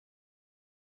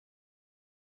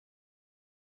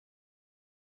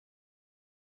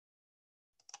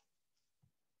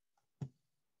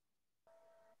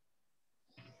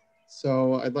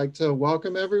So I'd like to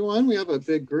welcome everyone. We have a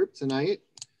big group tonight.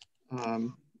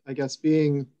 I guess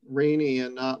being rainy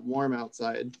and not warm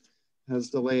outside has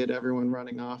delayed everyone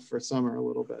running off for summer a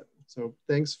little bit. So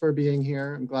thanks for being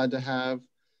here. I'm glad to have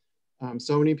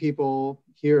so many people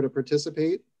here to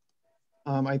participate.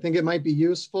 I think it might be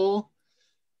useful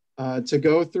to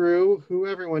go through who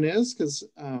everyone is, because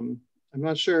I'm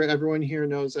not sure everyone here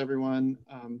knows everyone.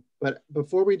 But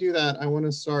before we do that, I want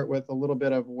to start with a little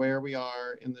bit of where we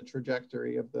are in the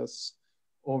trajectory of this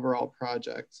overall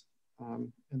project.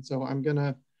 And so I'm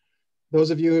gonna,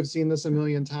 those of you who have seen this a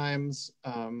million times,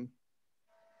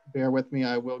 bear with me,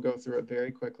 I will go through it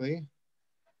very quickly.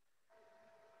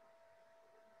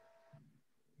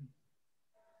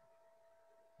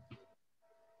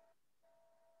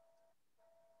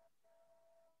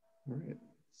 All right,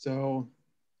 so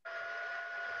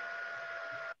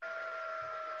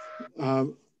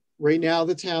right now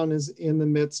the town is in the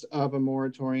midst of a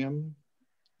moratorium.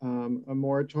 A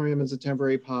moratorium is a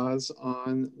temporary pause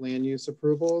on land use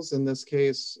approvals. In this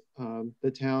case,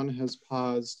 the town has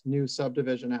paused new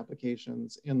subdivision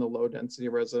applications in the low density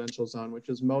residential zone, which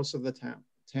is most of the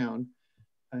town.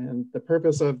 And the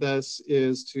purpose of this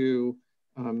is to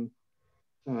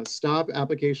stop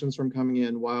applications from coming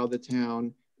in while the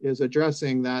town is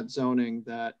addressing that zoning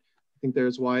that I think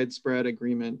there's widespread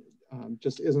agreement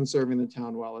just isn't serving the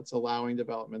town well. It's allowing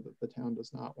development that the town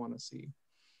does not want to see.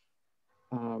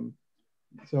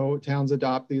 So towns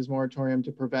adopt these moratorium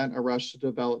to prevent a rush to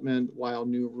development while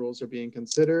new rules are being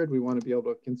considered. We want to be able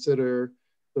to consider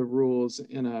the rules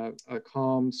in a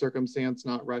calm circumstance,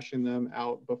 not rushing them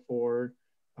out before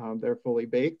they're fully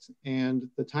baked. And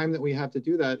the time that we have to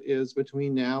do that is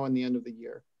between now and the end of the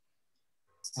year.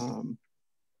 I'm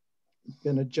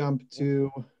gonna jump to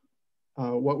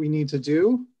what we need to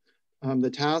do.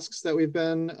 The tasks that we've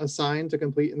been assigned to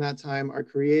complete in that time are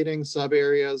creating sub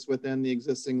areas within the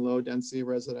existing low density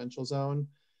residential zone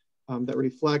that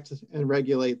reflect and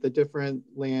regulate the different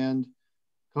land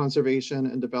conservation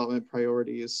and development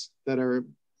priorities that are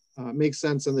make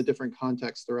sense in the different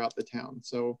contexts throughout the town.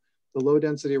 So the low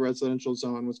density residential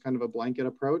zone was kind of a blanket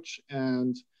approach,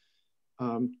 and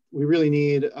we really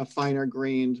need a finer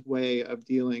grained way of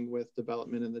dealing with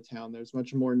development in the town. There's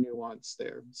much more nuance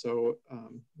there. So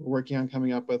we're working on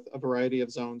coming up with a variety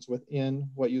of zones within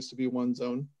what used to be one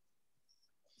zone.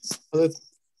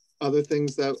 Other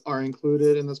things that are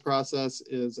included in this process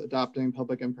is adopting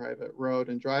public and private road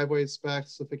and driveway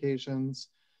specifications,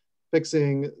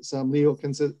 fixing some legal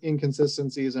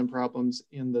inconsistencies and problems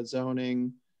in the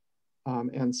zoning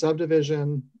and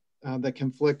subdivision, that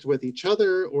conflict with each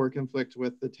other or conflict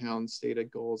with the town's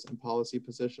stated goals and policy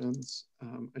positions.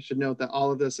 I should note that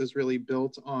all of this is really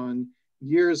built on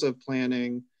years of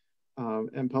planning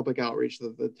and public outreach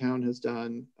that the town has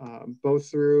done, both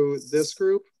through this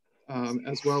group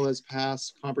as well as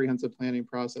past comprehensive planning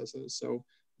processes. So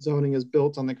zoning is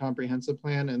built on the comprehensive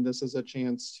plan, and this is a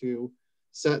chance to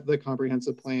set the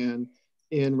comprehensive plan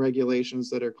in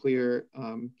regulations that are clear,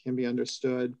 can be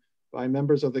understood by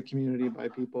members of the community, by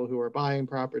people who are buying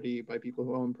property, by people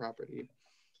who own property,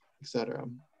 etc.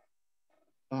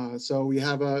 So we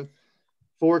have a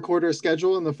 4-quarter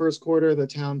schedule. In the first quarter, the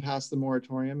town passed the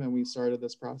moratorium and we started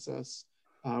this process.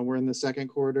 We're in the second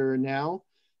quarter now.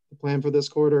 The plan for this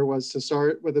quarter was to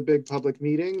start with a big public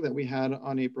meeting that we had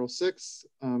on April 6th,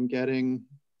 getting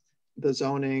the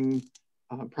zoning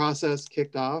process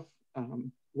kicked off.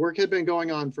 Work had been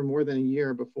going on for more than a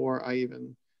year before I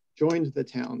even joined the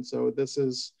town. So this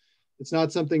is, it's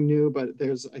not something new, but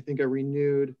there's, I think, a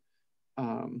renewed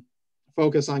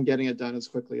focus on getting it done as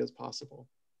quickly as possible.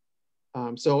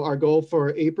 So our goal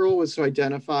for April was to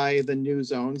identify the new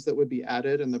zones that would be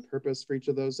added and the purpose for each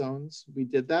of those zones. We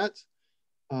did that.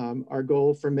 Our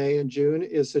goal for May and June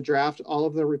is to draft all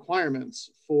of the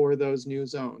requirements for those new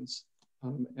zones.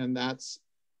 And that's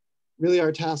really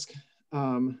our task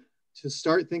to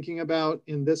start thinking about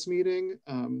in this meeting.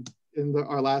 In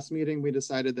our last meeting, we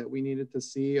decided that we needed to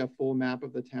see a full map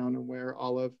of the town and where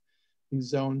all of these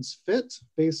zones fit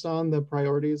based on the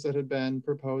priorities that had been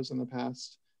proposed in the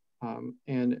past.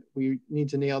 And we need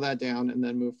to nail that down and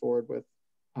then move forward with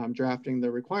drafting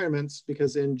the requirements,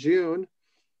 because in June,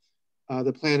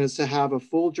 the plan is to have a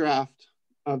full draft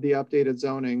of the updated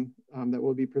zoning that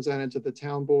will be presented to the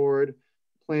town board,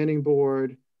 planning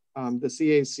board, the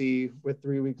CAC, with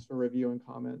 3 weeks for review and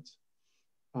comment.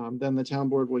 Then the town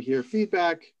board will hear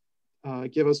feedback,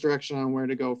 give us direction on where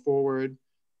to go forward.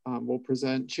 We'll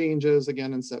present changes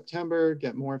again in September,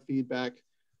 get more feedback.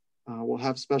 We'll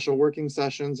have special working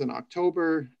sessions in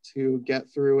October to get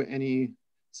through any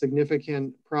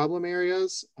significant problem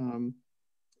areas. And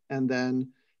then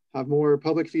have more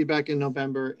public feedback in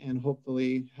November, and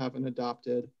hopefully have an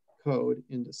adopted code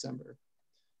in December.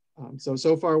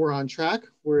 So far we're on track.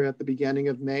 We're at the beginning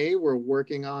of May. We're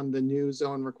working on the new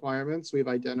zone requirements. We've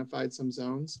identified some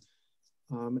zones.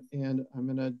 And I'm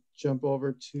gonna jump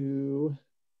over to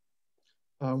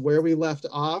where we left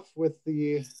off with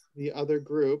the other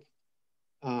group.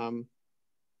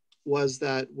 Was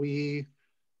that we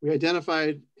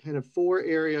identified kind of 4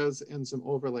 areas and some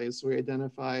overlays. So we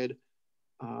identified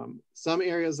some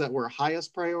areas that were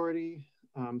highest priority,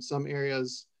 some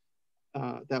areas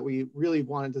that we really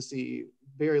wanted to see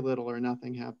very little or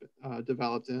nothing happen,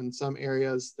 developed in, some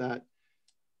areas that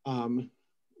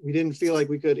we didn't feel like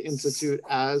we could institute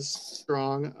as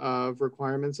strong of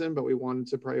requirements in, but we wanted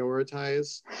to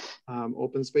prioritize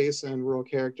open space and rural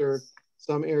character.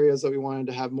 Some areas that we wanted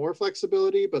to have more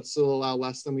flexibility, but still allow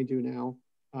less than we do now.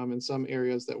 And some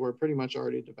areas that were pretty much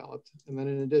already developed. And then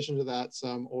in addition to that,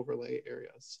 some overlay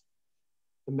areas.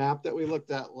 The map that we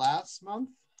looked at last month,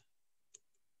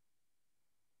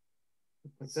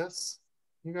 like this.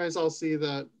 You guys all see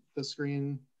that the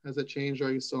screen, has it changed, or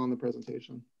are you still on the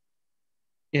presentation?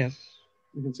 Yes.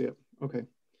 You can see it, okay.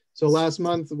 So last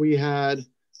month we had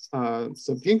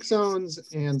some pink zones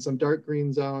and some dark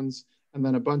green zones, and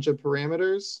then a bunch of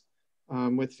parameters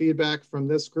with feedback from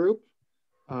this group.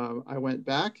 I went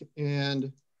back,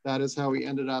 and that is how we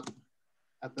ended up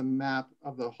at the map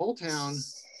of the whole town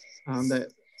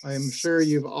that I'm sure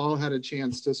you've all had a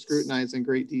chance to scrutinize in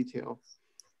great detail,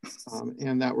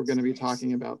 and that we're going to be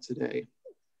talking about today.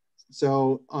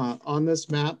 So on this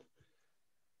map,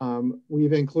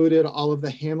 we've included all of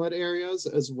the hamlet areas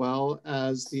as well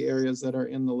as the areas that are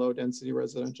in the low density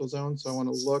residential zone. So I want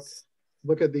to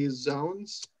look at these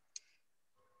zones.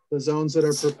 The zones that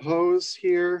are proposed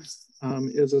here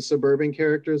is a suburban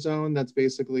character zone. That's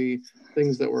basically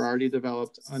things that were already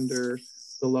developed under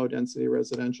the low density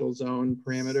residential zone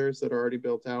parameters that are already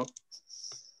built out.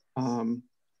 And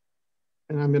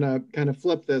I'm gonna kind of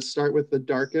flip this, start with the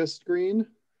darkest green.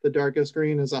 The darkest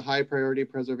green is a high priority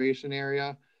preservation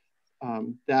area.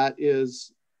 That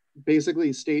is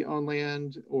basically state-owned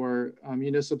land or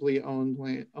municipally owned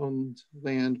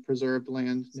land, preserved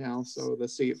land now. So the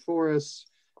state forests,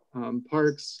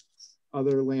 parks,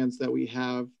 other lands that we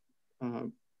have a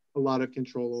lot of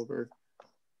control over.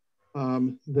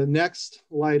 The next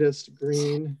lightest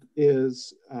green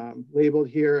is labeled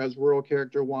here as rural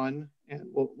character 1, and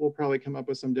we'll probably come up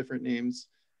with some different names.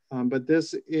 But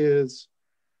this is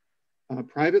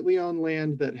privately owned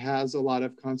land that has a lot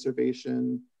of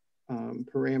conservation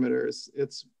parameters.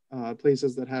 It's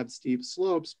places that have steep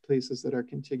slopes, places that are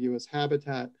contiguous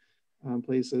habitat,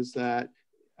 places that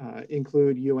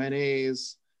include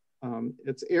UNAs.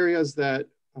 It's areas that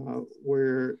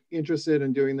we're interested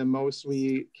in doing the most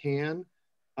we can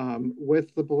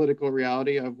with the political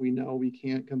reality of we know we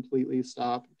can't completely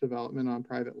stop development on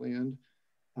private land.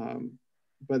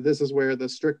 But this is where the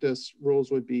strictest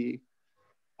rules would be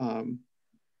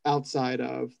outside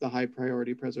of the high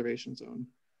priority preservation zone.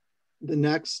 The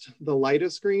next, the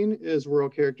lightest green, is rural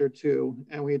character 2.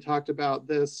 And we talked about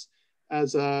this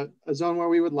as a zone where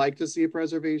we would like to see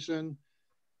preservation,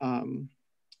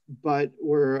 but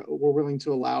we're willing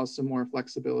to allow some more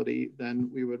flexibility than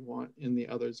we would want in the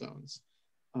other zones.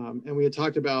 And we had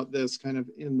talked about this kind of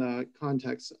in the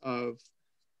context of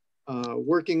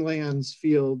working lands,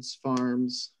 fields,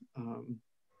 farms,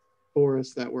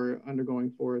 forests that were undergoing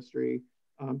forestry,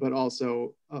 but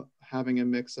also having a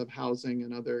mix of housing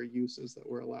and other uses that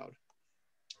were allowed.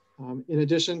 In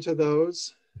addition to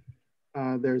those,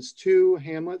 there's 2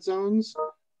 hamlet zones,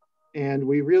 and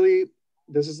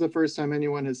this is the first time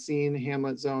anyone has seen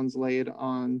hamlet zones laid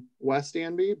on West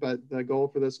Danby, but the goal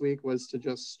for this week was to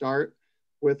just start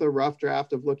with a rough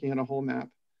draft of looking at a whole map.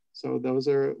 So those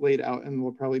are laid out, and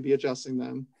we'll probably be adjusting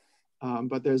them.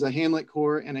 But there's a hamlet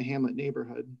core and a hamlet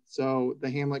neighborhood. So the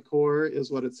hamlet core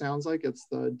is what it sounds like. It's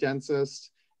the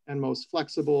densest and most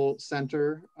flexible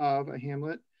center of a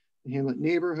hamlet. The hamlet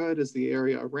neighborhood is the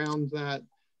area around that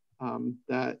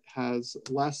that has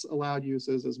less allowed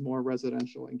uses, is more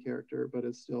residential in character, but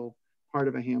is still part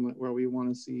of a hamlet where we want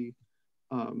to see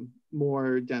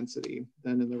more density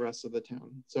than in the rest of the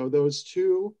town. So those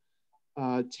 2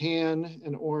 tan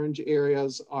and orange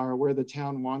areas are where the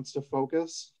town wants to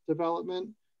focus development.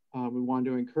 We want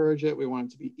to encourage it. We want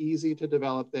it to be easy to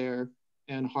develop there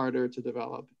and harder to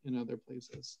develop in other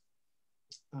places.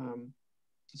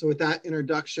 So with that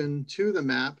introduction to the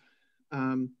map,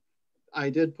 I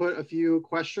did put a few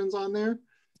questions on there.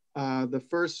 The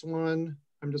first one,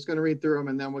 I'm just going to read through them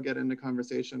and then we'll get into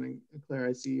conversation. And Claire,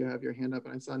 I see you have your hand up,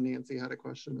 and I saw Nancy had a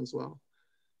question as well.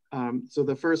 So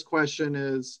the first question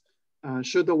is,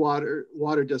 should the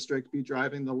water district be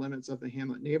driving the limits of the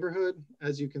hamlet neighborhood?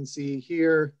 As you can see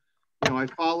here, I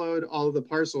followed all of the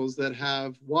parcels that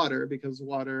have water because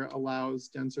water allows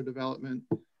denser development.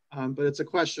 But it's a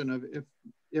question of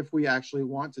if we actually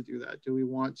want to do that. Do we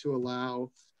want to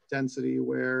allow density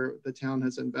where the town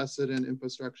has invested in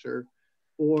infrastructure?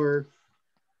 Or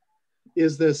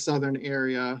is this southern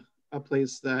area a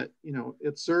place that,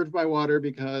 it's served by water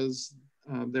because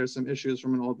there's some issues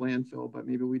from an old landfill, but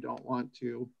maybe we don't want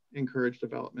to encourage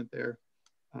development there.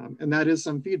 And that is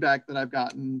some feedback that I've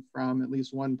gotten from at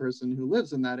least one person who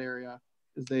lives in that area,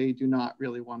 is they do not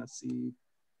really want to see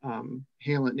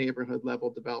hamlet neighborhood level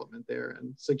development there,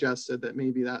 and suggested that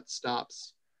maybe that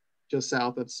stops just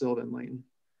south of Sylvan Lane.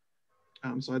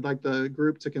 So I'd like the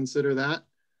group to consider that.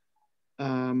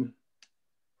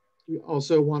 We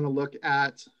also want to look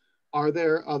at, are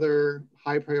there other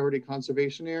high priority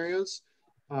conservation areas?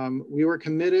 We were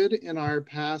committed in our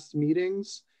past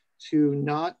meetings to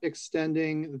not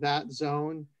extending that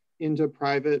zone into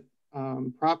private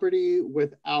property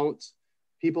without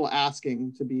people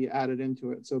asking to be added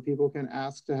into it. So people can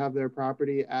ask to have their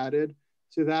property added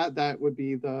to that. That would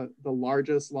be the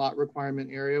largest lot requirement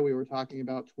area. We were talking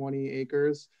about 20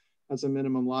 acres as a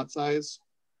minimum lot size.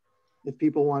 If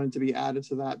people wanted to be added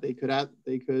to that, they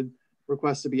could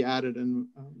request to be added. And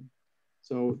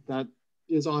so that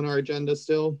is on our agenda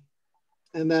still.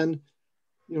 And then,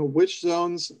 which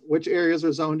areas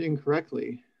are zoned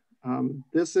incorrectly?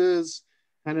 This is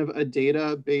kind of a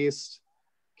data-based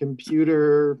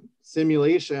computer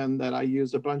simulation that I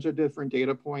used a bunch of different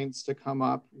data points to come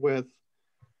up with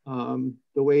the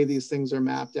way these things are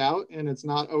mapped out. And it's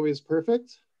not always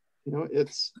perfect.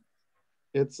 It's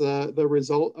the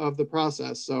result of the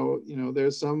process. So,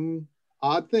 there's some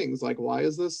odd things like, why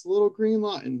is this little green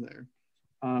lot in there?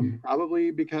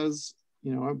 Probably because,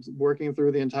 I was working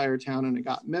through the entire town and it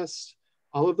got missed.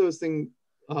 All of those things,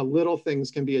 little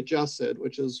things can be adjusted,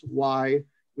 which is why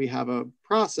we have a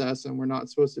process, and we're not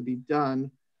supposed to be done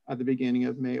at the beginning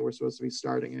of May. We're supposed to be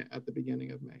starting it at the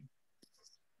beginning of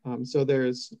May. So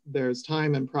there's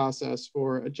time and process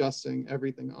for adjusting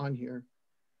everything on here.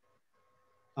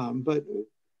 But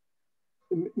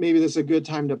maybe this is a good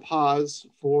time to pause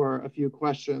for a few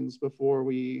questions before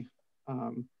we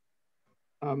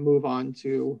move on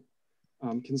to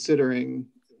considering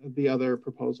the other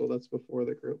proposal that's before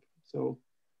the group. So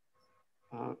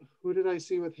who did I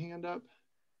see with hand up?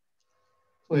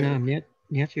 Claire. No,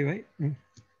 Nancy, right?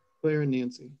 Claire and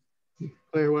Nancy.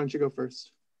 Claire, why don't you go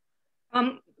first?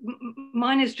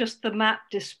 Mine is just the map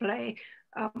display.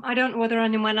 I don't know whether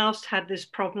anyone else had this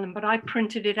problem, but I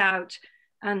printed it out,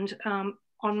 and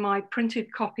on my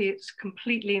printed copy, it's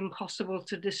completely impossible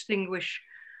to distinguish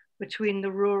between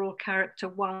the rural character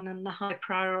 1 and the high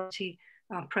priority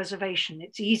preservation.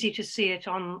 It's easy to see it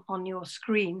on your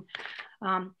screen,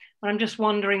 but I'm just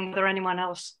wondering whether anyone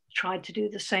else tried to do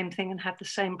the same thing and had the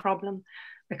same problem,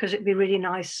 because it'd be really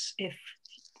nice if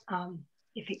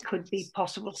it could be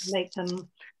possible to make them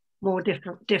more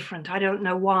different. I don't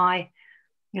know why.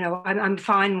 I'm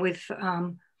fine with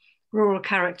rural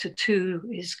character 2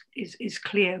 is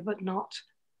clear, but not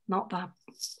the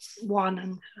 1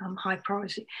 and high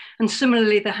priority. And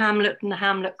similarly, the hamlet and the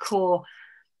hamlet core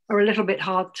are a little bit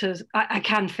hard to, I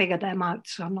can figure them out,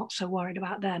 so I'm not so worried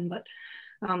about them, but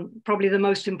probably the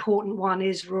most important one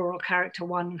is rural character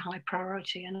 1 and high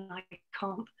priority, and I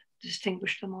can't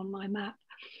distinguish them on my map.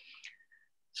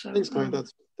 So thanks, Claire.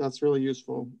 That's really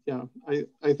useful. Yeah,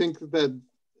 I think that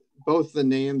both the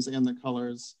names and the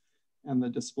colors and the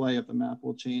display of the map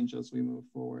will change as we move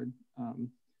forward.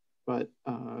 But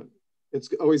it's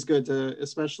always good to,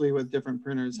 especially with different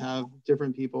printers, have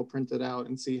different people print it out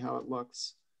and see how it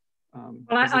looks.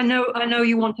 Well, I know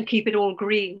you want to keep it all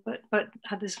green, but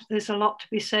there's a lot to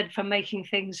be said for making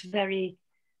things very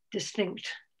distinct,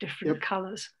 different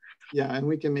colors. Yeah, and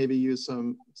we can maybe use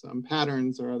some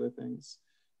patterns or other things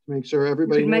to make sure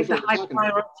everybody knows what we're talking about. Make the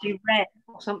high priority red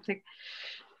or something.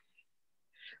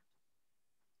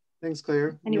 Thanks,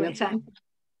 Claire. Anyway, thanks.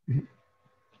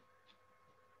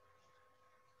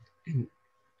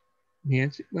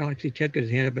 Nancy, well, I see Ted got his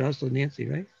hand up, but also Nancy,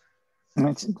 right?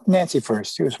 Nancy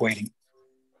first. He was waiting.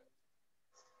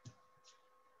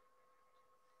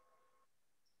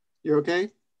 You're okay?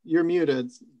 You're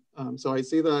muted. So I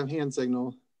see the hand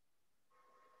signal.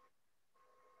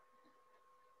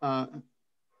 I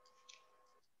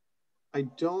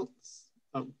don't,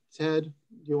 Ted, do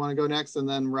you want to go next and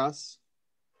then Russ?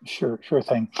 Sure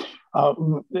thing. I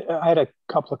had a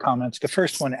couple of comments. The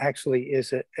first one actually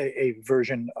is a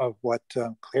version of what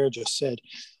Claire just said.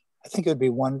 I think it would be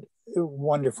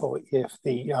wonderful if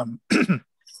the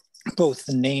both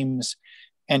the names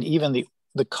and even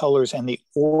the colors and the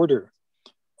order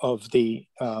of the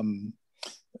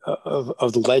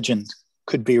legend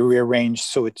could be rearranged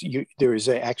so there is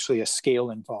actually a scale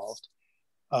involved.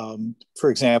 For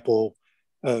example,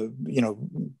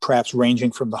 perhaps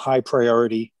ranging from the high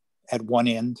priority at one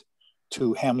end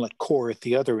to Hamlet core at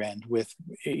the other end, with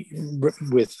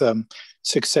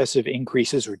successive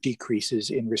increases or decreases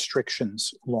in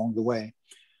restrictions along the way.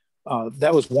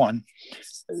 That was one.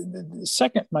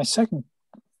 My second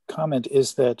comment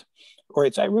is that, or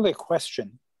it's really a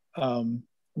question,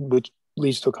 which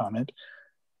leads to a comment.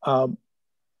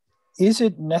 Is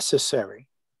it necessary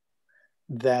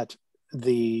that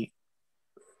the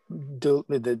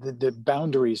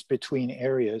boundaries between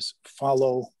areas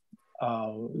follow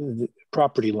the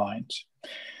property lines?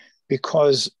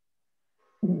 Because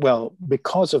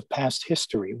of past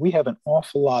history, we have an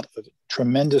awful lot of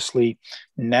tremendously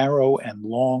narrow and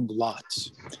long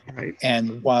lots. Right.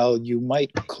 And while you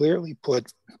might clearly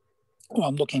put,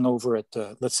 I'm looking over at,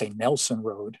 let's say, Nelson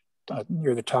Road,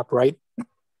 near the top right,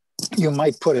 you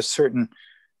might put a certain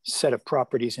set of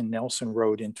properties in Nelson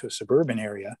Road into a suburban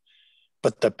area,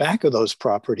 but the back of those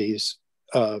properties,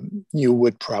 you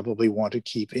would probably want to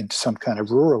keep in some kind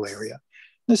of rural area.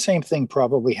 The same thing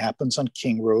probably happens on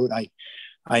King Road.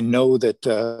 I know that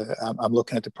I'm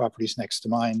looking at the properties next to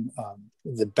mine.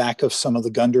 The back of some of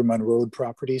the Gunderman Road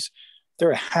properties,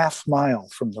 they're a half mile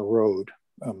from the road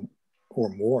or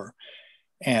more.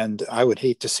 And I would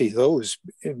hate to see those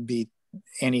be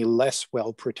any less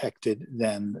well protected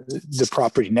than the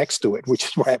property next to it, which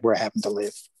is where I happen to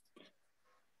live.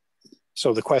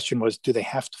 So the question was, do they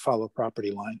have to follow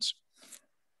property lines?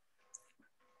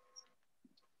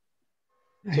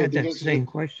 I had that same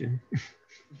question.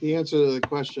 The answer to the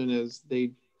question is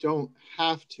they don't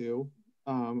have to.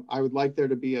 I would like there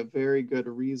to be a very good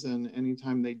reason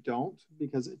anytime they don't,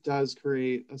 because it does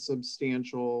create a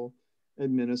substantial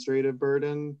administrative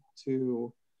burden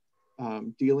to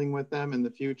dealing with them in the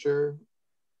future.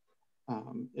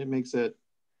 It makes it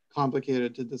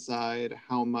complicated to decide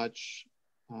how much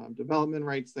development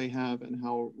rights they have and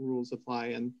how rules apply.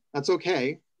 And that's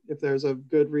okay. If there's a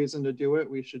good reason to do it,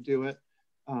 we should do it.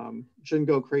 Shouldn't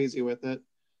go crazy with it.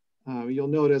 You'll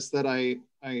notice that I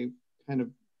kind of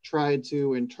tried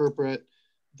to interpret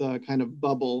the kind of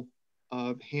bubble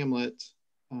of Hamlet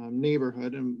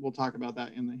neighborhood, and we'll talk about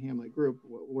that in the Hamlet group,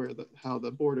 how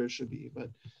the borders should be, but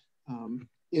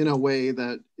in a way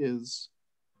that is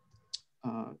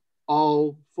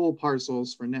all full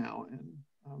parcels for now. And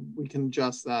we can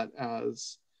adjust that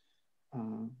as,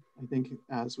 I think,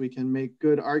 as we can make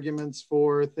good arguments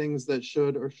for things that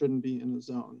should or shouldn't be in the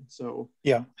zone. So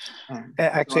yeah,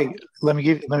 actually, let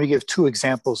me give two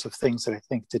examples of things that I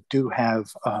think that do have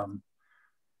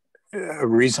a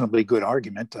reasonably good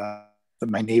argument that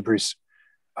my neighbors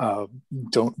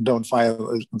don't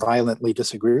violently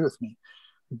disagree with me.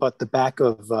 But the back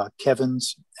of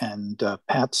Kevin's and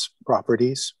Pat's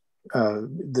properties,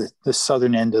 the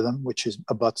southern end of them, which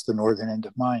abuts the northern end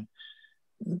of mine,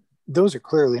 those are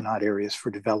clearly not areas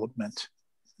for development,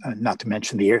 not to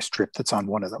mention the airstrip that's on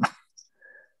one of them.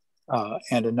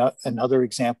 And another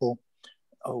example,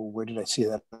 where did I see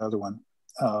that other one?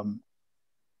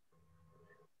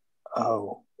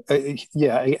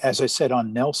 Yeah, as I said,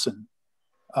 on Nelson,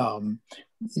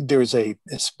 there's a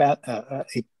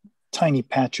tiny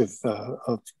patch of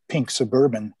pink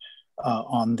suburban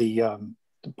on the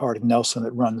part of Nelson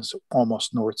that runs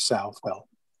almost north-south, well,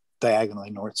 diagonally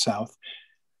north-south.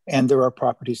 And there are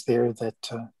properties there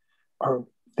that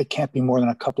they can't be more than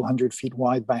a couple 100 feet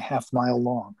wide by half mile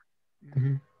long.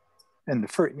 Mm-hmm. And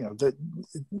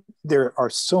there are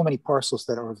so many parcels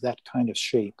that are of that kind of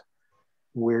shape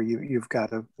where you've got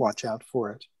to watch out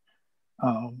for it.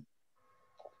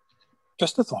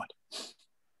 Just a thought.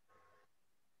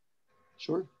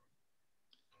 Sure.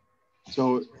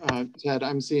 So Ted,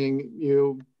 I'm seeing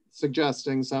you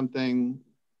suggesting something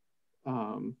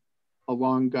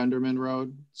along Gunderman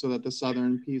Road so that the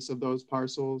southern piece of those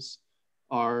parcels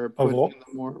are put in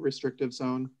the more restrictive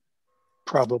zone.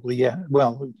 Probably, yeah.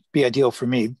 Well, it'd be ideal for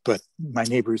me, but my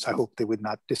neighbors, I hope they would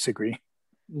not disagree.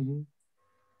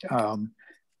 Mm-hmm.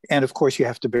 And of course, you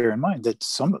have to bear in mind that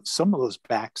some of those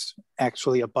backs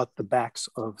actually abut the backs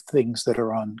of things that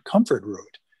are on Comfort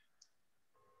Road.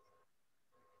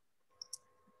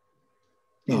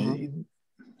 Uh-huh.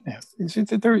 Yeah,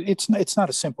 it's not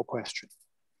a simple question.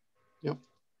 Yep.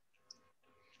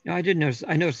 No, I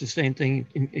noticed the same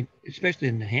thing, especially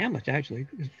in the Hamlet. Actually,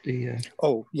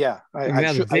 oh yeah,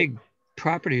 rather big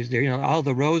properties there. You know, all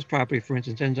the Rose property, for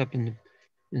instance, ends up in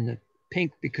the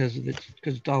pink because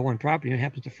it's all one property and it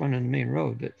happens to front on the main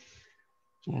road. But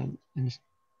and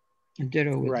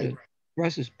ditto with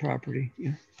Russ's property.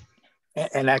 Yeah.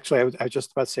 And actually, I was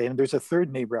just about to say, and there's a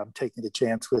third neighbor I'm taking a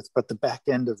chance with, but the back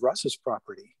end of Russ's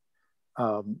property,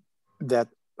 that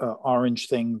orange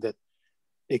thing that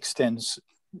extends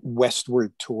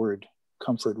westward toward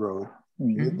Comfort Road. I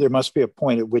mean, there must be a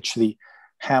point at which the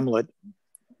hamlet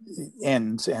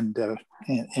ends and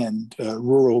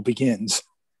rural begins.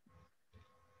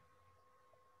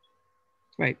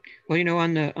 Right. Well, you know,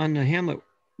 on the hamlet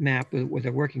map with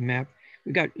a working map,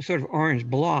 we got sort of orange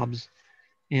blobs,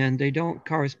 and they don't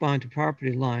correspond to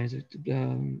property lines.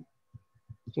 So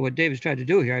what David's tried to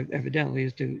do here, evidently,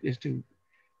 is to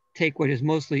take what is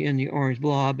mostly in the orange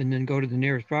blob and then go to the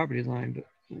nearest property line. But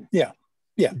yeah.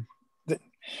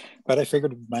 But I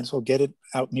figured might as well get it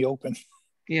out in the open.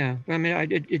 Yeah, I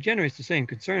mean, it generates the same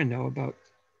concern though about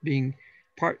being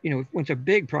part. You know, once a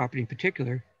big property in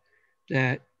particular,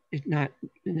 that it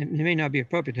may not be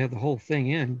appropriate to have the whole thing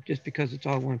in just because it's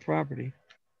all one property.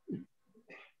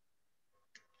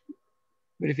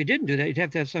 But if you didn't do that, you'd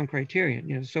have to have some criterion.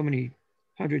 You know, so many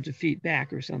hundreds of feet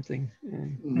back or something.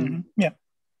 Yeah.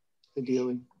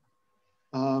 Ideally.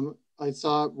 I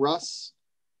saw Russ.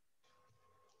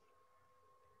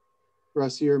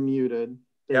 Russ, you're muted.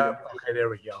 Yeah, okay, there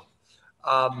we go.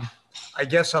 I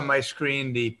guess on my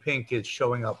screen, the pink is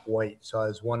showing up white. So I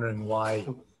was wondering why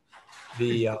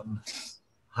the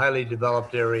highly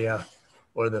developed area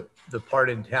or the part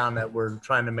in town that we're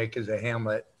trying to make as a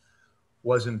hamlet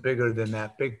wasn't bigger than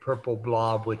that big purple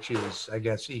blob, which is, I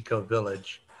guess, Eco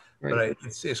Village. Right.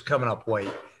 But it's coming up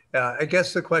white. I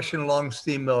guess the question along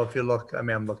Steam Mill, if you look, I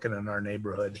mean, I'm looking in our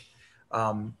neighborhood,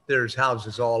 there's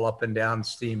houses all up and down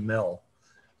Steam Mill.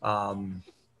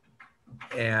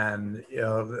 And, you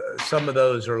know, some of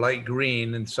those are light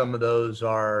green and some of those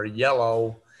are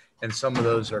yellow and some of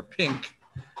those are pink,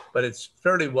 but it's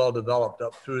fairly well developed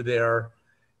up through there.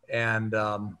 And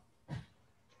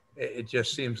it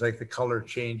just seems like the color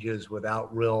changes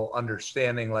without real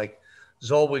understanding. Like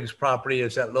Zolwig's property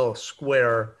is that little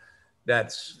square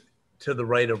that's to the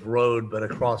right of road, but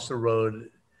across the road,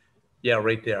 yeah,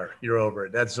 right there, you're over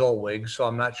it. That's Zolwig. So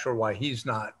I'm not sure why he's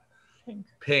not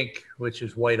pink, which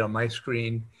is white on my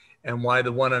screen, and why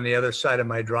the one on the other side of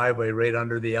my driveway, right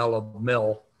under the Ella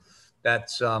Mill,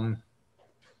 that's a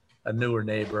newer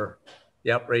neighbor.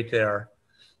 Yep, right there.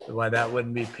 Why that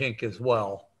wouldn't be pink as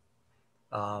well.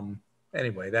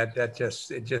 Anyway, it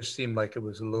just seemed like it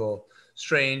was a little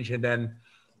strange. And then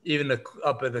even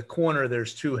up at the corner,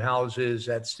 there's two houses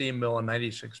at Steam Mill and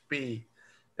 96B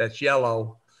that's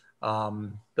yellow.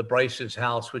 The Bryce's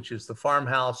house, which is the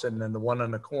farmhouse, and then the one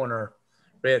on the corner,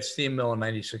 right at Steam Mill and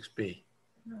 96B.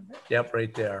 Yep,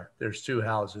 right there. There's two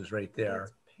houses right there.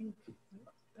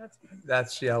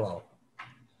 That's yellow.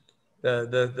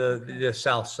 The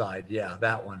south side, yeah,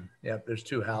 that one. Yep, there's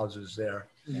two houses there.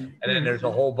 And then there's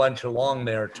a whole bunch along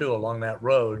there too, along that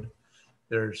road.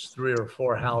 There's 3 or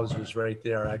 4 houses right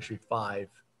there, actually 5.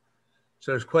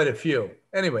 So there's quite a few.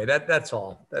 Anyway, that's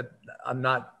all. That I'm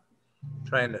not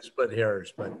trying to split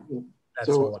hairs, but that's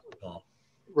all I call.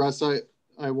 Russ,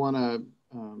 I want to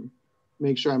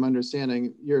make sure I'm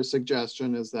understanding. Your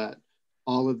suggestion is that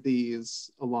all of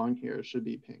these along here should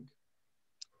be pink.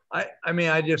 I mean,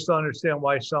 I just don't understand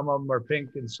why some of them are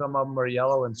pink and some of them are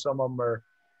yellow and some of them are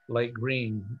light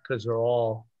green, because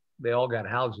they all got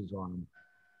houses on them.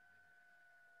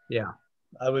 Yeah,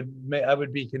 I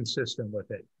would be consistent with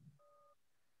it.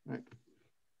 Right.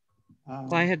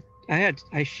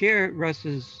 I share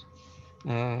Russ's,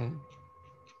 I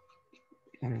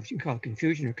don't know if you can call it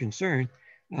confusion or concern.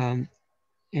 And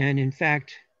in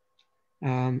fact,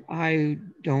 I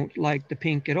don't like the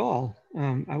pink at all.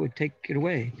 I would take it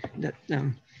away.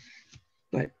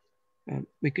 But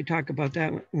we could talk about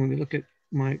that when we look at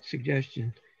my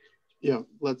suggestion. Yeah,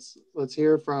 let's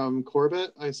hear from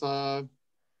Corbett. I saw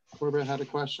Corbett had a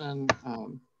question.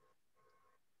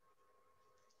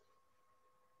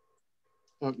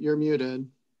 Oh, you're muted.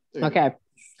 Okay.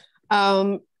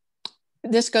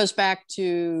 This goes back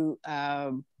to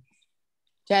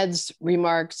Ted's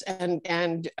remarks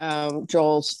and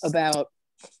Joel's about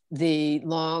the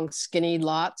long, skinny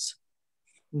lots.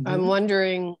 I'm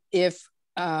wondering if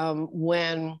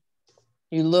when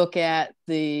you look at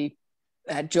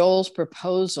Joel's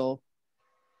proposal,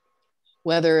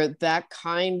 whether that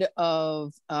kind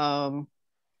of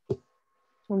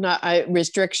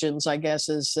restrictions, I guess,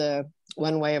 is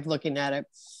one way of looking at it,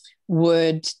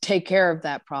 would take care of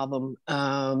that problem,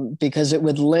 because it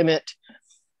would limit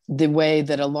the way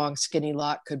that a long, skinny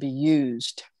lot could be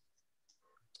used.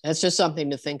 That's just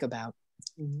something to think about.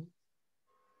 All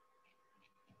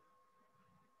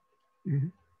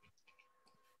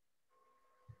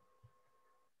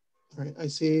right, I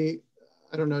see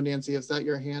I don't know, Nancy, is that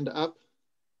your hand up?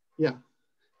 Yeah.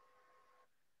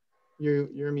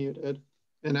 You're muted.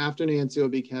 And after Nancy will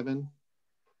be Kevin.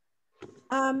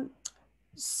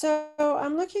 So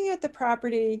I'm looking at the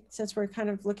property since we're kind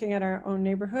of looking at our own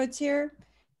neighborhoods here.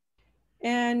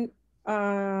 And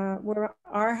where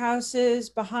our house is,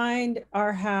 behind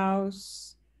our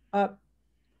house, up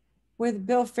where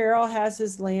Bill Farrell has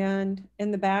his land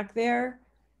in the back there,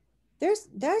 there's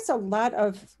a lot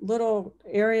of little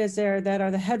areas there that are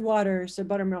the headwaters of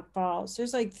Buttermilk Falls.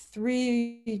 There's like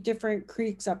 3 different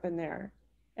creeks up in there.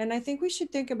 And I think we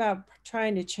should think about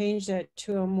trying to change that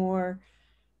to a more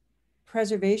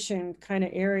preservation kind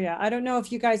of area. I don't know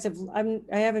if you guys have, I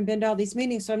haven't been to all these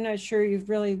meetings, so I'm not sure you've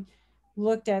really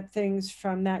looked at things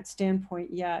from that standpoint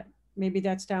yet. Maybe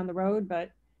that's down the road, but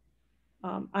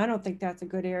I don't think that's a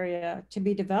good area to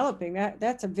be developing.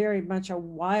 That's a very much a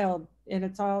wild, and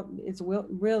it's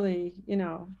really, you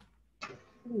know,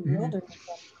 wilderness.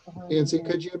 Nancy,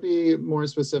 could you be more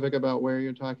specific about where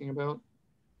you're talking about?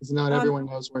 Because not everyone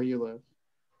knows where you live.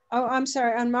 Oh, I'm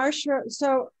sorry, on Marsh Road.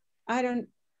 So I don't,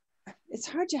 it's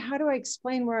hard to, how do I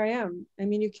explain where I am? I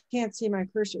mean, you can't see my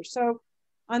cursor. So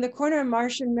on the corner of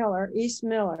Marsh and Miller, East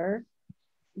Miller,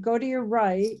 go to your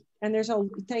right, and there's a,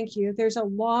 thank you, there's a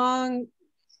long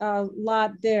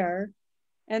lot there.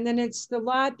 And then it's the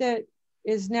lot that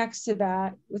is next to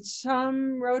that with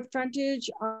some road frontage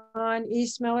on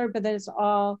East Miller, but then it's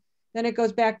all, then it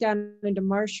goes back down into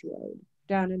Marsh Road,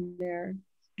 down in there.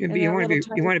 You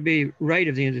want to be right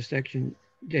of the intersection,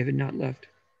 David, not left.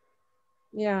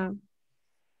 Yeah.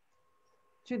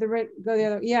 To the right, go the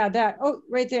other, yeah, that, oh,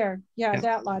 right there. Yeah,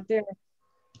 that lot there.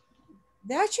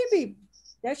 That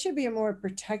should be a more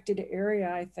protected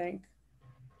area, I think.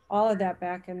 All of that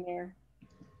back in there.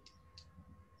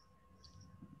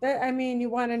 That, I mean,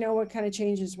 you want to know what kind of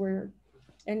changes were,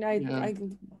 and I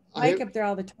hike up there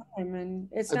all the time, and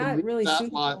it's not really that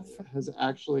suitable. Lot has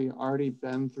actually already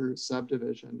been through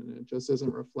subdivision, and it just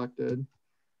isn't reflected.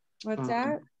 What's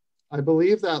that? I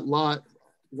believe that lot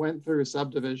went through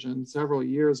subdivision several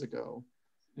years ago,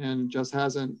 and just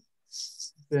hasn't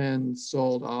been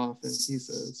sold off in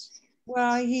pieces.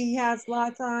 Well, he has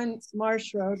lots on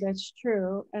Marsh Road, that's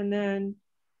true, and then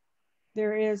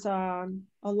there is a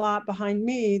lot behind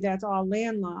me that's all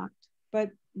landlocked,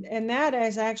 and that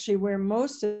is actually where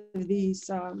most of these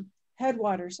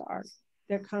headwaters are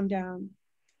that come down,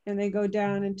 and they go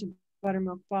down into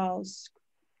Buttermilk Falls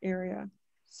area.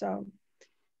 So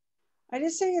I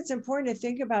just think it's important to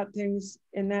think about things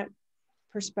in that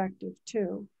perspective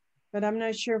too, but I'm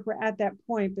not sure if we're at that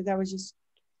point, but that was just,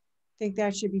 I think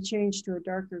that should be changed to a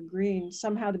darker green,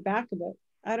 somehow the back of it.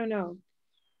 I don't know.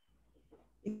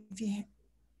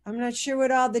 I'm not sure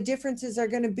what all the differences are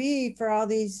going to be for all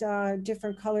these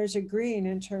different colors of green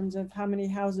in terms of how many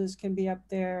houses can be up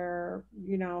there,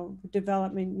 you know,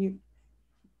 development,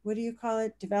 what do you call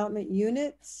it? Development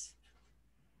units?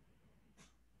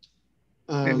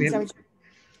 We haven't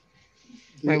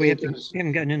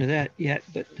gotten into that yet,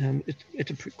 but it's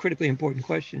a critically important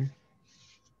question.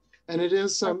 And it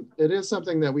is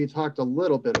something that we talked a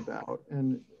little bit about,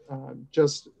 and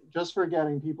just for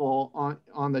getting people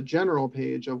on the general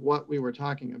page of what we were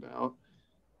talking about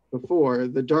before.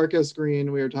 The darkest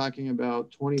green, we were talking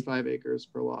about 25 acres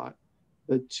per lot.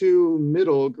 The 2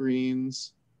 middle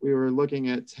greens, we were looking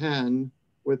at 10,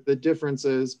 with the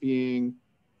differences being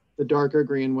the darker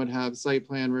green would have site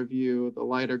plan review, the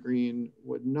lighter green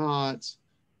would not.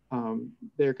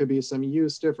 There could be some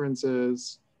use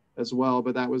differences as well,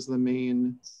 but that was the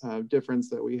main difference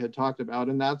that we had talked about.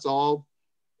 And that's all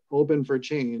open for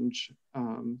change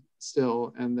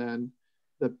still. And then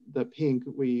the pink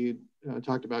we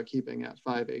talked about keeping at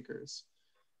 5 acres.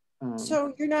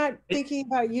 So you're not thinking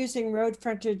about using road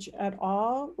frontage at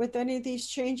all with any of these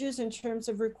changes in terms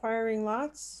of requiring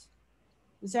lots?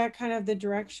 Is that kind of the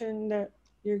direction that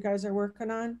you guys are working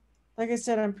on? Like I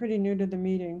said, I'm pretty new to the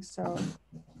meeting, so.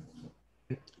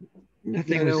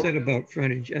 Nothing was said about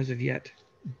frontage as of yet.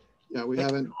 Yeah, we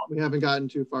haven't gotten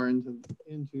too far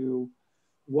into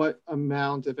what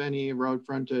amount, if any, road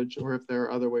frontage, or if there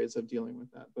are other ways of dealing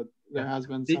with that. But there has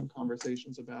been some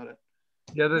conversations about it.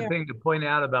 The other thing to point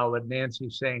out about what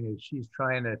Nancy's saying is she's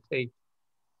trying to take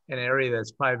an area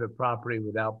that's private property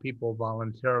without people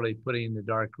voluntarily putting the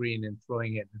dark green and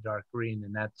throwing it in the dark green.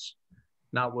 And that's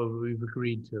not what we've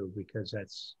agreed to, because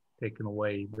that's taken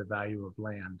away the value of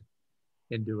land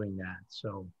in doing that.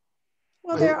 So.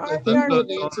 Well,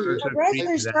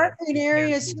 there's dark green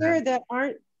areas here that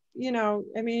aren't, you know,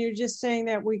 I mean, you're just saying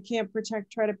that we can't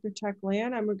try to protect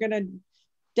land, and we're going to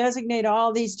designate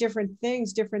all these different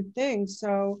things.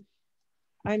 So,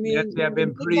 I mean, yes, they have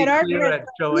been pretty clear at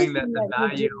showing that the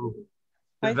value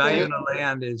The value of the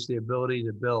land is the ability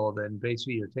to build, and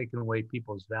basically you're taking away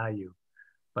people's value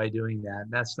by doing that.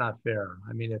 And that's not fair.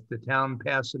 I mean, if the town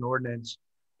passed an ordinance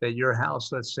that your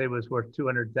house, let's say, was worth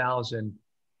 200,000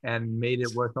 and made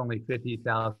it worth only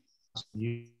 50,000,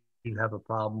 you'd have a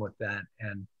problem with that.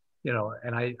 And you know,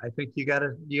 and I think you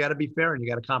gotta be fair, and you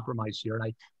gotta compromise here. And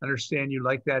I understand you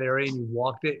like that area and you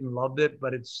walked it and loved it,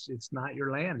 but it's not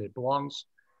your land. It belongs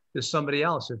to somebody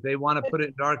else. If they want to put it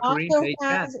in dark green, they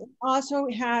can. It also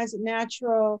has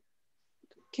natural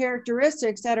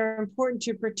characteristics that are important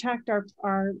to protect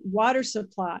our water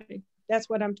supply. That's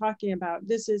what I'm talking about.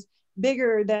 This is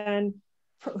bigger than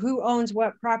who owns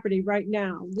what property right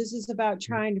now. This is about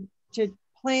trying to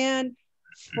plan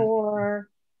for,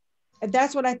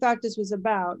 that's what I thought this was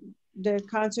about, the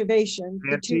conservation.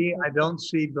 Nancy, I don't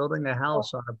see building a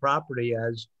house on a property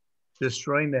as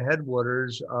destroying the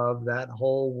headwaters of that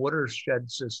whole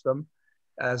watershed system.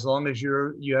 As long as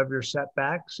you have your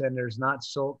setbacks and there's not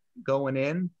silt going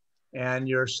in and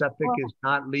your septic is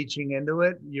not leaching into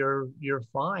it, you're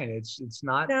fine. It's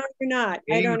not. No, you're not.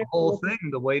 I don't the whole thing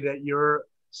the way that you're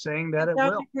saying that it will. I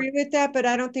don't agree with that, but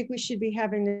I don't think we should be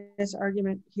having this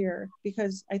argument here,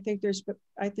 because I think there's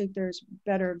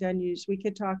better venues. We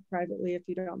could talk privately if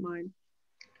you don't mind.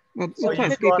 Well, so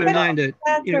keep in mind that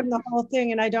from the whole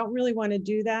thing, and I don't really want to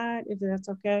do that. If that's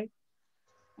okay,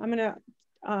 I'm gonna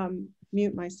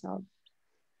mute myself.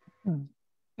 I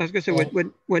was gonna say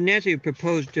what Nancy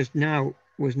proposed just now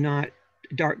was not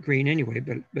dark green anyway,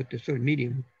 but the sort of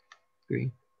medium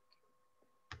green.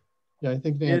 Yeah, I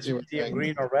think Nancy was saying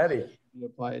green already. You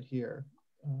apply it here.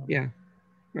 Yeah,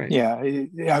 right.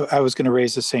 Yeah, I was going to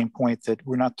raise the same point, that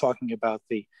we're not talking about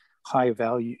the high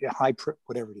value,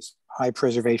 whatever it is, high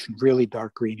preservation, really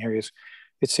dark green areas.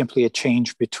 It's simply a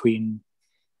change between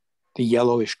the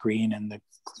yellowish green and the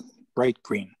bright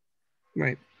green.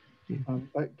 Right.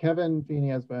 But Kevin Feeney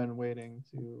has been waiting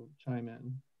to chime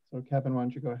in. So Kevin, why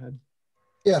don't you go ahead?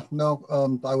 Yeah, no,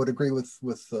 I would agree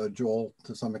with Joel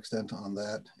to some extent on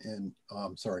that, and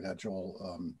sorry, not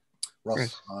Joel,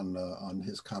 Russ on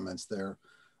his comments there.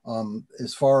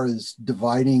 As far as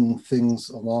dividing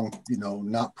things along,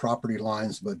 not property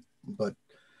lines, but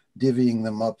divvying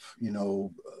them up,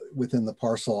 within the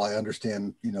parcel, I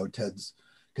understand, Ted's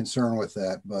concern with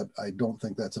that, but I don't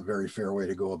think that's a very fair way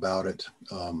to go about it.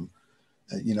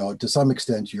 To some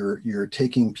extent, you're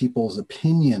taking people's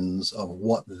opinions of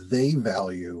what they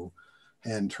value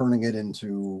and turning it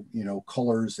into,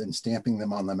 colors and stamping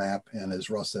them on the map. And as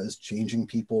Russ says, changing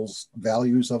people's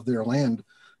values of their land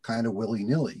kind of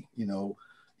willy-nilly.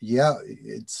 Yeah,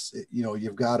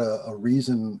 you've got a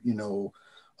reason,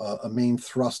 a main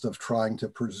thrust of trying to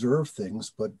preserve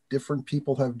things, but different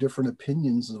people have different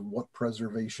opinions of what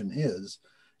preservation is.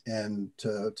 And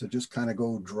to just kind of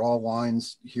go draw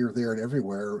lines here, there, and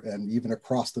everywhere, and even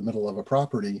across the middle of a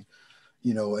property,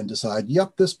 and decide,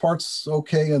 yep, this part's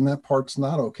okay and that part's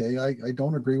not okay. I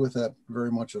don't agree with that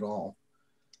very much at all.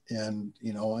 And,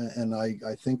 and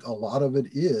I think a lot of it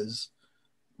is,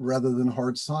 rather than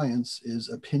hard science, is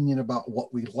opinion about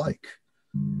what we like.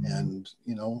 And,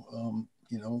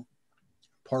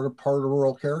 part of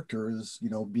rural character is,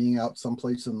 being out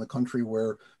someplace in the country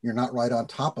where you're not right on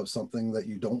top of something that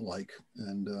you don't like.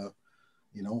 And,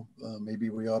 maybe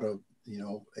we ought to,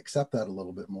 accept that a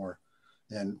little bit more.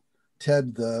 And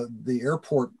Ted, the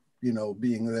airport,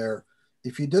 being there,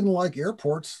 if you didn't like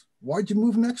airports, why'd you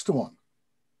move next to one?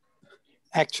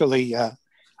 Actually,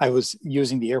 I was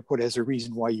using the airport as a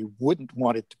reason why you wouldn't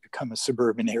want it to become a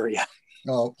suburban area.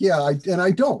 Oh yeah, I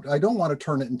don't want to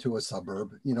turn it into a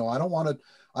suburb. I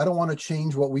don't want to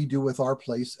change what we do with our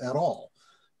place at all.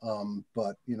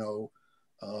 But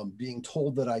being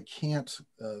told that I can't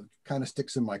kind of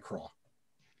sticks in my craw.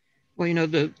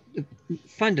 Well,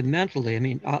 fundamentally, I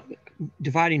mean,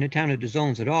 dividing a town into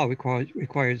zones at all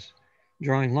requires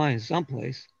drawing lines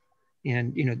someplace.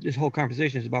 And this whole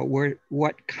conversation is about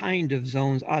what kind of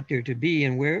zones ought there to be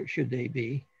and where should they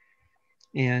be.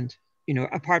 And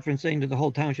apart from saying that the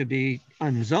whole town should be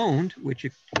unzoned, which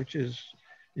is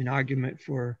an argument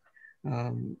for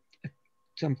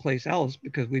someplace else,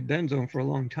 because we've been zoned for a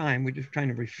long time. We're just trying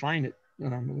to refine it a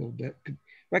little bit,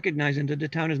 recognizing that the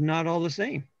town is not all the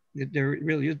same. There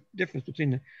really is a difference between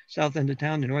the south end of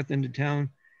town, the north end of town,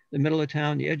 the middle of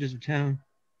town, the edges of town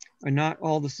are not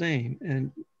all the same.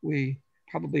 And we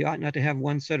probably ought not to have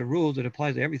one set of rules that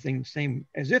applies to everything the same,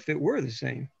 as if it were the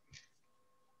same.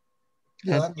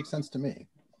 Yeah, that makes sense to me.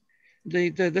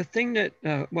 The thing that,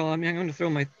 well, I mean, I'm going to throw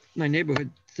my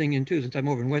neighborhood thing in too, since I'm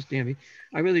over in West Danby.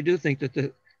 I really do think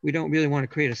that we don't really want to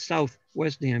create a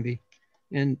Southwest Danby.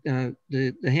 And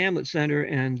the Hamlet Center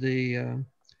and the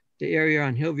the area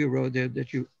on Hillview Road there that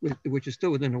which is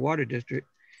still within the water district,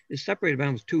 is separated by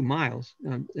almost 2 miles.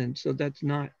 And so that's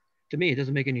not, to me, it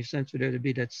doesn't make any sense for there to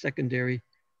be that secondary,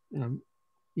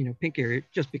 pink area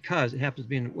just because it happens to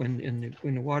be in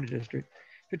the water district,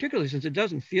 particularly since it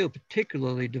doesn't feel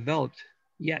particularly developed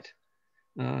yet,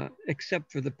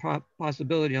 except for the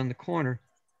possibility on the corner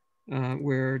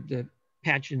where the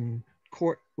Patchen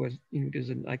Court was, there's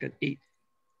like an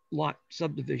 8-lot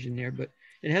subdivision there, but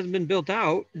it hasn't been built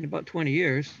out in about 20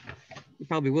 years. It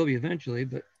probably will be eventually,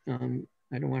 but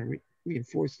I don't want to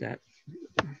reinforce that.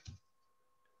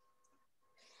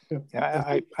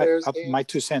 Yeah, my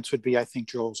 2 cents would be, I think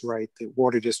Joel's right. The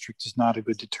water district is not a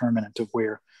good determinant of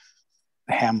where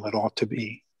the hamlet ought to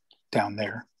be down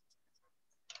there.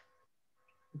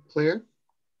 Claire?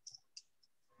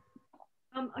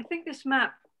 I think this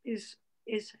map is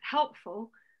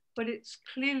helpful, but it's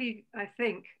clearly, I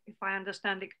think, if I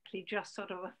understand it correctly, just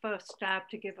sort of a first stab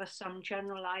to give us some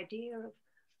general idea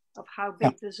of how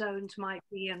big the zones might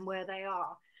be and where they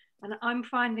are. And I'm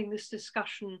finding this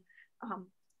discussion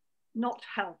not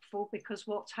helpful, because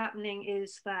what's happening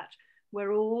is that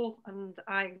we're all, and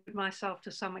I myself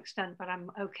to some extent, but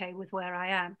I'm okay with where I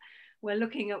am, we're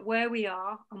looking at where we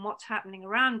are and what's happening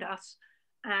around us,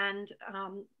 and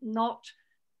not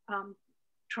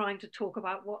trying to talk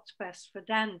about what's best for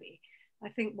Danby. I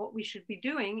think what we should be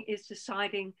doing is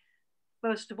deciding,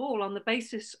 first of all, on the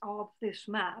basis of this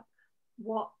map,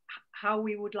 how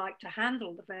we would like to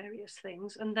handle the various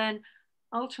things, and then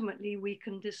ultimately we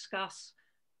can discuss,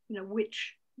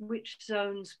 which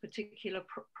zones particular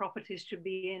properties should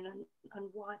be in and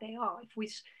why they are.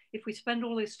 If we spend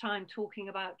all this time talking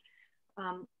about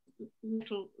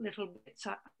little bits,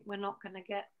 we're not going to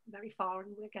get very far,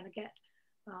 and we're going to get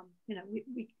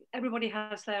everybody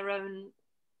has their own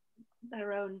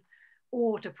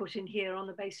ore to put in here on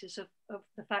the basis of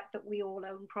the fact that we all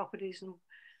own properties, and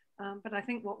but I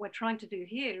think what we're trying to do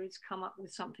here is come up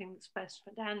with something that's best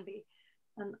for Danby,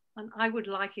 and I would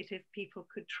like it if people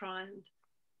could try and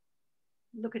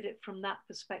look at it from that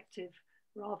perspective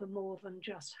rather more than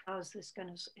just how's this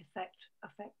going to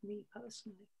affect me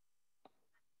personally.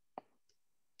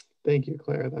 Thank you,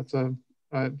 Claire. That's a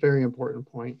very important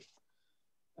point.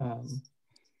 And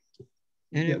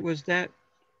it was that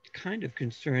kind of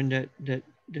concern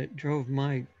that drove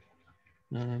my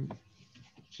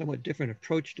somewhat different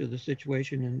approach to the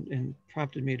situation and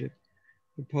prompted me to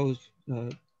propose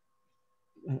some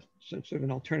sort of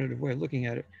an alternative way of looking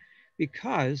at it,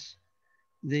 because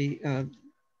the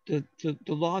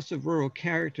loss of rural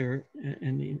character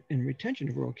and retention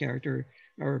of rural character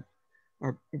are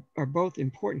both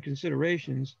important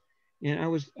considerations. And I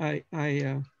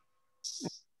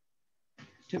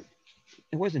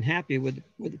wasn't happy with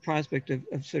the prospect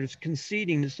of sort of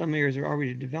conceding that some areas are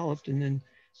already developed and then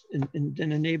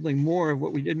enabling more of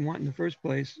what we didn't want in the first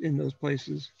place in those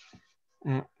places.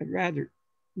 I'd rather,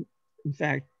 in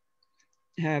fact,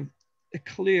 have a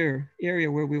clear area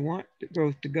where we want the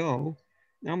growth to go,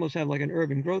 and almost have like an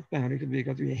urban growth boundary. It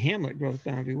could be a hamlet growth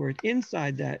boundary, where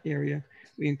inside that area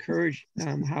we encourage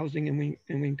housing and we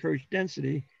encourage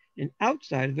density, and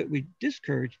outside of it we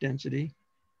discourage density,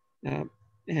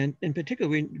 and in particular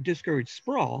we discourage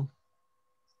sprawl.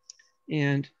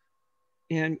 And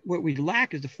what we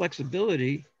lack is the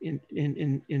flexibility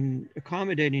in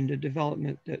accommodating the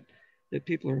development that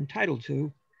people are entitled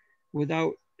to,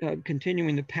 without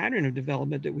continuing the pattern of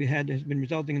development that we had that has been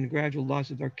resulting in the gradual loss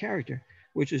of our character,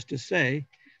 which is to say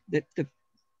that the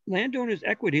landowner's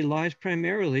equity lies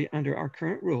primarily under our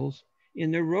current rules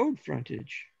in their road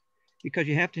frontage, because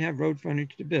you have to have road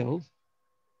frontage to build.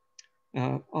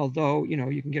 Although,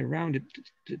 you can get around it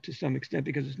to some extent,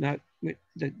 because it's not,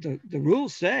 the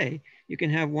rules say you can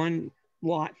have one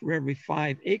lot for every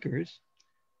 5 acres,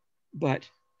 but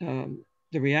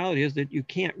the reality is that you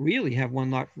can't really have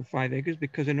one lot for 5 acres,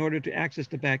 because in order to access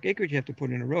the back acreage, you have to put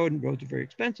in a road, and roads are very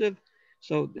expensive.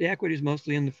 So the equity is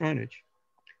mostly in the frontage.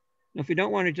 Now, if we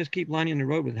don't want to just keep lining the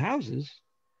road with houses,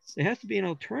 there has to be an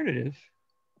alternative,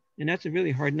 and that's a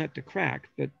really hard nut to crack.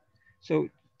 But so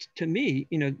to me,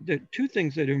 there are 2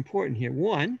 things that are important here.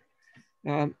 One,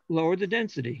 lower the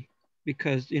density,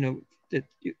 because that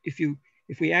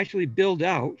if we actually build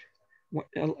out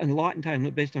a lot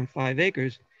entitlement based on 5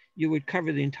 acres, you would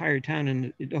cover the entire town,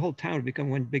 and the whole town would become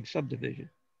one big subdivision.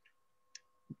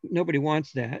 Nobody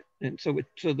wants that, and so with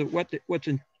the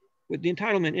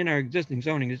entitlement in our existing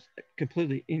zoning is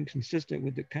completely inconsistent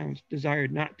with the town's desire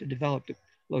not to develop the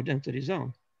low density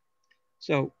zone.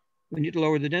 So we need to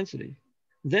lower the density.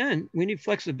 Then we need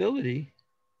flexibility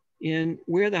in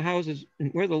where the houses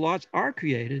and where the lots are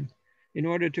created in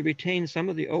order to retain some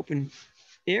of the open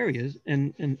areas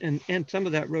and some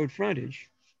of that road frontage.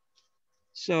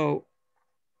 So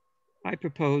I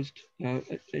proposed a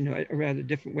rather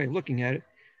different way of looking at it.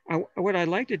 What I'd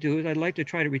like to do is I'd like to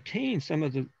try to retain some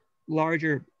of the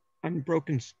larger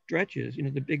unbroken stretches,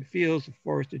 the big fields of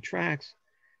forested tracts,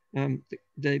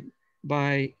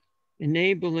 by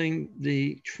enabling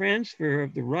the transfer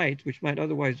of the rights, which might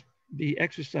otherwise be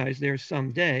exercised there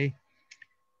someday,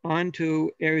 onto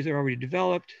areas that are already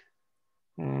developed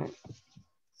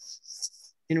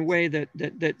in a way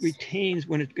that retains,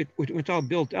 when it's all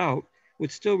built out,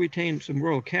 would still retain some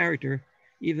rural character,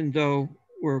 even though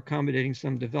we're accommodating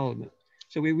some development.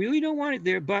 So we really don't want it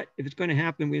there, but if it's going to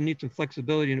happen, we need some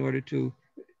flexibility in order to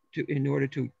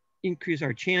increase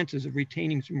our chances of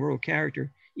retaining some rural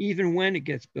character, even when it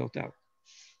gets built out.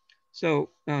 So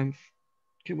can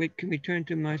we turn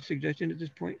to my suggestion at this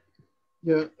point?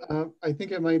 Yeah, I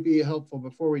think it might be helpful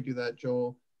before we do that,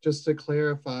 Joel, just to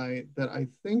clarify that I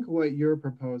think what you're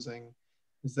proposing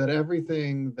is that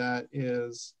everything that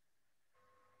is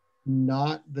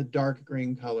not the dark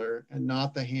green color and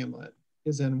not the hamlet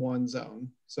is in one zone.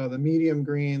 So the medium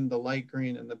green, the light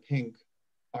green, and the pink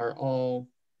are all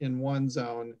in one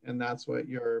zone, and that's what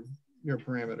your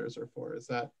parameters are for. Is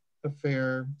that a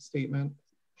fair statement?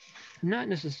 Not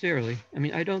necessarily. I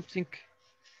mean, I don't think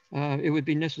it would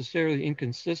be necessarily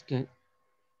inconsistent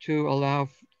to allow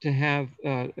to have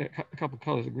a couple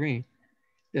colors of green.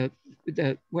 What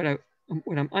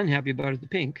I'm unhappy about is the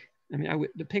pink. I mean,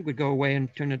 the pink would go away and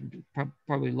turn it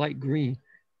probably light green.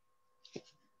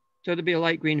 So there'd be a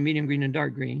light green, a medium green, and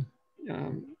dark green.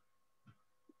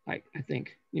 I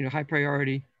think, high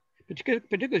priority,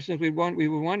 particularly since we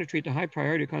would want to treat the high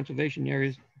priority conservation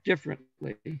areas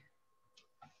differently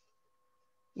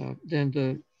than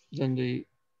the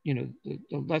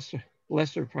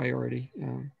lesser priority.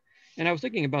 And I was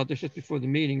thinking about this just before the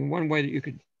meeting. One way that you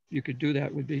could do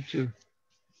that would be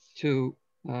to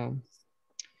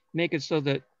make it so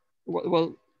that,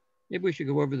 well, maybe we should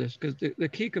go over this, because the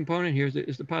key component here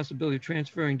is the possibility of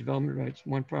transferring development rights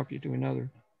from one property to another,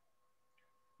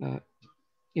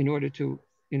 in order to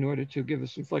give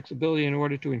us some flexibility, in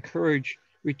order to encourage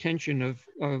retention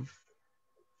of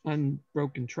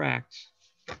unbroken tracts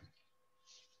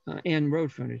and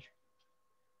road frontage.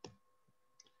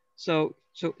 So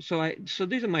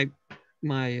these are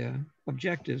my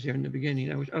objectives here in the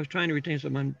beginning. I was trying to retain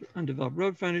some undeveloped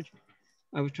road frontage.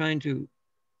 I was trying to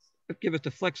give us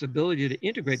the flexibility to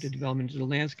integrate the development into the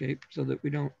landscape, so that we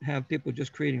don't have people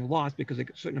just creating lots because they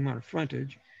get a certain amount of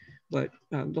frontage, but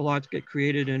the lots get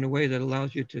created in a way that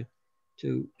allows you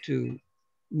to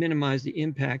minimize the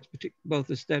impact, both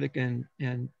aesthetic and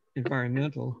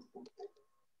environmental,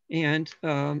 and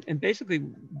basically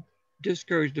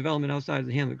discourage development outside of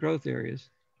the hamlet growth areas.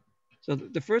 So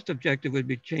the first objective would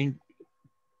be changed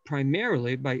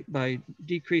primarily by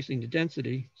decreasing the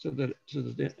density, so that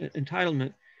the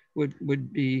entitlement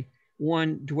would be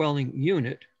one dwelling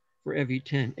unit for every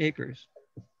 10 acres.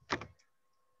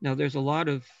 Now there's a lot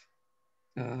of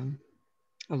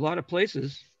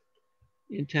places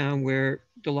in town where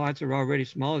the lots are already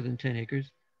smaller than 10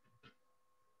 acres.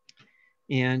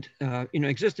 And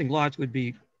existing lots would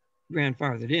be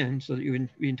grandfathered in, so that you would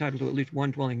be entitled to at least one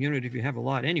dwelling unit if you have a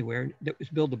lot anywhere that was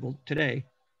buildable today,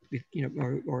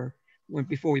 or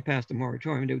before we passed the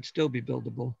moratorium, they would still be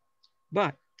buildable.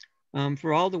 But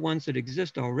for all the ones that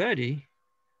exist already,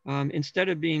 instead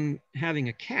of having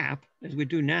a cap, as we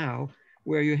do now,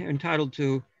 where you're entitled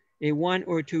to a 1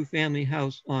 or 2 family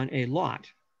house on a lot.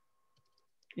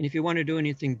 And if you want to do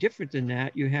anything different than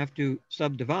that, you have to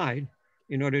subdivide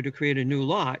in order to create a new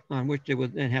lot on which they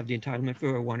would then have the entitlement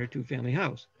for a 1 or 2 family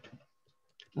house.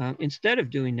 Instead of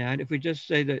doing that, if we just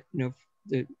say that,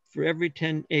 for every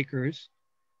 10 acres,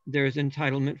 there's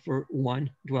entitlement for 1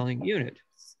 dwelling unit.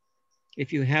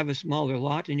 If you have a smaller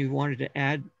lot and you wanted to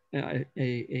add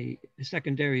a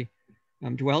secondary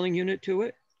dwelling unit to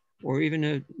it, or even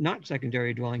a not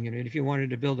secondary dwelling unit, if you wanted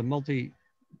to build a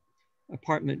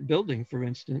multi-apartment building, for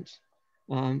instance,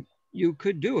 you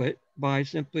could do it by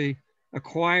simply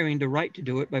acquiring the right to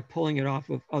do it by pulling it off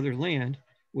of other land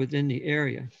within the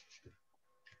area.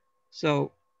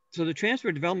 So the transfer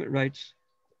of development rights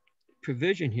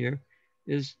provision here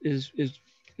is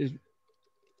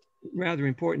rather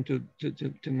important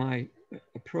to my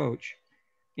approach.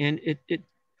 And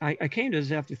I came to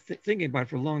this after thinking about it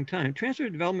for a long time. Transfer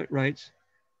of development rights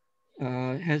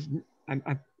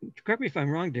correct me if I'm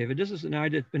wrong, David, this is an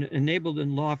idea that's been enabled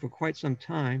in law for quite some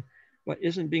time, but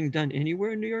isn't being done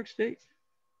anywhere in New York State?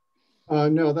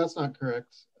 No, that's not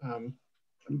correct.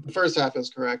 The first half is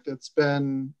correct. It's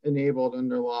been enabled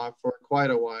under law for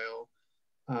quite a while.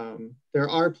 there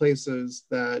are places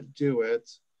that do it.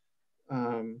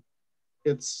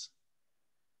 It's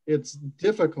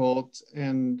difficult,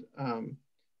 and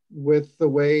with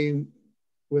New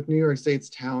York State's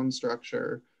town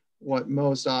structure, what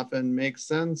most often makes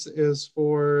sense is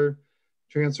for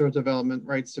transfer of development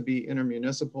rights to be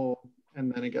intermunicipal,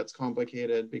 and then it gets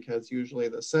complicated because usually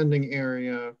the sending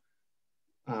area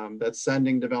that's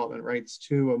sending development rights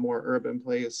to a more urban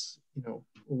place,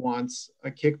 wants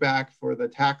a kickback for the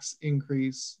tax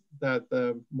increase that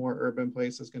the more urban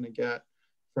place is going to get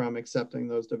from accepting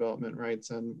those development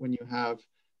rights. And when you have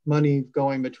money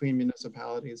going between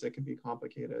municipalities, it can be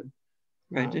complicated.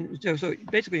 Right. And so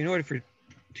basically, in order for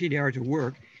TDR to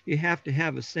work, you have to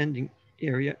have a sending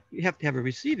area, you have to have a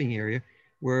receiving area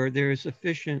where there is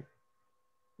sufficient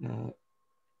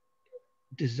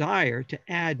desire to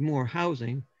add more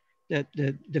housing that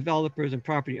the developers and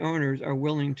property owners are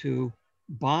willing to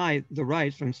buy the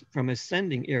rights from a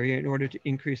sending area in order to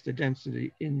increase the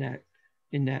density in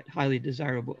that highly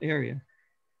desirable area.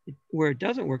 Where it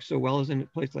doesn't work so well is in a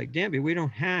place like Danby. We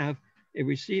don't have a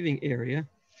receiving area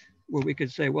where we could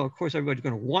say, well, of course, everybody's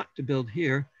going to want to build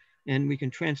here, and we can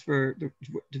transfer the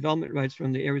development rights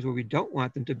from the areas where we don't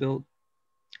want them to build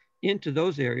into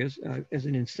those areas as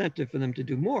an incentive for them to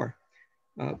do more.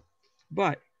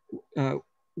 But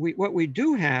what we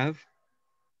do have,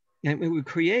 and we would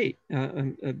create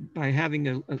by having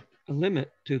a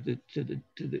limit to the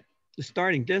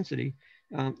starting density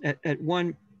at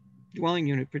one dwelling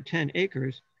unit per 10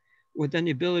 acres, with then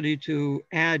the ability to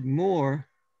add more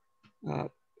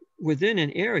within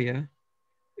an area,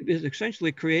 is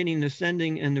essentially creating the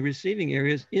sending and the receiving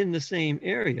areas in the same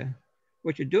area.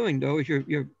 What you're doing, though, is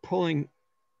you're pulling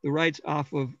the rights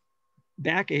off of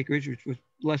back acreage, which was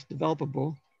less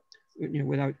developable,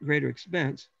 without greater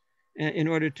expense, in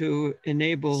order to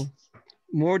enable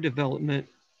more development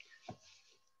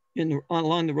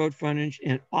along the road frontage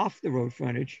and off the road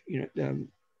frontage,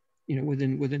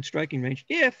 within striking range,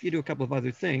 if you do a couple of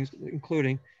other things,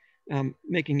 including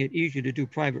making it easier to do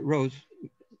private roads,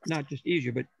 not just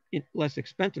easier, but less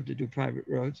expensive to do private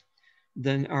roads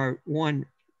than our one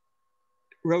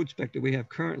road spec that we have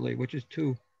currently, which is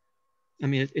two. I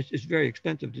mean, it's very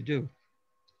expensive to do.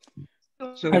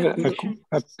 So I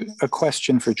have a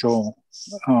question for Joel.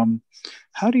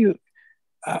 How do you,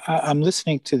 I'm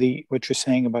listening to what you're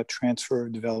saying about transfer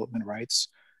of development rights.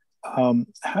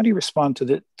 How do you respond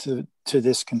to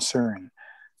this concern?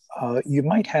 You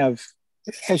might have,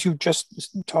 as you just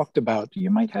talked about, you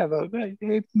might have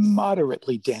a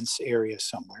moderately dense area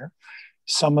somewhere.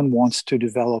 Someone wants to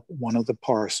develop one of the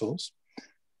parcels,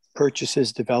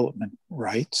 purchases development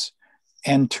rights,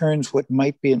 and turns what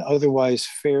might be an otherwise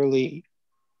fairly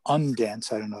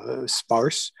undense, I don't know,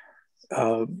 sparse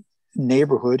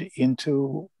neighborhood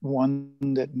into one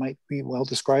that might be well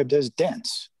described as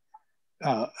dense.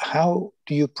 How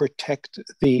do you protect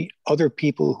the other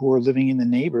people who are living in the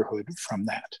neighborhood from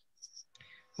that?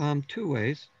 Two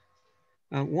ways.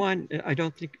 One, I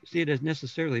don't see it as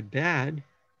necessarily bad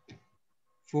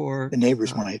for the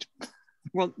neighbors might.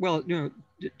 Well,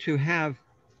 to have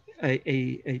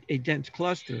a dense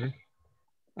cluster,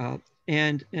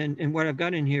 and what I've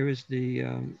got in here is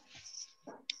and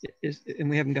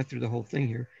we haven't got through the whole thing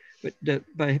here, but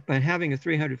by having a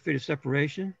 300 feet of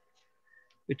separation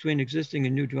between existing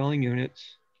and new dwelling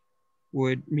units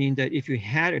would mean that if you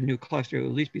had a new cluster, it would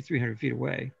at least be 300 feet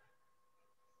away.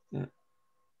 And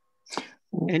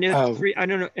it's I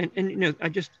don't know, and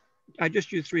I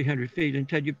just used 300 feet, and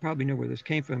Ted, you probably know where this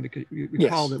came from because you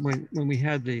recall that when we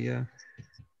had the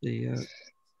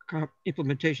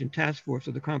implementation task force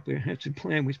of the comprehensive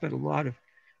plan, we spent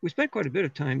quite a bit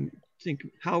of time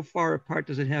thinking, how far apart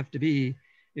does it have to be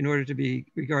in order to be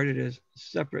regarded as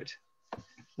separate?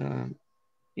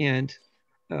 And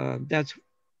that's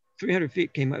 300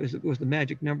 feet was the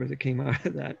magic number that came out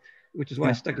of that, which is why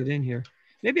I stuck it in here.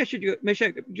 Maybe I should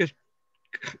just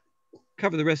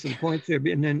cover the rest of the points here,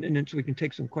 and then so we can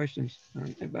take some questions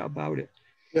about it.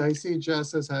 Yeah, I see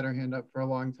Jess has had her hand up for a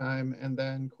long time, and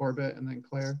then Corbett, and then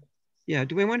Claire. Yeah,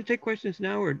 do we want to take questions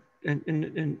now, or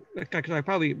and because I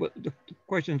probably the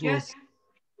questions will.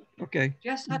 Okay.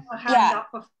 Jess had her hand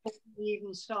up before we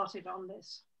even started on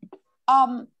this.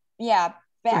 Yeah,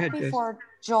 back before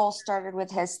Joel started with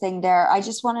his thing there, I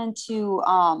just wanted to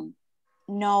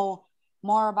know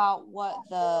more about what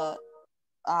the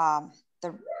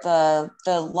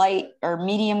light or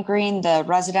medium green, the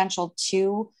residential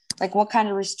 2, like what kind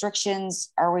of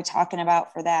restrictions are we talking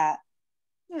about for that?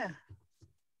 Yeah.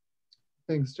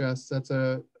 Thanks, Jess. That's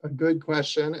a good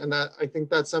question. And I think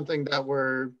that's something that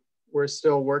we're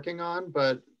still working on,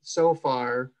 but so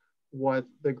far what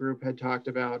the group had talked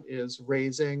about is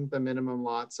raising the minimum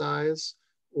lot size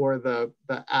or the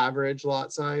average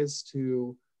lot size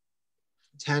to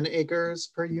 10 acres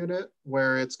per unit,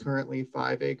 where it's currently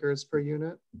 5 acres per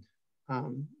unit,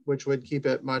 which would keep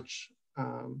it much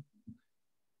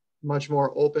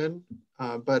more open.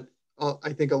 But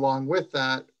I think along with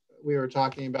that, we were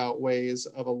talking about ways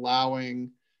of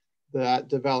allowing that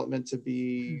development to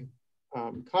be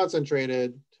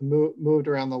concentrated, to moved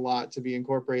around the lot, to be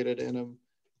incorporated in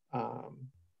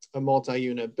a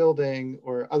multi-unit building,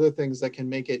 or other things that can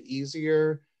make it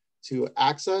easier to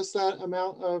access that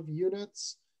amount of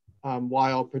units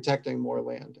while protecting more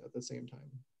land at the same time.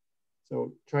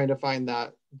 So trying to find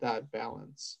that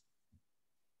balance.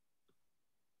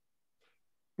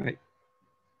 Right.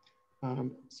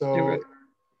 So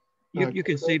you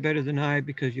can see better than I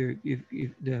because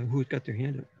who's got their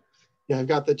hand up? Yeah, I've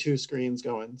got the 2 screens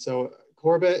going. So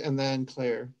Corbett and then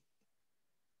Claire.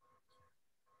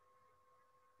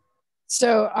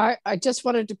 So I just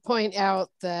wanted to point out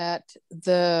that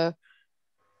the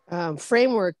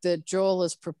framework that Joel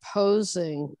is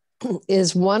proposing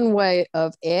is one way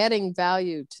of adding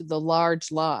value to the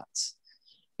large lots,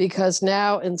 because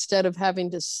now instead of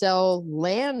having to sell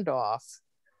land off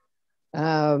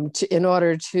in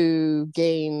order to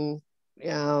gain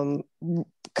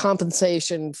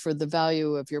compensation for the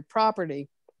value of your property,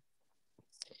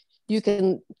 you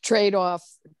can trade off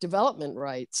development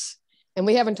rights. And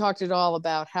we haven't talked at all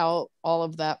about how all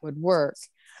of that would work.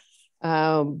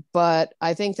 But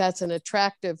I think that's an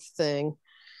attractive thing.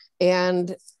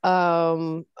 And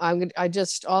I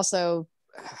just also,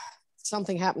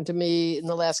 something happened to me in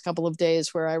the last couple of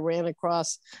days where I ran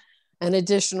across an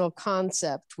additional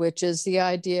concept, which is the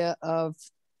idea of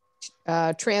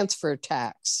transfer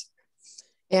tax.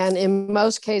 And in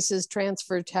most cases,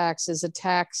 transfer tax is a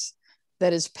tax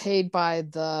that is paid by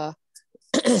the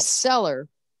seller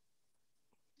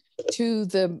to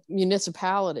the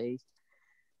municipality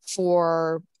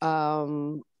for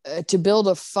to build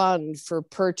a fund for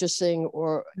purchasing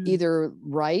or either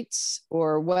rights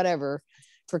or whatever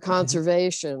for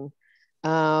conservation.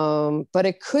 But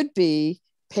it could be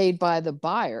paid by the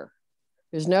buyer.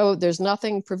 There's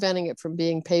nothing preventing it from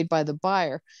being paid by the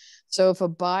buyer. So if a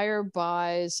buyer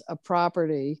buys a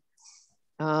property,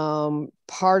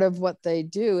 part of what they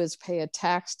do is pay a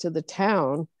tax to the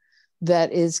town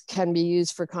that can be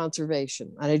used for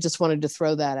conservation. And I just wanted to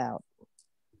throw that out.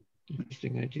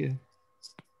 Interesting idea.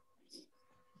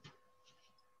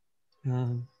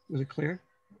 Was it clear?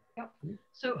 Yep.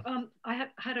 So I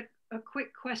had a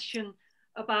quick question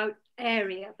about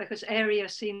area, because area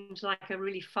seems like a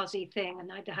really fuzzy thing,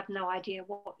 and I have no idea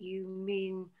what you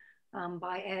mean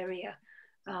by area,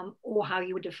 or how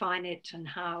you would define it, and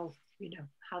how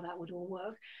that would all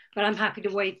work. But I'm happy to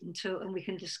wait and we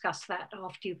can discuss that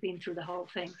after you've been through the whole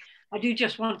thing. I do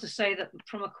just want to say that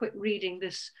from a quick reading,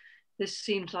 this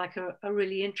seems like a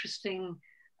really interesting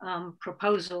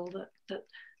proposal that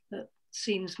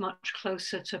seems much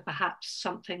closer to perhaps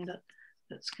something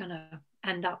that's going to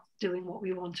end up doing what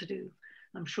we want to do.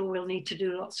 I'm sure we'll need to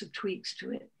do lots of tweaks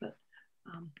to it, but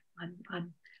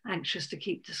I'm anxious to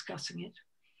keep discussing it.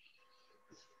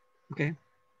 Okay.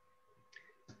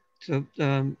 So,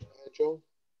 Joel?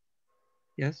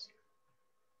 Yes.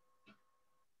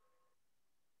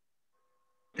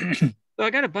 So I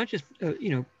got a bunch of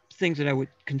things that I would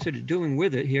consider doing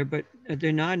with it here, but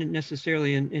they're not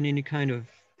necessarily in any kind of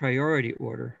priority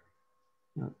order.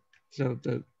 So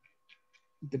the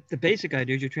basic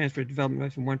idea is you transfer development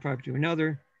rights from one property to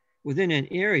another within an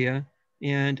area.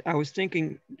 And I was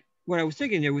thinking, what I was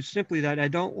thinking there was simply that I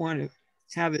don't want to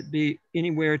have it be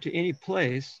anywhere to any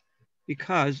place,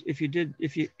 because if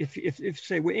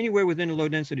say we're anywhere within a low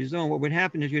density zone, what would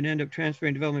happen is you'd end up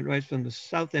transferring development rights from the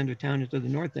south end of town into the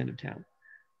north end of town,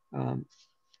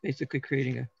 basically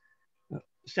creating a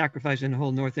sacrifice in the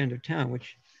whole north end of town,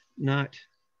 which not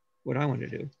what I want to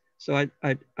do. So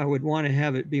I would want to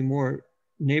have it be more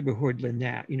neighborhood than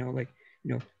that,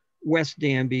 West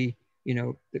Danby,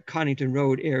 the Connington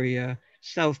Road area,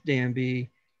 South Danby,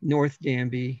 North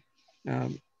Danby,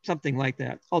 something like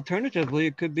that. Alternatively,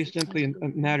 it could be simply a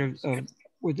matter of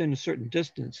within a certain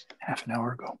distance. Half an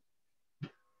hour ago.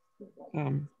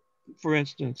 For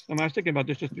instance, I was thinking about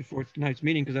this just before tonight's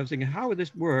meeting, because I was thinking, how would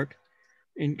this work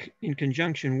in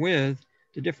conjunction with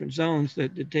the different zones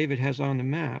that David has on the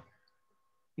map?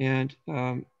 And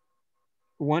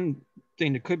one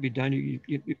thing that could be done, you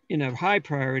in a high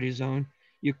priority zone,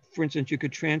 for instance, you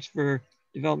could transfer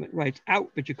development rights out,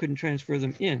 but you couldn't transfer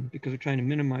them in because we're trying to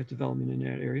minimize development in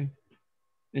that area.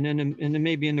 And then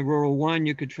maybe in the rural one,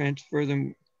 you could transfer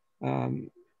them.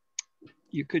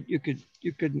 You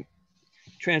could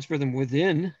transfer them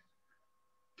within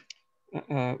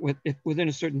within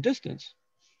a certain distance,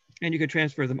 and you could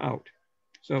transfer them out.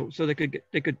 So they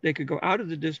could go out of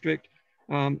the district,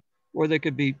 or they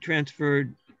could be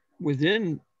transferred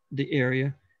within the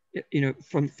area, you know,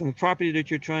 from the property that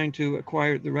you're trying to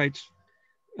acquire the rights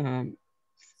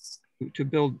to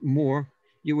build more.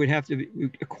 You would have to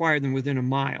acquire them within a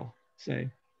mile, say.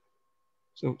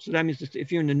 So that means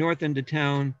if you're in the north end of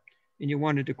town and you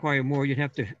wanted to acquire more, you'd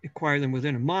have to acquire them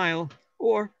within a mile,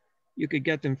 or you could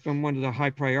get them from one of the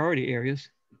high priority areas,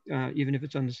 even if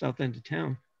it's on the south end of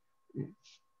town.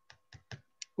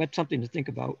 That's something to think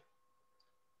about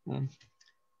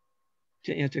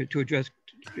to address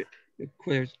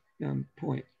Claire's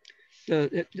point.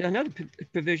 Another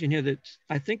provision here that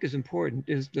I think is important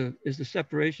is the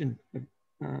separation of,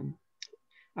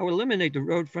 I would eliminate the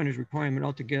road frontage requirement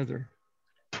altogether,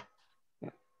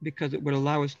 because it would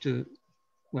allow us to,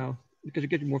 well, because it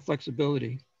gives you more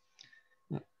flexibility.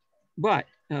 But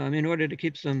in order to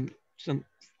keep some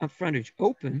frontage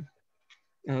open,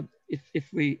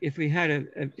 if we had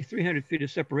a 300 feet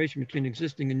of separation between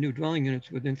existing and new dwelling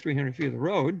units within 300 feet of the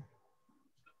road,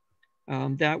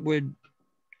 that would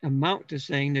amount to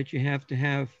saying that you have to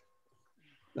have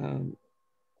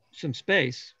some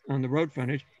space on the road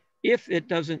frontage if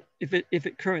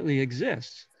it currently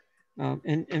exists.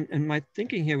 And my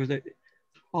thinking here was that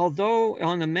although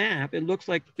on the map it looks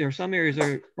like there are some areas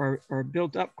are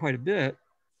built up quite a bit,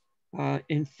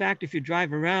 in fact, if you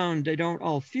drive around, they don't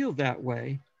all feel that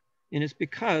way. And it's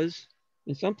because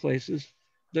in some places,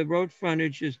 the road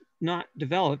frontage is not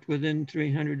developed within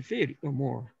 300 feet or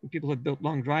more. People have built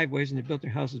long driveways and they built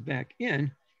their houses back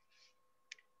in,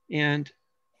 and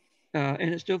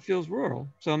it still feels rural.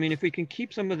 So, I mean, if we can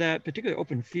keep some of that, particularly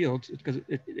open fields, because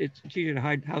it's easier to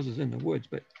hide houses in the woods,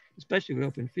 but especially with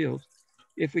open fields,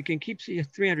 if we can keep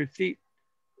 300 feet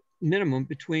minimum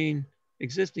between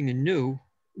existing and new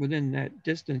within that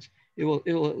distance, it'll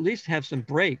at least have some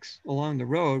breaks along the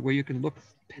road where you can look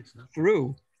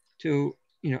through to,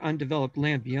 you know, undeveloped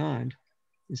land beyond,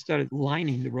 instead of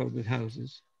lining the road with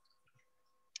houses.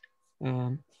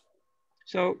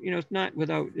 So, you know, it's not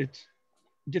without its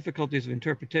difficulties of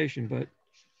interpretation, but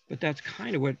that's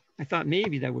kind of what I thought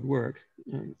maybe that would work.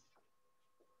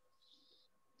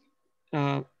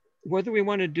 Whether we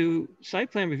want to do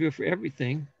site plan review for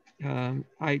everything, that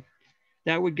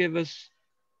would give us,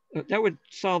 that would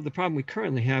solve the problem we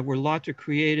currently have where lots are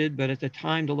created, but at the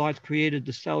time the lot's created,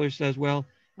 the seller says, well,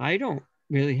 I don't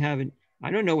really have it.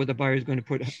 I don't know where the buyer is going to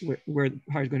put, where the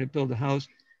buyer is going to build the house.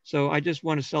 So I just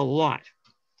want to sell a lot.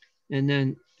 And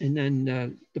then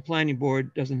the planning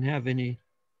board doesn't have any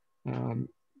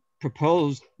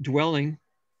proposed dwelling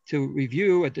to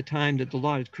review at the time that the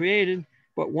lot is created.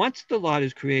 But once the lot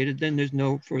is created, then there's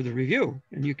no further review.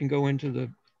 And you can go into the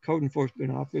code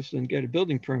enforcement office and get a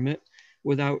building permit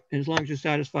without, and as long as you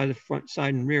satisfy the front,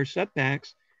 side, and rear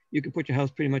setbacks, you can put your house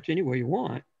pretty much anywhere you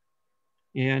want.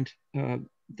 And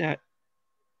that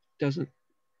doesn't,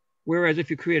 whereas if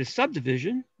you create a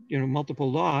subdivision, you know,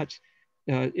 multiple lots,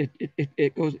 you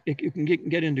can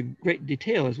get into great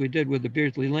detail, as we did with the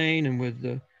Beardsley Lane and with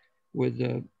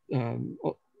the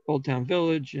Old Town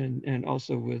Village and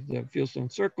also with the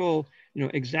Fieldstone Circle, you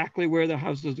know, exactly where the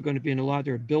houses are going to be in a lot.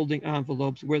 There are building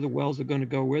envelopes, where the wells are going to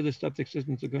go, where the septic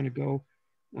systems are going to go,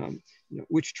 you know,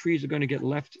 which trees are going to get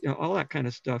left, you know, all that kind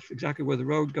of stuff, exactly where the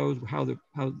road goes, how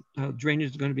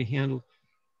drainage is going to be handled.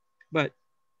 But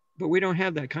we don't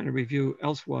have that kind of review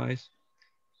elsewise.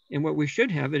 And what we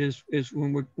should have it is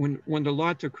when the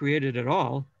lots are created at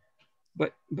all.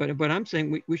 But I'm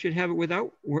saying we should have it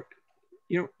without,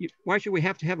 you know, why should we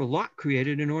have to have a lot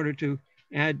created in order to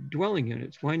add dwelling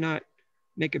units? Why not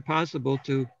make it possible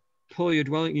to pull your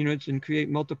dwelling units and create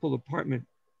multiple apartment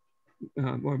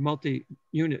or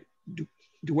multi-unit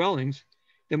dwellings?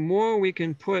 The more we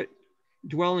can put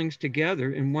dwellings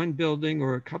together in one building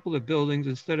or a couple of buildings,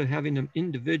 instead of having them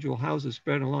individual houses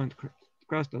spread along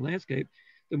across the landscape,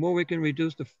 the more we can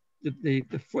reduce the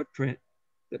footprint,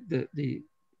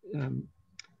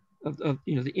 of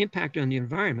you know, the impact on the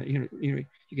environment. You know,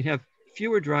 you can have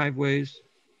fewer driveways,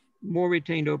 more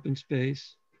retained open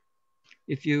space.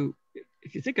 If you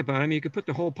think about it, I mean, you could put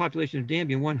the whole population of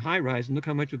Danby in one high rise and look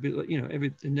how much would be, you know,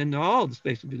 and then all the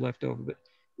space would be left over. But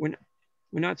we're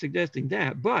not suggesting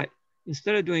that. But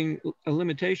instead of doing a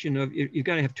limitation of you've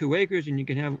got to have 2 acres and you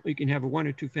can have a 1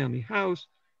 or 2 family house,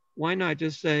 why not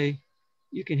just say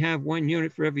you can have 1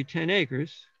 unit for every 10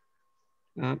 acres?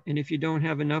 And if you don't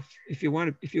have enough, if you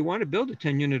want to build a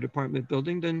 10-unit apartment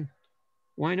building, then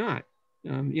why not?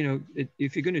 You know,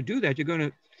 if you're going to do that, you're going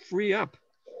to free up.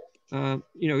 You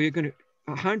know, you're going to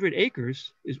 100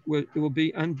 acres it will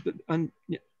be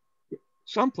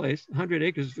someplace 100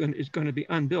 acres is going to be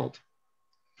unbuilt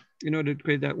in order to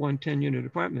create that 1 10-unit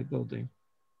apartment building.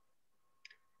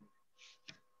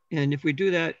 And if we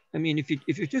do that, I mean, if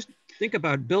you just think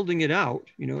about building it out,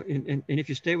 you know, and if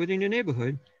you stay within your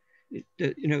neighborhood,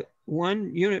 you know,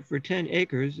 1 unit for 10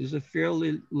 acres is a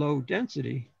fairly low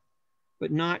density,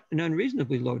 but not an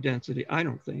unreasonably low density, I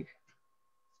don't think.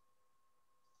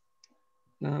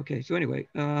 Okay, so anyway,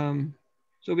 so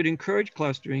we'd encourage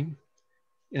clustering.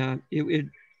 If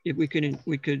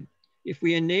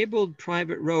we enabled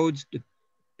private roads to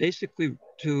basically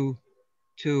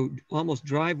to almost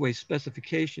driveway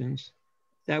specifications,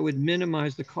 that would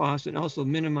minimize the cost and also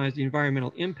minimize the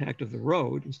environmental impact of the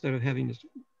road instead of having this,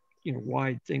 you know,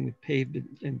 wide thing with paved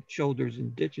and shoulders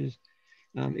and ditches.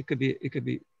 It could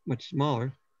be much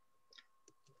smaller,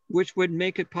 which would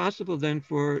make it possible then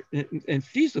for and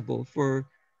feasible for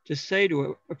to say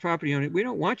to a property owner, we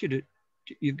don't want you to,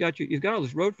 you've got all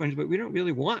this road frontage, but we don't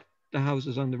really want the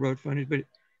houses on the road frontage.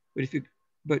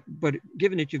 But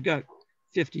given that you've got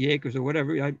 50 acres or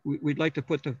whatever, we'd like to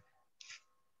put the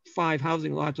 5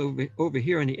 housing lots over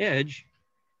here on the edge,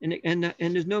 and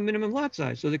there's no minimum lot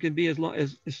size, so they can be as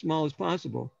small as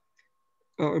possible,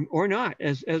 or not,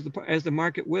 as the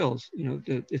market wills. You know,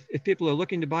 if people are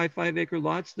looking to buy 5-acre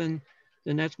lots, then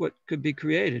that's what could be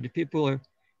created. If people are,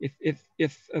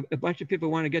 if a bunch of people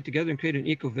want to get together and create an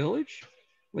eco village,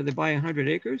 where they buy 100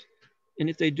 acres, and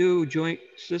if they do joint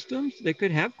systems, they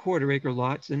could have 1/4-acre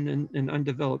lots in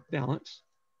undeveloped balance.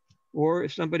 Or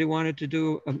if somebody wanted to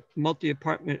do a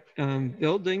multi-apartment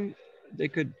building, they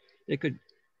could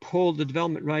pull the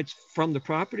development rights from the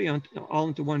property all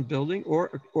into one building,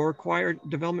 or acquire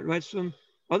development rights from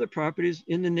other properties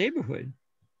in the neighborhood.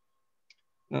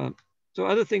 So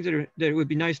other things that it would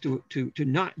be nice to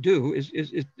not do is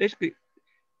basically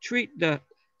treat the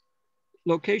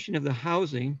location of the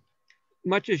housing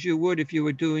much as you would if you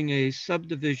were doing a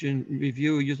subdivision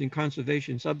review using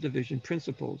conservation subdivision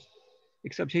principles,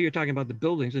 except here you're talking about the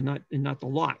buildings and not the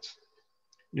lots.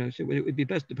 You know, so it would be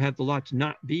best to have the lots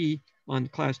not be on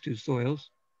Class 2 soils.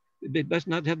 It'd be best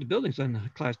not to have the buildings on the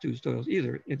Class 2 soils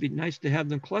either. It'd be nice to have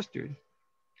them clustered.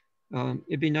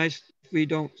 It'd be nice if we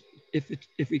don't,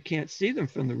 if we can't see them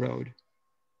from the road.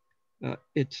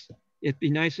 It'd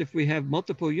be nice if we have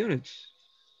multiple units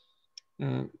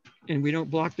and we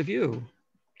don't block the view.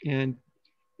 And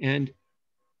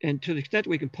to the extent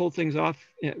we can pull things off,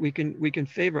 we can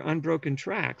favor unbroken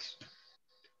tracks.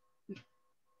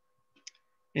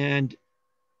 And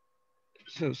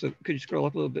so could you scroll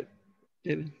up a little bit,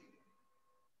 David?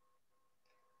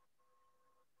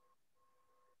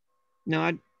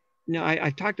 No,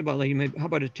 I talked about, like, maybe, how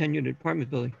about a 10-unit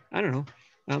apartment building? I don't know.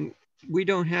 We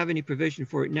don't have any provision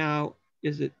for it now.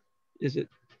 Is it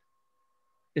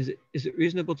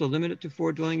reasonable to limit it to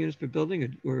 4 dwelling units per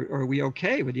building, or are we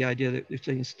okay with the idea that,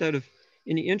 say, instead of,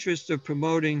 in the interest of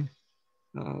promoting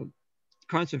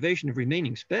conservation of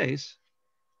remaining space,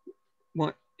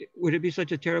 would it be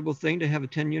such a terrible thing to have a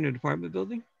 10-unit apartment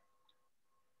building?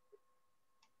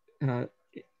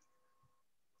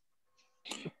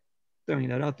 Throwing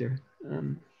that out there.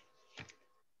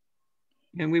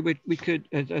 And we could,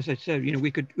 as I said, you know, we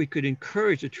could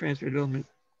encourage the transfer of development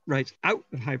rights out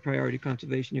of high priority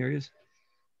conservation areas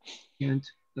and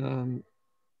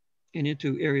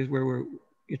into areas where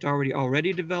it's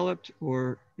already developed,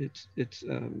 or it's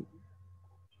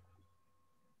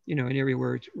you know, an area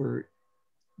where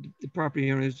the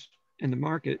property owners and the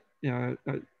market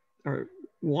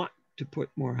want to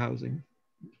put more housing.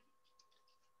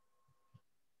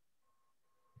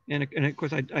 And of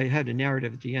course, I had a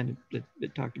narrative at the end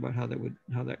that talked about how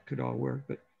that could all work,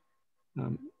 but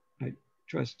I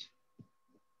trust.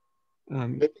 I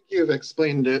think you've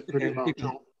explained it pretty well.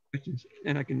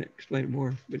 And I can explain it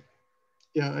more. But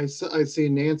yeah, I see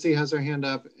Nancy has her hand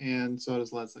up, and so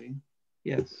does Leslie.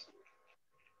 Yes.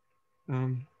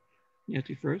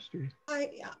 Nancy first. Or?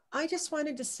 I just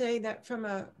wanted to say that from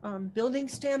a building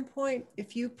standpoint,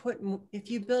 if you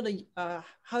build a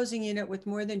housing unit with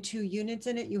more than 2 units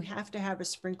in it, you have to have a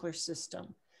sprinkler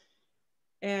system.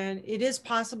 And it is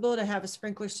possible to have a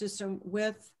sprinkler system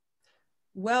with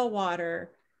well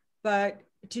water, but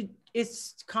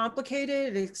it's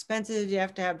complicated, it's expensive. You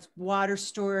have to have water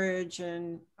storage,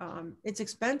 and it's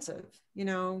expensive, you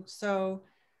know. So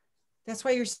that's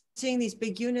why you're seeing these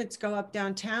big units go up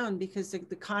downtown, because the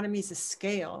economies of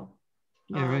scale.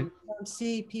 Yeah, right. You don't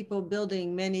see people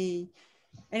building many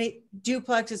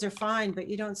duplexes are fine, but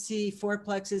you don't see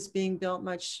 4plexes being built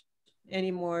much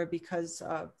anymore because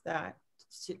of that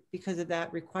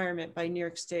requirement by New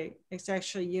York State. It's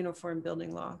actually uniform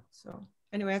building law. So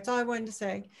Anyway, that's all I wanted to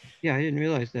say. Yeah, I didn't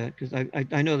realize that because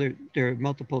I know there are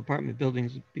multiple apartment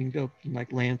buildings being built in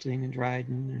like Lansing and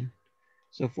Dryden and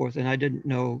so forth, and I didn't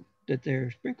know that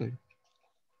they're sprinkled.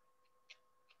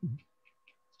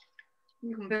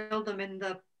 You can build them in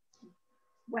the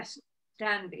West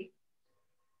Danby.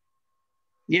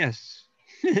 Yes,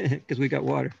 because we got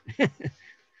water.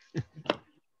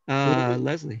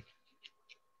 Leslie.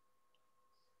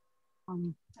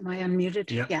 Am I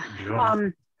unmuted? Yep, yeah.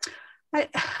 I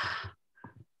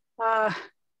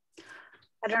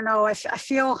don't know. I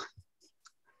feel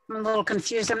I'm a little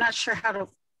confused. I'm not sure how to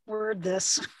word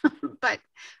this, but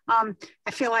I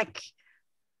feel like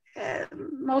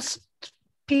most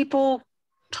people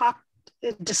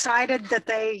decided that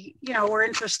they, were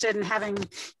interested in having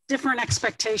different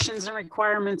expectations and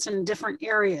requirements in different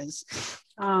areas.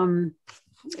 An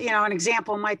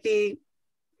example might be,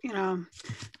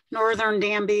 Northern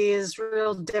Danby is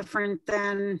real different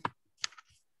than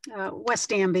West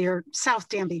Danby or South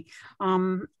Danby.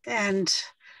 So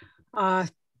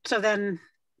then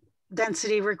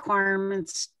density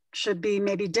requirements should be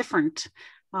maybe different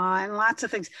and lots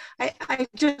of things. I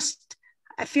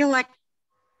feel like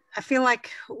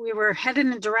we were headed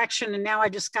in a direction and now I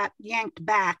just got yanked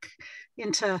back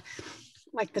into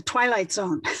like the Twilight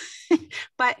Zone.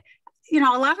 But,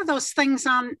 a lot of those things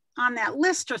on that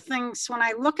list are things, when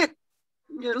I look at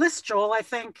your list, Joel, I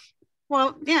think,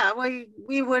 well, yeah, we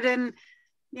would,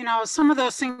 some of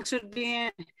those things would be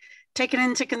taken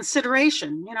into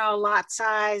consideration, lot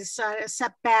size,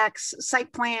 setbacks,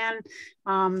 site plan,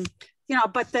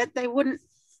 but that they wouldn't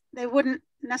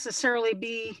necessarily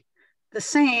be the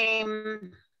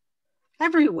same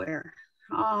everywhere.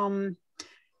 And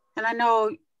I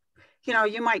know,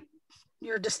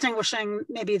 you're distinguishing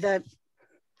maybe the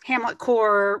Hamlet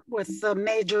core with the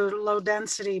major low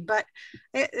density, but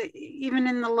even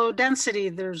in the low density,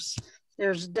 there's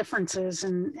differences,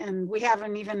 and we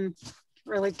haven't even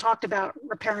really talked about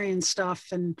riparian stuff.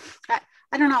 And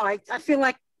I don't know, I feel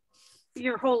like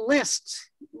your whole list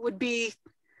would be,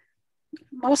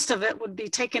 most of it would be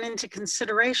taken into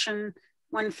consideration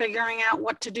when figuring out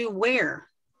what to do where.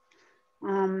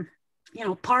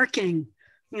 Parking,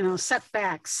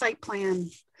 setbacks, site plan,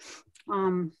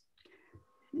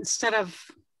 instead of,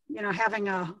 having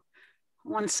a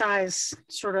one size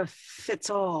sort of fits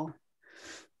all.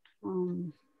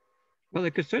 Well,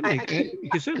 it could certainly, you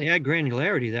could certainly add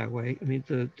granularity that way. I mean,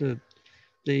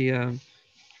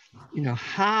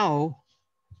 how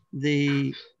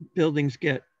the buildings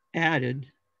get added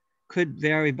could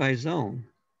vary by zone,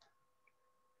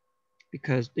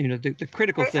 because the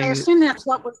critical thing. I assume that's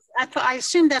what was. I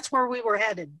assume that's where we were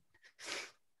headed.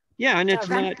 Yeah, and it's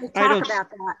not. I don't about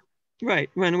that.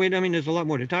 Right. Well, I mean, there's a lot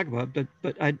more to talk about, but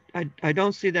I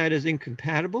don't see that as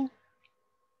incompatible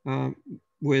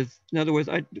with. In other words,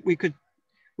 we could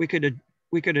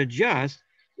adjust.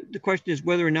 The question is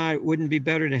whether or not it wouldn't be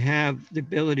better to have the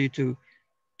ability to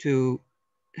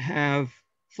have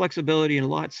flexibility in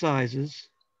lot sizes,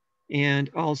 and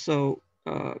also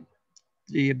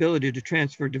the ability to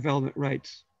transfer development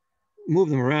rights, move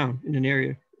them around in an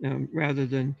area, rather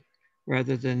than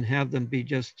have them be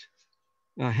just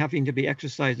having to be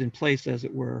exercised in place, as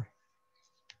it were.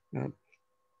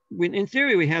 In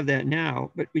theory, we have that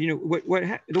now, but the way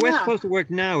it's supposed to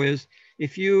work now is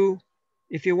if you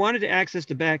wanted to access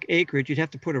the back acreage, you'd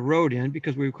have to put a road in,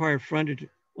 because we require frontage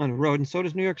on a road, and so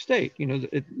does New York State. New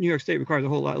York State requires a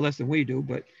whole lot less than we do,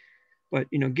 but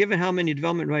given how many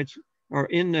development rights are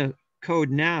in the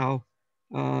code now,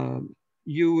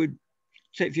 you would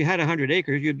say if you had 100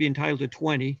 acres, you'd be entitled to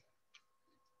 20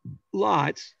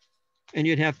 lots, and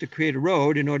you'd have to create a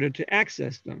road in order to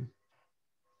access them.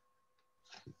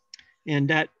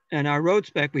 And our road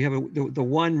spec, we have the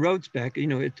one road spec.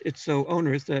 It's so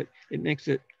onerous that it makes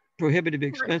it prohibitively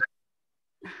expensive.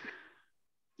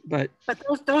 But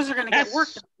those are going to get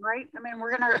worked on, right? I mean,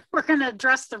 we're gonna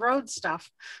address the road stuff.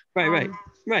 Right.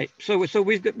 So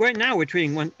we've got, right now we're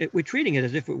treating it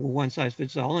as if it were one size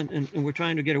fits all, and we're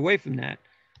trying to get away from that.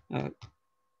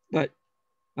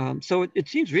 So it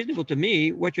seems reasonable to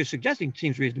me. What you're suggesting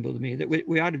seems reasonable to me, that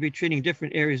we ought to be treating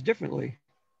different areas differently.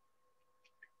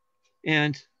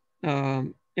 And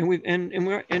that's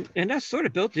sort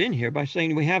of built in here by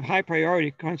saying we have high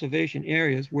priority conservation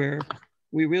areas where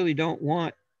we really don't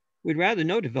want. We'd rather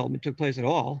no development took place at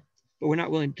all, but we're not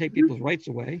willing to take people's rights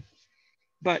away.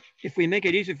 But if we make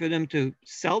it easier for them to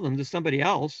sell them to somebody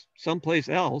else, someplace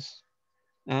else,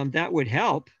 that would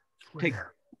help.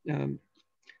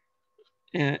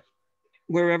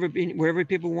 Wherever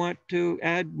people want to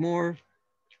add more,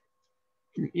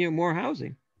 more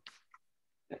housing.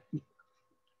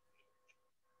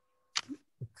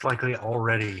 It's likely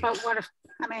already. But what if,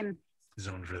 I mean,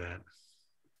 zoned for that.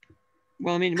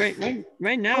 Well, I mean,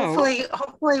 right now.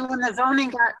 Hopefully when the zoning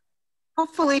got,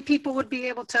 hopefully people would be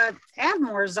able to add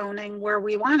more zoning where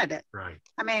we wanted it. Right.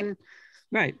 I mean,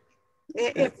 right.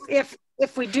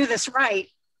 If we do this right,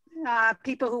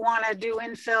 people who want to do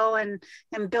infill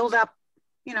and build up,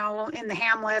 you know, in the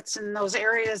hamlets and those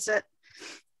areas that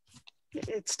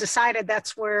it's decided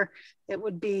that's where it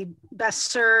would be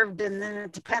best served, and then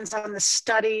it depends on the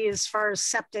study as far as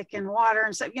septic and water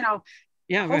and stuff, you know.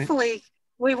 Yeah, hopefully right.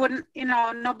 We wouldn't, you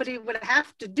know, nobody would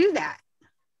have to do that.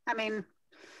 I mean,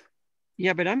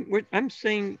 yeah, but I'm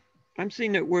saying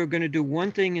that we're going to do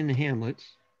one thing in the hamlets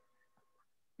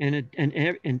and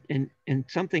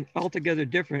something altogether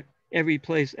different every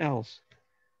place else.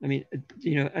 I mean,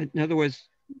 you know, in other words,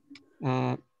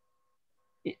 I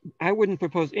wouldn't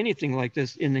propose anything like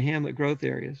this in the hamlet growth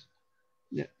areas.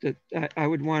 I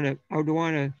would want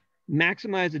to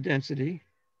maximize the density,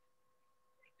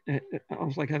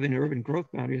 almost like having an urban growth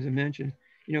boundary, as I mentioned.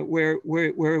 You know, where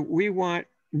we want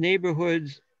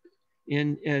neighborhoods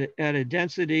at a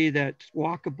density that's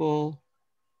walkable.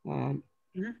 You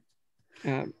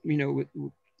know,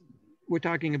 we're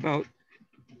talking about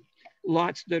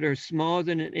lots that are smaller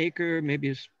than an acre,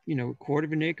 maybe you know, a quarter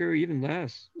of an acre, even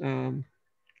less.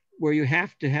 Where you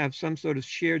have to have some sort of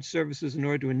shared services in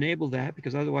order to enable that,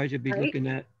 because otherwise you'd be looking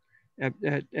at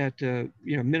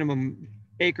you know, minimum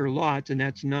acre lots, and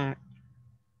that's not,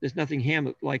 there's nothing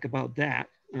hamlet-like about that.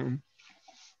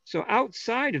 So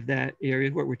outside of that area,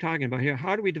 what we're talking about here,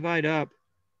 how do we divide up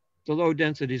the low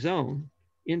density zone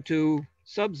into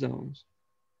subzones?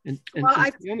 And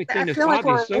well, the only thing that's like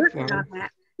obvious so far.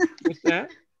 What's that?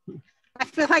 I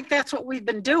feel like that's what we've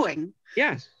been doing.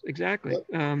 Yes, exactly.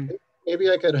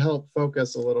 Maybe I could help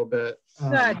focus a little bit.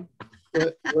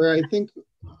 Good. Where I think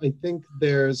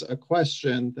there's a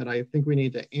question that I think we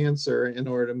need to answer in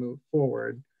order to move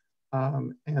forward.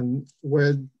 And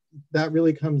where that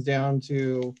really comes down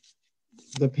to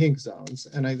the pink zones.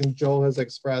 And I think Joel has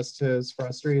expressed his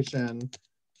frustration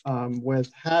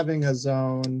with having a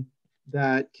zone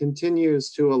that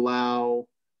continues to allow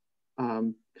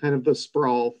kind of the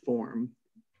sprawl form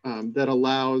that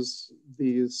allows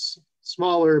these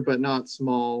smaller but not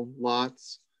small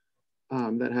lots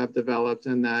that have developed,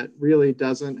 and that really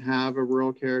doesn't have a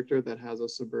rural character, that has a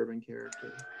suburban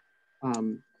character.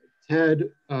 Ted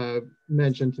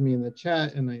mentioned to me in the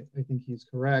chat, and I think he's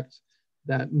correct,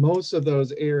 that most of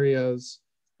those areas,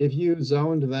 if you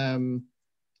zoned them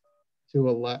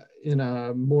to in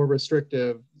a more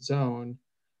restrictive zone,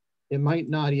 it might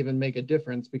not even make a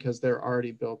difference because they're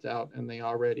already built out and they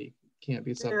already can't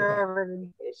be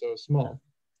subdivided. They're so small.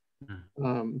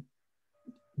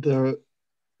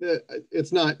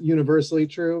 It's not universally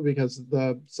true, because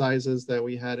the sizes that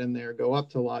we had in there go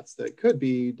up to lots that could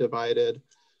be divided.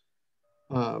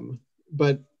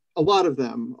 But a lot of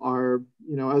them are,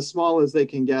 you know, as small as they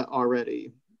can get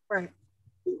already. Right.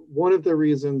 One of the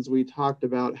reasons we talked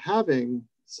about having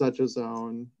such a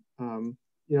zone,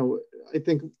 you know, I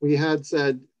think we had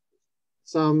said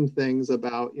some things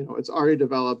about, you know, it's already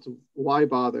developed, why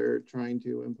bother trying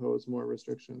to impose more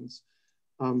restrictions?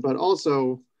 But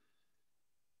also,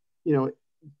 you know,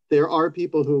 there are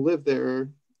people who live there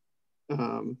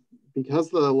because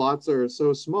the lots are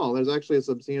so small. There's actually a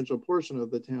substantial portion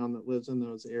of the town that lives in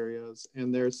those areas.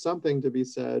 And there's something to be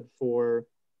said for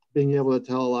being able to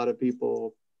tell a lot of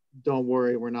people, don't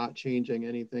worry, we're not changing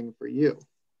anything for you.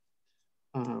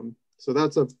 So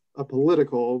that's a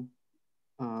political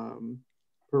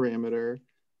parameter.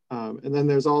 And then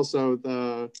there's also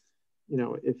the, you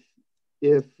know,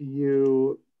 if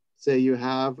you say you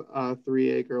have a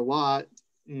 3-acre lot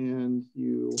and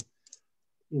you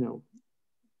know,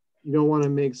 you don't want to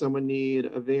make someone need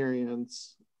a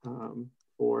variance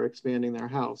for expanding their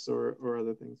house or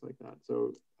other things like that.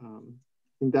 So I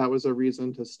think that was a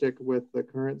reason to stick with the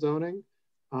current zoning.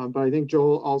 But I think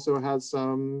Joel also has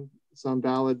some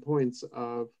valid points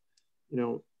of, you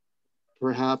know,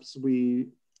 perhaps we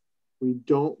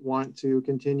don't want to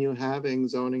continue having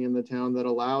zoning in the town that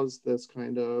allows this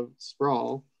kind of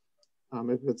sprawl.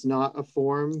 If it's not a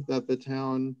form that the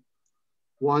town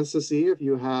wants to see, if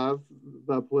you have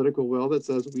the political will that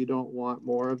says we don't want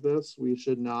more of this, we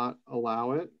should not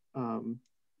allow it,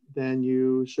 then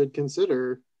you should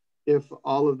consider if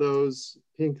all of those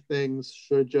pink things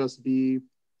should just be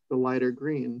the lighter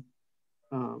green.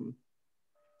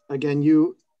 Again,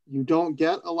 you don't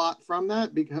get a lot from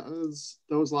that because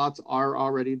those lots are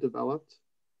already developed.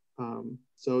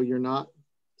 So you're not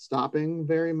stopping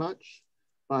very much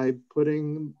by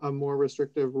putting a more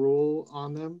restrictive rule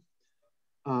on them.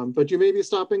 But you may be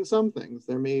stopping some things.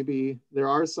 There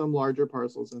are some larger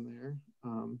parcels in there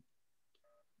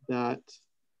that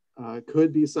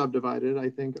could be subdivided, I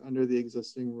think, under the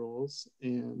existing rules.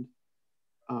 And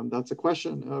that's a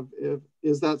question of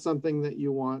is that something that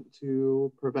you want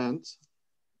to prevent?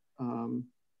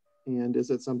 And is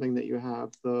it something that you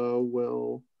have the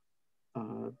will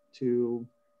to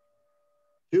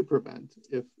prevent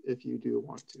if you do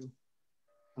want to?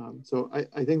 So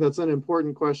I think that's an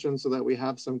important question so that we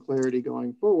have some clarity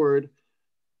going forward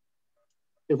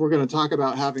if we're going to talk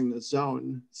about having the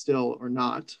zone still or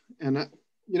not. And,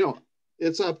 you know,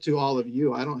 it's up to all of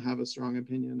you. I don't have a strong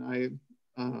opinion.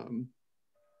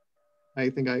 I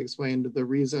think I explained the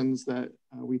reasons that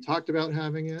we talked about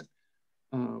having it,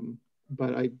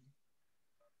 but I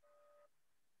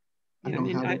don't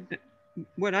have it.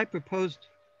 What I proposed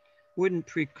wouldn't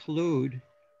preclude,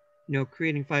 you know,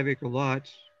 creating 5-acre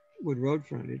lots with road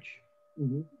frontage,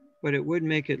 but it would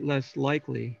make it less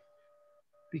likely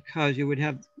because you would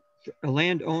have, a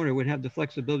landowner would have the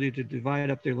flexibility to divide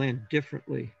up their land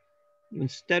differently.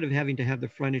 Instead of having to have the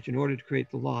frontage in order to create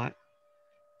the lot,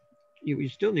 you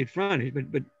still need frontage,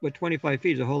 but 25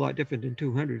 feet is a whole lot different than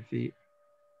 200 feet.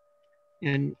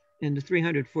 And the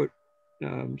 300-foot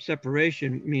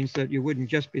separation means that you wouldn't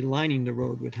just be lining the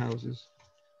road with houses.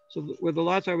 So where the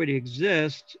lots already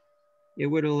exist, it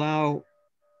would allow,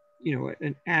 you know,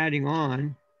 an adding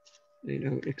on, you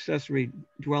know, accessory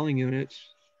dwelling units,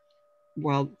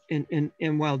 while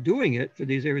while doing it for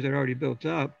these areas that are already built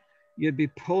up, you'd be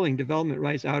pulling development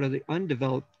rights out of the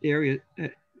undeveloped area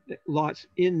lots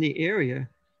in the area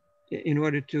in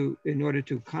order to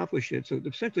accomplish it. So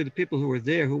essentially, the people who are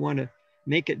there who want to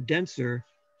make it denser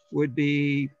would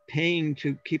be paying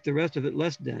to keep the rest of it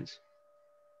less dense.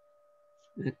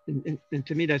 And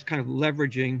to me, that's kind of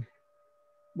leveraging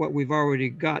what we've already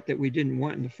got that we didn't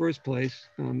want in the first place,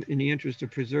 in the interest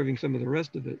of preserving some of the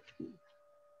rest of it.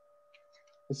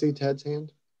 I see Ted's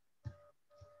hand.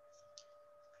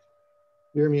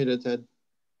 You're muted, Ted.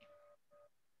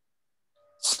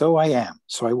 So I am.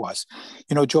 So I was.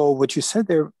 You know, Joel, what you said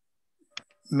there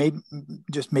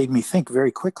just made me think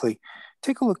very quickly.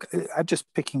 Take a look. I'm just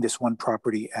picking this one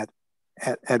property at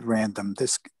random.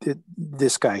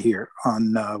 This guy here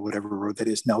on whatever road that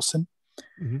is, Nelson.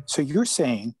 So you're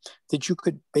saying that you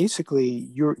could basically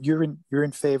you're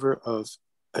in favor of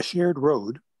a shared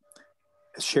road,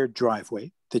 a shared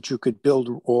driveway that you could build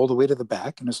all the way to the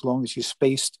back, and as long as you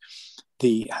spaced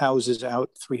the houses out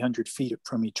 300 feet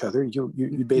from each other, you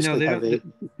basically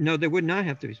no, they would not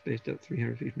have to be spaced out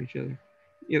 300 feet from each other.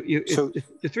 So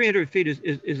the 300 feet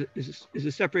is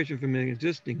a separation from an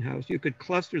existing house. You could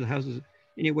cluster the houses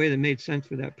any way that made sense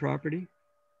for that property.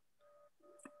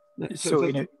 So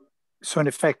in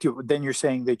effect, then you're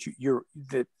saying that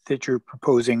you're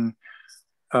proposing,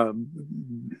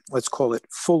 let's call it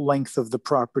full length of the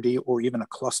property, or even a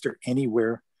cluster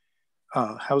anywhere,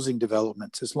 housing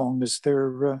developments, as long as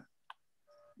they're,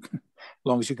 as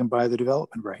long as you can buy the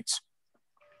development rights.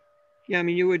 Yeah, I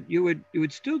mean, you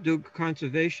would still do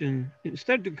conservation,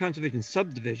 instead of doing conservation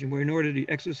subdivision, where in order to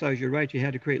exercise your rights, you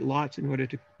had to create lots in order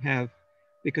to have,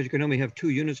 because you can only have 2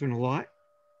 units in a lot.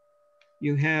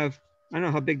 You have, I don't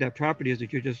know how big that property is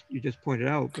that you just pointed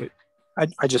out, but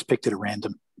I just picked it at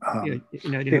random. Let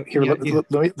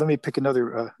me pick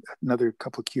another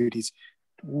couple of cuties.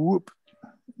 Whoop,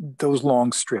 those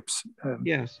long strips.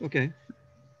 Yes, okay.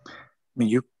 I mean,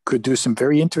 you could do some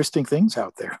very interesting things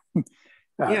out there.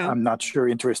 I'm not sure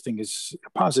interesting is a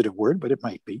positive word, but it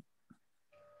might be.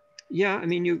 Yeah, I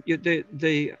mean, you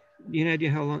any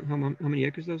idea how many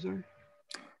acres those are?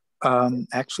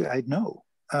 Actually, I know.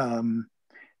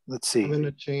 Let's see. I'm going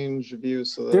to change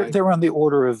views so that they're on the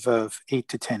order of 8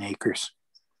 to 10 acres.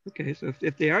 Okay, so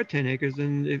if they are 10 acres,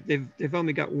 then they've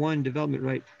only got one development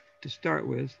right to start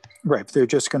with. Right, they're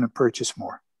just going to purchase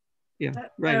more. Yeah,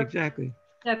 right, exactly.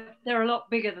 They're a lot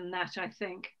bigger than that, I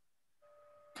think.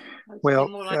 Well,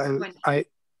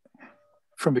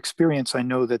 from experience, I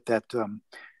know that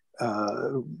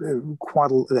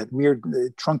weird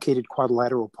truncated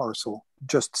quadrilateral parcel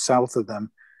just south of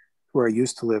them, where I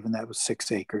used to live, and that was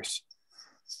 6 acres.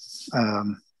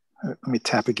 Let me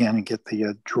tap again and get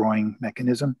the drawing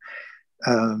mechanism.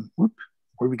 Whoop,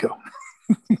 where we go?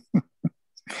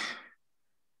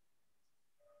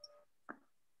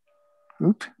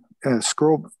 Oop,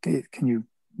 scroll, can you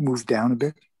move down a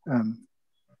bit?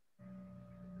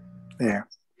 There.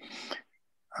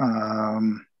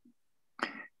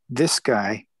 This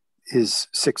guy is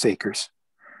 6 acres.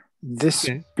 This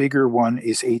bigger one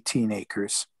is 18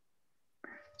 acres.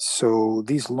 So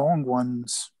these long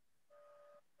ones,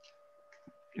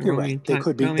 you're right. They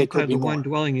could be more. One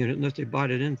dwelling unit unless they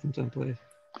bought it in from someplace.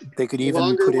 They could The even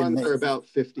longer put ones in are about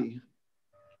 50.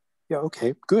 Yeah,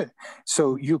 okay, good.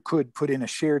 So you could put in a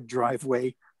shared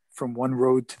driveway from one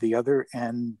road to the other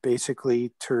and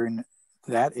basically turn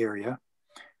that area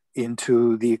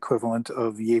into the equivalent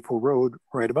of Yapel Road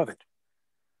right above it.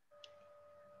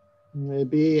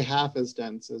 Maybe half as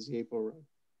dense as Yapel Road.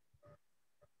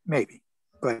 Maybe,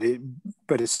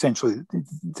 but essentially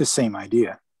the same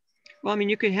idea. Well, I mean,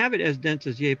 you can have it as dense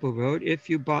as Yapel Road if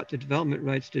you bought the development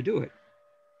rights to do it.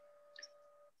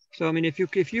 So, I mean, if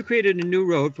you created a new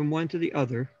road from one to the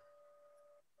other.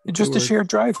 Just a shared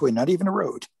driveway, not even a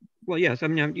road. Well, yes, I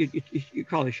mean, you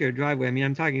call it a shared driveway. I mean,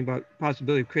 I'm talking about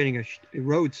possibility of creating a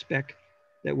road spec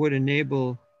that would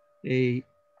enable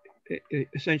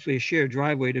essentially a shared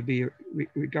driveway to be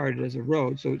regarded as a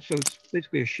road. So it's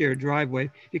basically a shared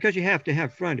driveway because you have to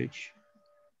have frontage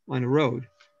on a road.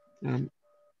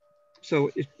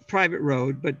 So it's a private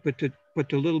road, but to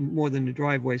a little more than the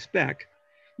driveway spec.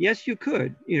 Yes, you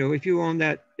could, if you own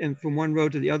that and from one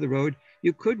road to the other road,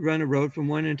 you could run a road from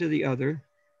one end to the other,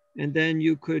 and then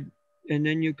you could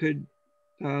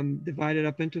divide it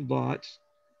up into lots.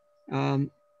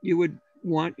 You would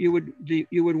want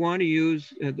to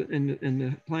use, and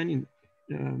the planning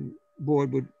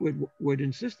board would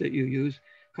insist that you use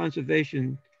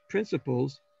conservation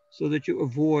principles so that you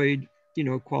avoid,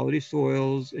 quality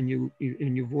soils, and you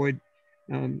avoid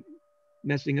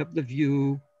messing up the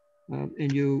view,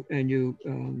 and you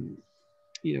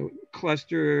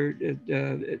cluster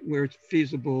where it's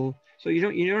feasible. So you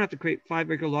don't have to create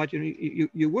 5-acre lots.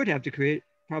 You would have to create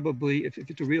probably, if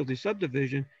it's a realty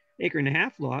subdivision, 1.5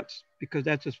 acre lots, because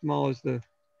that's as small as the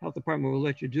health department will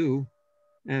let you do,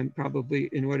 and probably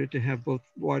in order to have both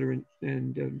water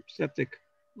and septic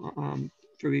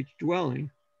for each dwelling.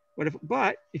 But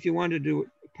if you wanted to do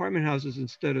apartment houses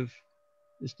instead of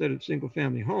single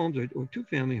family homes or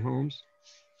 2-family homes,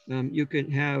 you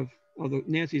can have, although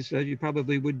Nancy says you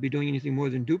probably wouldn't be doing anything more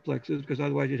than duplexes, because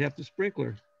otherwise you'd have to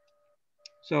sprinkler.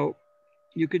 So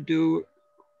you could do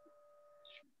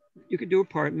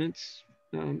apartments.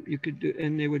 You could do,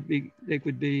 and it'd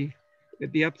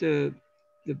be up to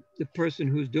the person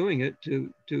who's doing it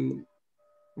to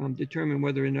determine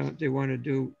whether or not they want to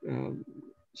do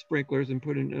sprinklers and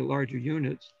put in larger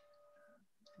units.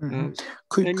 Mm-hmm.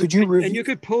 And you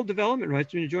could pull development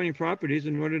rights from adjoining properties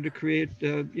in order to create,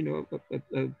 a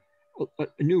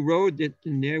new road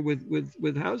in there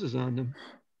with houses on them.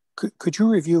 Could you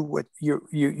review what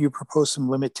you propose some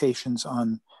limitations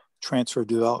on transfer of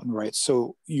development rights?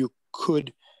 So you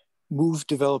could move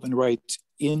development rights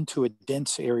into a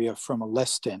dense area from a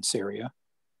less dense area,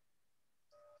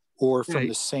 or from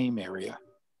the same area.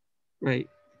 Right.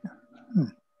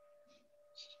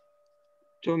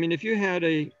 So, I mean, if you had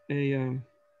you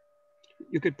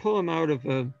could pull them out of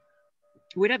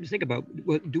we'd have to think about,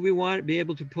 do we want to be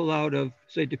able to pull out of,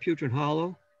 say, Deputrin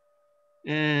Hollow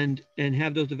and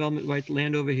have those development rights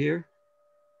land over here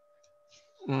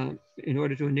in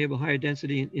order to enable higher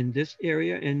density in this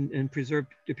area and preserve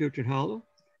Deputrin Hollow?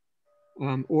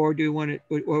 Or do you want it,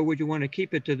 or would you want to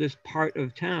keep it to this part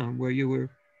of town where you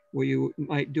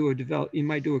might do a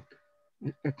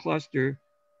cluster?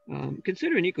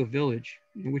 Consider an eco village,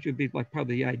 which would be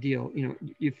probably the ideal.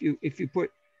 If you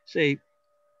put, say,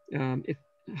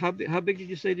 how big did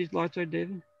you say these lots are,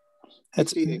 David?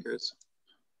 That's 50 acres.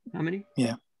 How many?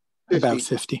 Yeah, 50. About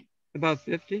 50. About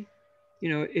 50.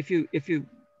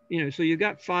 So you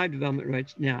got 5 development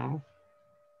rights now.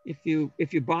 If you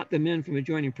bought them in from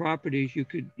adjoining properties, you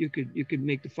could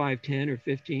make the 5 10 or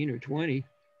 15 or 20,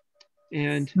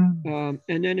 and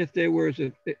then if there was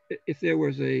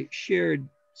a shared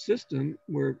system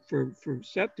where for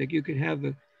septic, you could have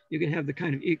the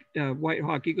kind of White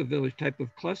Hawk Eco Village type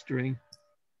of clustering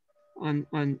on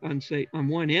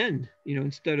one end,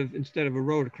 instead of a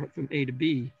road from A to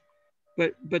B,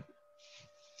 but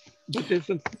there's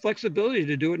some flexibility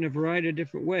to do it in a variety of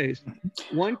different ways.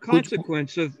 One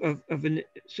consequence so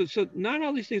not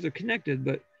all these things are connected,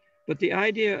 but the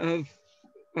idea of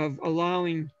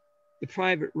allowing the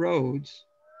private roads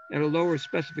at a lower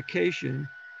specification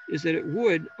is that it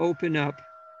would open up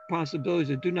possibilities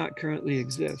that do not currently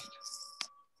exist.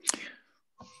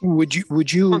 Would you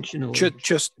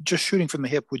just shooting from the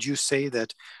hip, would you say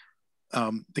that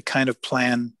the kind of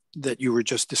plan that you were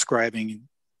just describing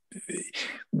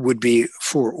would be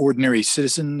for ordinary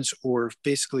citizens, or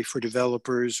basically for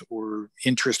developers or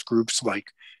interest groups like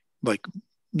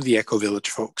the Eco Village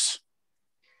folks?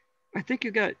 I think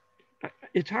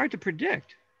it's hard to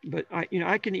predict, but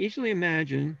I can easily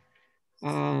imagine,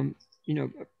 we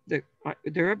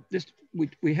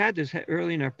had this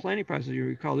early in our planning process. You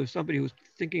recall, there's somebody who was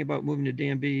thinking about moving to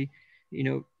Danby.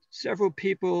 Several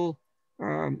people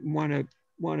want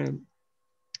to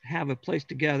have a place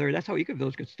together. That's how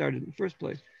Ecovillage got started in the first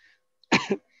place.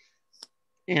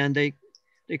 And they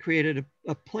created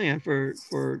a plan for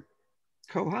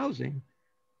co-housing.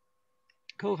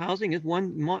 Co-housing is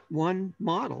one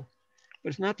model, but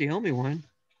it's not the only one.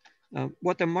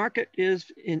 What the market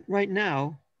is in right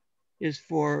now is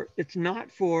it's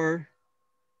not for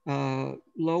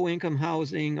low-income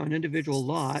housing on individual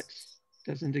lots.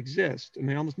 Doesn't exist. I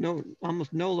mean,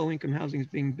 almost no low-income housing is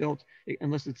being built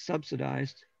unless it's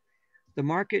subsidized. The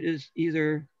market is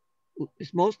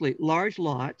it's mostly large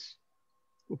lots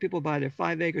where people buy their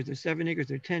 5 acres, their 7 acres,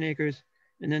 their 10 acres,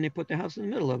 and then they put the house in the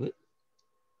middle of it.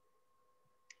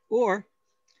 Or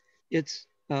it's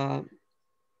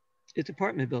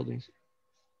apartment buildings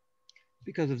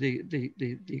because of the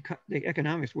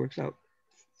economics works out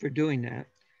for doing that.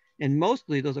 And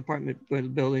mostly those apartment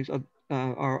buildings are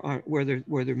where there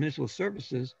are municipal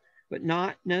services, but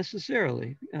not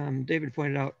necessarily. David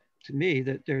pointed out to me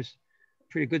that there's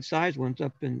pretty good sized ones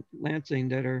up in Lansing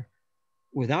that are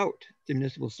without the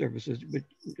municipal services, but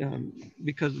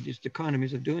because of just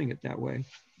economies of doing it that way.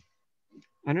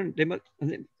 I don't. They must.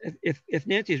 If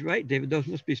Nancy's right, David, those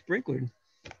must be sprinklered.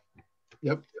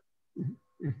 Yep.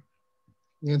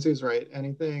 Nancy's right.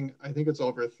 Anything, I think it's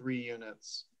over 3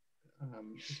 units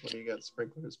is when you get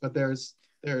sprinklers. But there's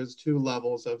 2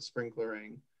 levels of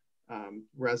sprinklering.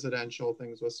 Residential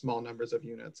things with small numbers of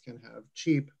units can have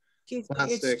cheap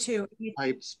plastic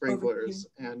pipe sprinklers,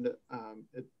 and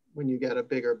when you get a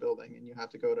bigger building and you have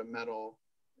to go to metal,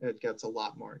 it gets a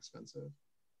lot more expensive.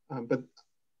 But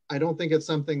I don't think it's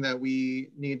something that we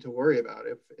need to worry about.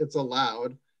 If it's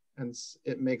allowed and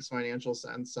it makes financial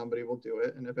sense, somebody will do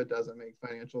it. And if it doesn't make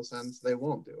financial sense, they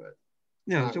won't do it.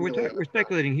 No, so we're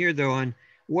speculating here though on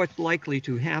what's likely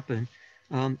to happen.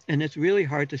 And it's really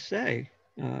hard to say,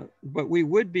 but we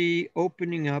would be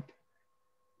opening up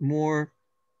more.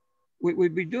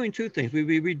 We'd be doing 2 things. We'd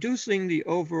be reducing the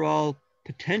overall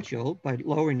potential by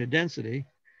lowering the density,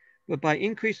 but by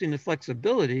increasing the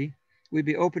flexibility, we'd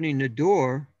be opening the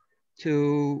door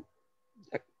to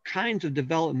kinds of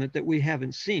development that we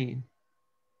haven't seen.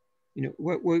 You know,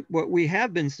 what we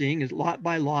have been seeing is lot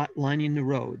by lot lining the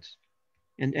roads.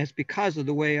 And that's because of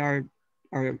the way our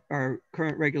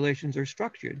current regulations are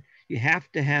structured. You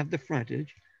have to have the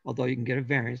frontage, although you can get a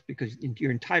variance because you're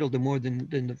entitled to more than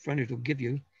the frontage will give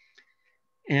you.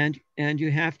 And you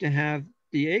have to have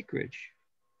the acreage.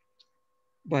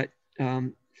 But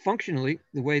functionally,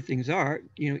 the way things are,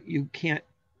 you know, you can't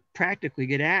practically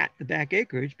get at the back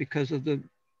acreage because of the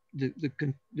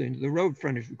road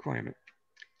frontage requirement.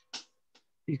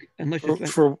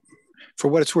 Unless for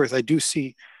what it's worth, I do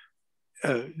see.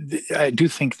 I do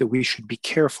think that we should be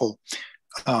careful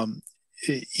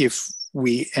if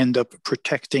we end up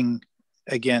protecting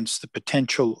against the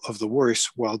potential of the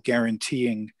worst while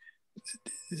guaranteeing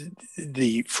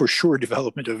the for sure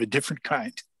development of a different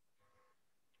kind.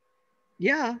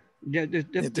 Yeah, there's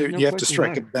no you have to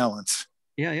strike a balance.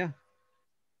 Yeah,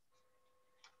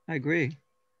 I agree.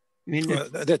 I mean,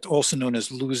 that's also known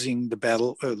as losing the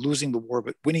battle, losing the war,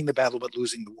 but winning the battle, but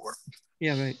losing the war.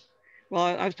 Yeah, right. Well,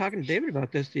 I was talking to David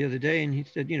about this the other day, and he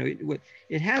said, you know,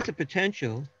 it has the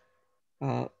potential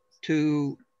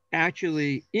to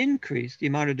actually increase the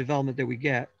amount of development that we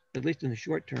get, at least in the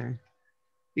short term,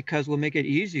 because we'll make it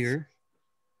easier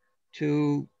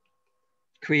to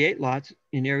create lots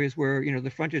in areas where, you know, the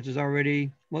frontage is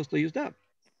already mostly used up.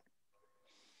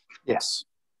 Yes.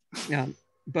 Yeah,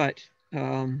 but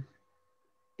by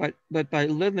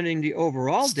limiting the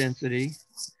overall density,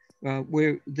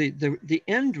 where the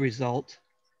end result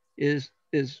is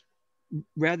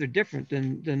rather different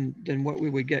than what we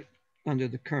would get under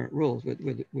the current rules.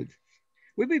 We'd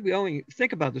be going,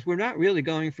 think about this. We're not really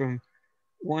going from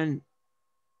one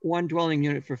dwelling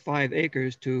unit for 5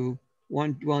 acres to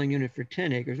 1 dwelling unit for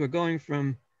 10 acres. We're going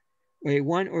from a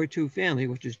 1 or 2 family,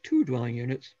 which is 2 dwelling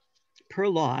units per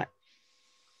lot,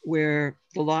 where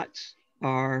the lots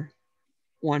are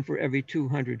 1 for every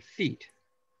 200 feet.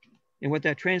 And what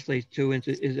that translates to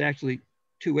is actually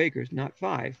 2 acres, not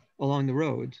 5, along the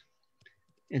roads.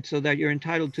 And so that you're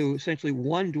entitled to essentially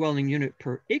 1 dwelling unit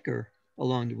per acre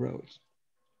along the roads.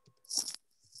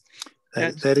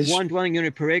 That is 1 dwelling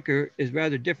unit per acre is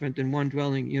rather different than 1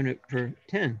 dwelling unit per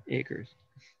 10 acres.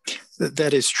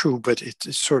 That is true, but it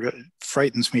sort of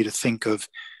frightens me to think of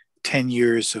 10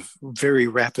 years of very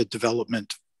rapid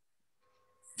development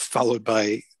followed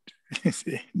by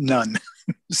none,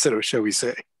 so shall we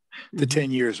say. The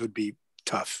 10 years would be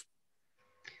tough.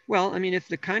 Well, I mean, if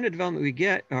the kind of development we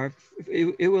get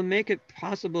it will make it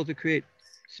possible to create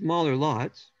smaller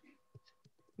lots.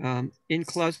 in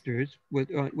clusters with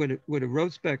a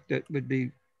road spec that would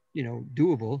be, you know,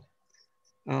 doable,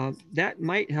 that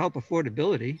might help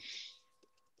affordability.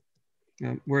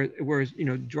 Whereas, you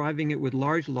know, driving it with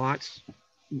large lots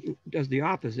does the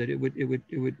opposite. It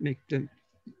would make them.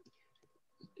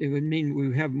 It would mean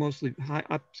we have mostly high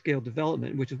upscale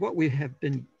development, which is what we have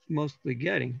been mostly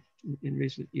getting in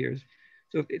recent years.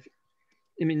 So if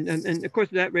I mean, and of course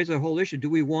that raises a whole issue. Do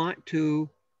we want to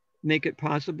make it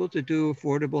possible to do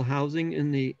affordable housing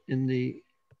in the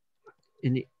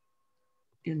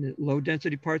low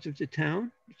density parts of the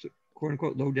town, so, quote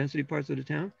unquote, low density parts of the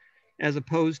town, as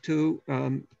opposed to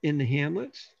in the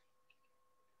hamlets?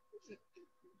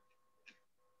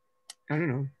 I don't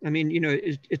know. I mean, you know,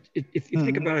 if you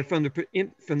think about it from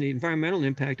the environmental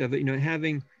impact of it, you know,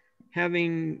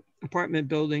 having apartment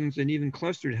buildings and even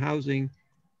clustered housing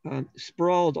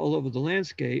sprawled all over the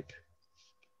landscape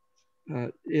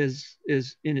is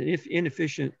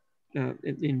inefficient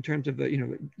in terms of you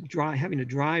know, having to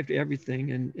drive to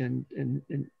everything, and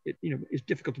it, you know, it's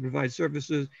difficult to provide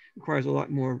services. Requires a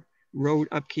lot more road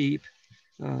upkeep.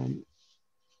 You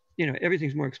know,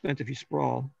 everything's more expensive if you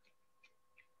sprawl,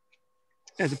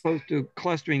 as opposed to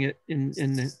clustering it in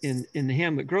the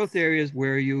hamlet growth areas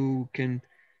where you can,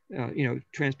 you know,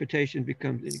 transportation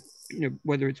becomes, you know,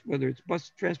 whether it's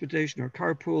bus transportation or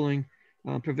carpooling,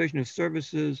 provision of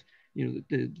services, you know,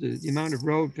 the amount of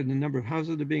road for the number of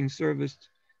houses that are being serviced,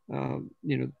 you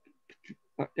know,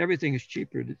 everything is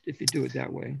cheaper if you do it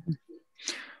that way.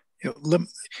 You know,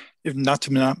 not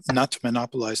to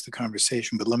monopolize the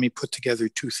conversation, but let me put together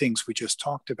two things we just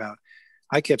talked about.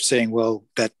 I kept saying, well,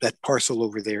 that parcel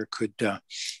over there could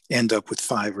end up with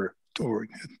 5 or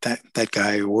that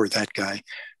guy or that guy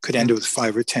could end up with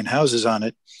 5 or 10 houses on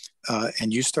it.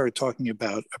 And you started talking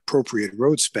about appropriate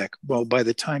road spec. Well, by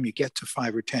the time you get to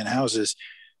 5 or 10 houses,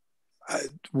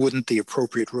 wouldn't the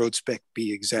appropriate road spec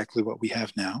be exactly what we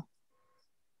have now?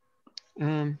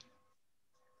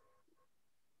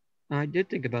 I did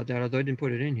think about that, although I didn't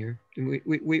put it in here.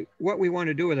 What we want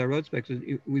to do with our road specs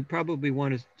is we probably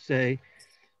want to say,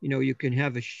 you know, you can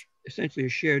have essentially a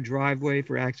shared driveway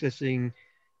for accessing,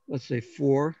 let's say,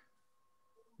 4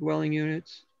 dwelling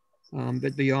units.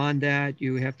 But beyond that,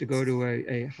 you have to go to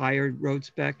a higher road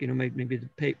spec. You know, maybe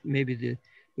the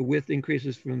width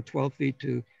increases from 12 feet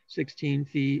to 16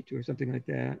 feet or something like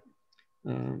that.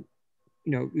 You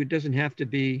know, it doesn't have to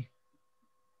be.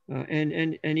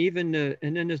 And even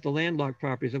and then there's the landlocked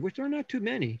properties, of which there are not too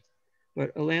many,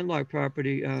 but a landlocked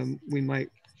property we might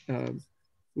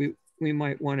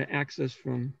want to access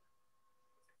from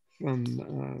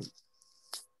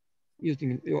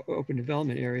using an open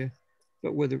development area,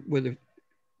 but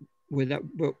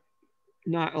but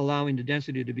not allowing the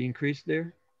density to be increased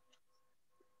there.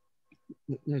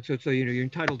 So you know, you're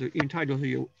entitled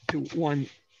to 1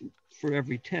 for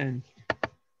every 10,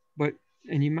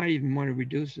 and you might even want to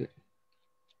reduce it,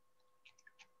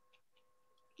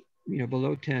 you know,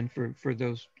 below 10 for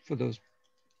those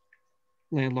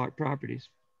landlocked properties.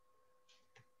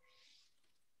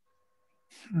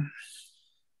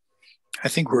 I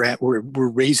think we're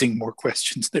raising more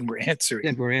questions than we're answering.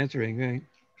 Than we're answering, right?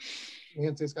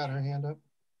 Nancy's got her hand up.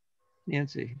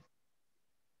 Nancy.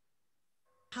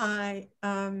 Hi.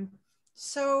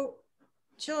 So,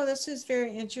 Jill, this is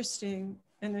very interesting,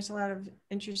 and there's a lot of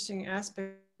interesting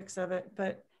aspects of it,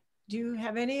 but do you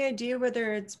have any idea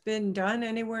whether it's been done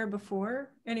anywhere before,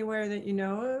 anywhere that you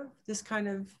know of, this kind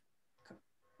of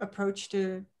approach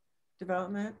to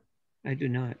development? I do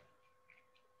not.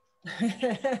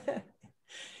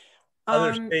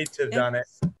 Other states have done it.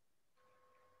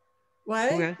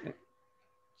 What? Okay.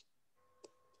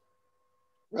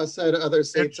 Russ said other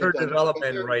states have done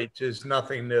development rights is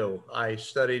nothing new. I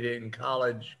studied it in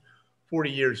college 40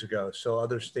 years ago, so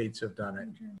other states have done it.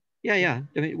 Yeah.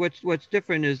 I mean, what's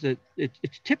different is that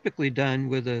it's typically done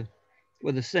with a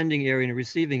sending area and a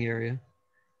receiving area.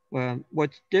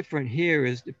 What's different here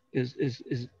is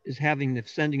having the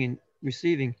sending and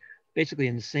receiving basically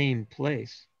in the same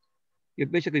place. You're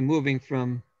basically moving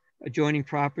from adjoining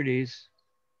properties,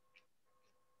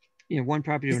 you know, one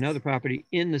property to another property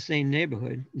in the same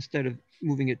neighborhood instead of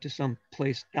moving it to some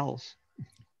place else.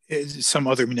 Some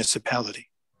other municipality,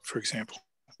 for example.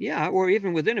 Yeah, or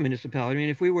even within a municipality. I mean,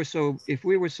 if we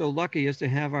were so lucky as to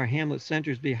have our hamlet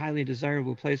centers be highly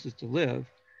desirable places to live,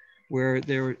 where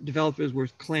their developers were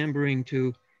clambering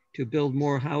to build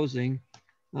more housing,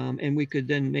 and we could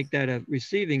then make that a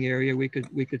receiving area, we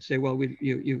could say, well,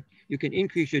 you can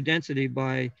increase your density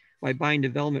by buying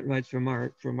development rights from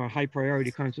our high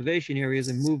priority conservation areas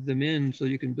and move them in so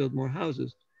you can build more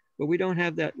houses. But we don't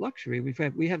have that luxury.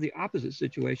 We have the opposite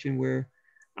situation where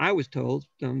I was told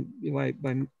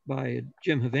by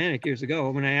Jim Havanek years ago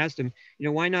when I asked him,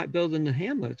 why not build in the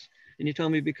hamlets? And he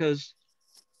told me because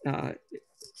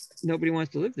nobody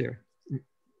wants to live there.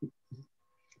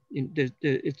 There's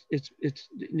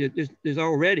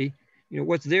already,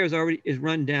 what's there is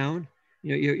run down.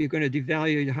 You're going to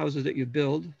devalue the houses that you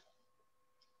build.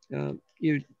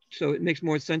 So it makes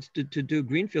more sense to do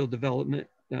greenfield development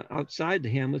outside the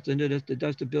hamlets than it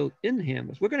does to build in the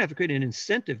hamlets. We're going to have to create an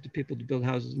incentive to people to build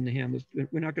houses in the hamlets.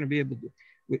 We're not going to be able to,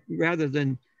 rather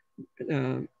than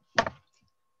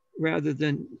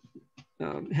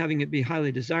having it be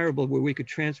highly desirable where we could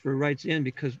transfer rights in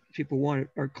because people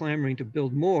are clamoring to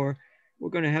build more. We're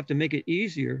going to have to make it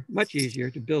easier, much easier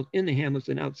to build in the hamlets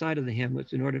than outside of the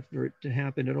hamlets in order for it to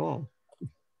happen at all.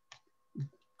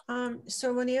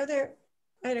 So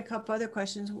I had a couple other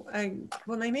questions.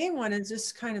 Well, my main one is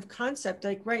this kind of concept.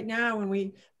 Like right now, when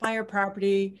we buy a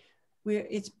property,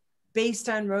 it's based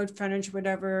on road frontage,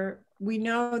 whatever. We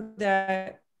know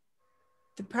that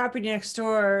the property next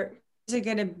door isn't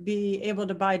going to be able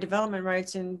to buy development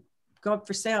rights and go up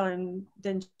for sale and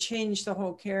then change the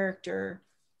whole character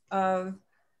of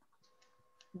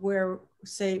where,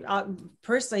 say,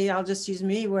 personally, I'll just use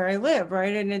me where I live,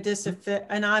 right? And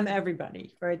and I'm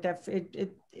everybody, right?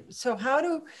 So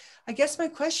I guess my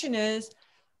question is,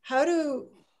 how do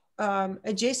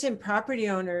adjacent property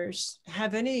owners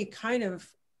have any kind of,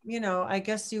 I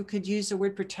guess you could use the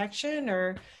word protection,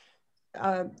 or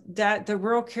that the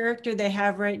rural character they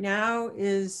have right now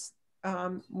is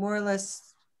more or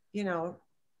less,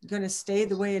 going to stay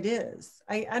the way it is?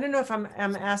 I don't know if I'm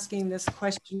asking this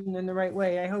question in the right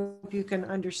way. I hope you can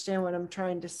understand what I'm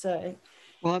trying to say.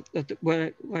 Well,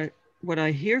 what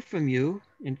I hear from you,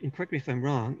 and correct me if I'm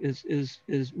wrong, is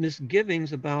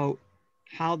misgivings about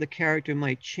how the character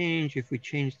might change if we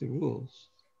change the rules.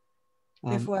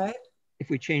 If what? If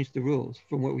we change the rules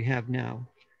from what we have now.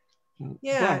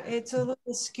 Yeah, it's a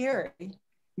little scary.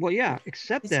 Well, yeah,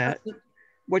 except that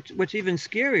what's even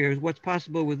scarier is what's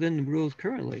possible within the rules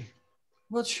currently.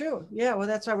 Well, true. Yeah, well,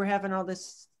 that's why we're having all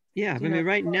this. Yeah, I mean,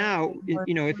 right now,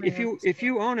 if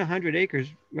you own 100 acres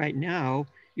right now,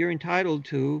 you're entitled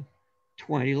to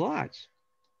 20 lots.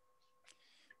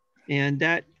 And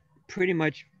that pretty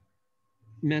much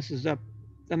messes up.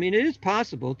 I mean, it is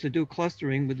possible to do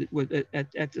clustering at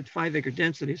the 5-acre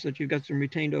density so that you've got some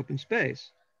retained open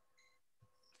space.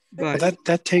 But well,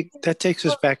 that takes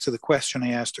us back to the question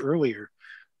I asked earlier.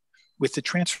 With the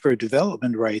transfer of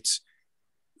development rights,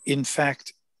 in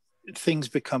fact, things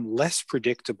become less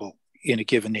predictable in a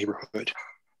given neighborhood.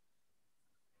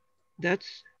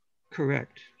 That's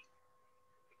correct.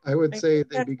 I would say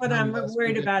that's what I'm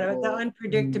worried about, the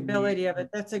unpredictability of it.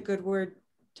 That's a good word,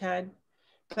 Ted.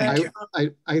 But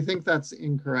I think that's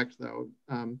incorrect, though.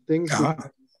 Things become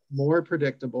more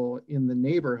predictable in the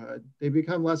neighborhood. They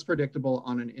become less predictable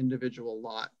on an individual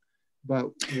lot. But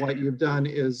what you've done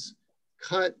is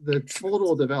cut the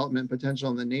total development potential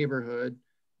in the neighborhood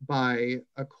by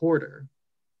a quarter.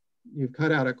 You've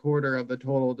cut out a quarter of the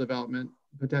total development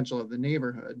potential of the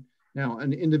neighborhood. Now,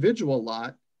 an individual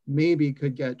lot maybe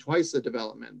could get twice the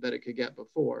development that it could get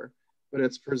before, but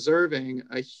it's preserving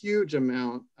a huge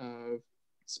amount of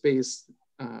space.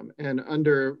 And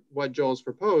under what Joel's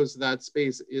proposed, that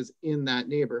space is in that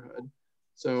neighborhood.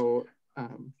 So,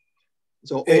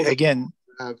 again,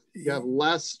 you have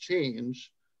less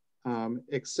change,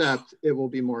 except it will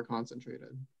be more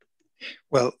concentrated.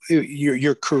 Well,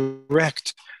 you're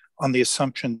correct on the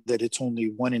assumption that it's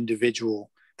only one individual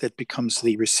that becomes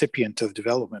the recipient of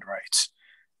development rights.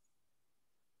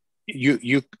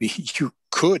 You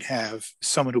could have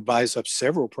someone who buys up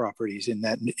several properties in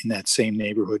that same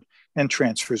neighborhood and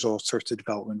transfers all sorts of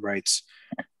development rights.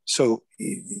 So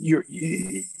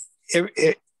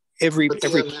every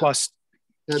plus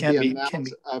can be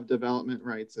of development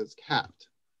rights is capped,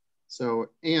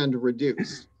 and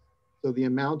reduced. So the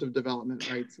amount of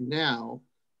development rights now,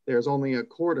 there's only a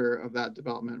quarter of that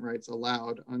development rights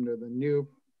allowed under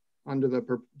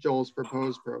Joel's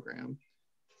proposed program.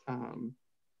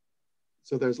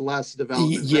 So there's less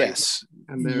development. Yes.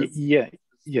 And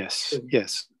yes.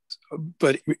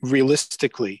 But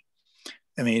realistically,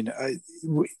 I mean,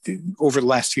 over the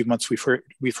last few months,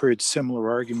 we've heard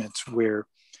similar arguments where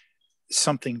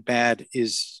something bad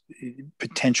is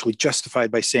potentially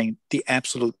justified by saying the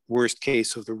absolute worst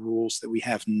case of the rules that we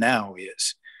have now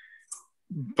is.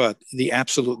 But the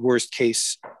absolute worst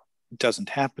case doesn't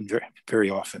happen very, very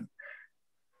often.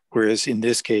 Whereas in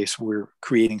this case, we're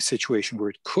creating a situation where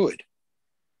it could.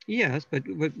 Yes, but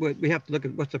we have to look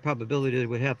at what's the probability that it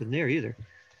would happen there either.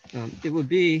 It would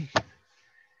be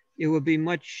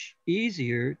much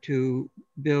easier to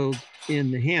build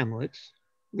in the hamlets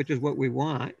which is what we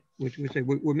want, which we say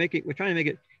we're trying to make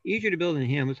it easier to build in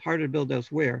Hamlets, harder to build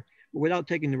elsewhere, but without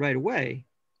taking the right away.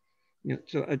 You know,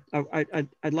 so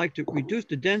I'd like to reduce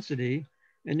the density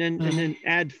and then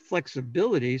add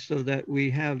flexibility so that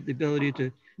we have the ability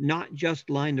to not just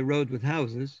line the road with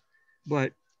houses,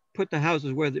 but put the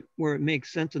houses where it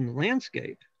makes sense in the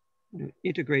landscape, you know,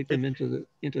 integrate them into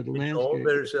the landscape.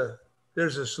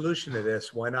 There's a solution to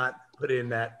this. Why not put in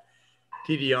that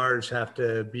TDRs have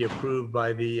to be approved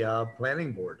by the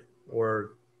planning board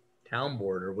or town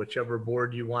board or whichever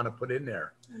board you want to put in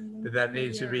there. That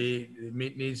needs to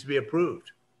be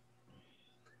approved.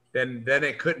 Then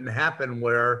it couldn't happen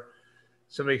where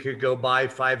somebody could go buy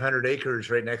 500 acres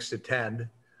right next to 10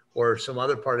 or some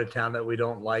other part of town that we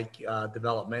don't like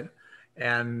development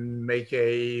and make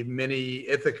a mini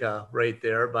Ithaca right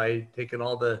there by taking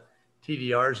all the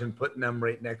TDRs and putting them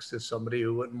right next to somebody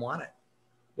who wouldn't want it.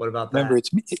 What about that? Remember,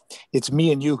 it's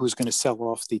me and you who's going to sell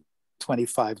off the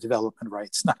 25 development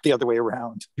rights, not the other way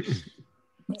around.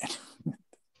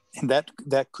 And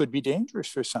that could be dangerous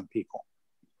for some people.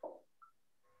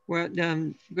 Well,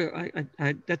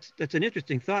 that's an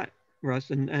interesting thought, Russ,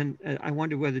 and I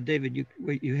wonder whether, David,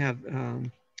 you have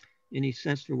any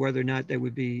sense for whether or not that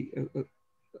would be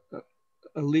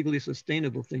a legally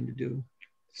sustainable thing to do.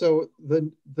 So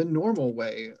the normal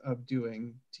way of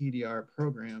doing TDR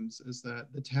programs is that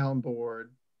the town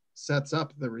board sets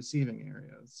up the receiving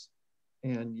areas,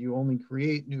 and you only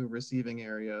create new receiving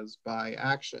areas by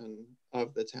action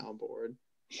of the town board.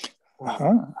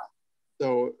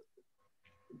 So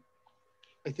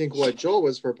I think what Joel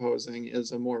was proposing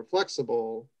is a more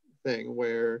flexible thing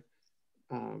where,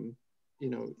 you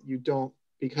know,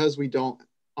 because we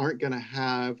aren't going to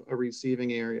have a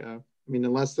receiving area. I mean,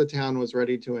 unless the town was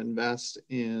ready to invest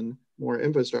in more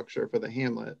infrastructure for the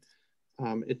hamlet,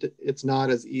 it's not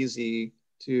as easy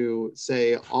to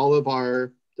say all of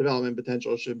our development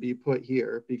potential should be put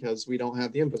here because we don't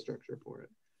have the infrastructure for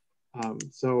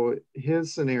it. So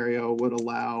his scenario would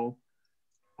allow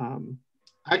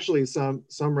actually some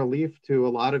relief to a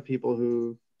lot of people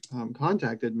who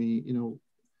contacted me. You know,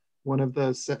 one of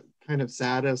the kind of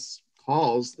saddest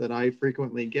calls that I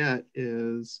frequently get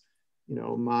is, you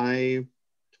know, my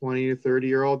 20 to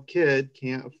 30-year-old kid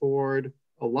can't afford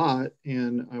a lot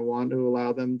and I want to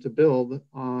allow them to build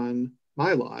on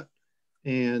my lot.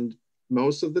 And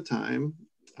most of the time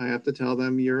I have to tell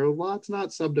them your lot's not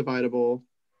subdividable.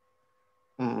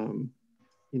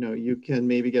 You know, you can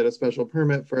maybe get a special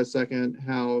permit for a second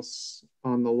house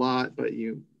on the lot, but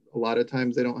a lot of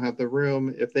times they don't have the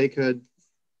room. If they could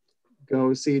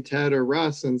go see Ted or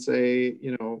Russ and say,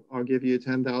 you know, I'll give you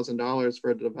 $10,000 for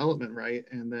a development right,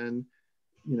 and then,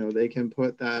 you know, they can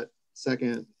put that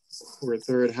second or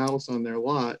third house on their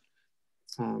lot,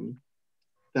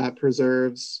 that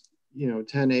preserves, you know,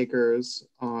 10 acres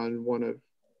on one of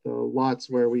the lots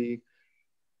where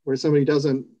somebody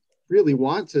doesn't really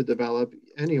want to develop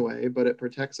anyway, but it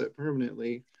protects it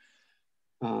permanently.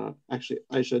 Actually,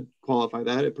 I should qualify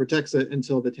that. It protects it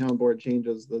until the town board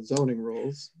changes the zoning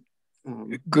rules.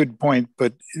 Good point,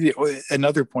 but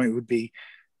another point would be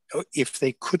if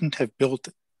they couldn't have built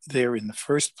there in the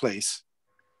first place,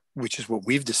 which is what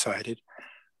we've decided,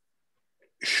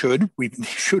 should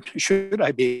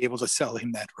I be able to sell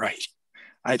him that right?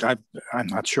 I'm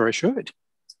not sure I should.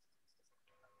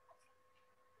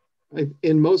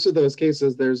 In most of those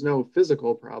cases, there's no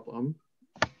physical problem.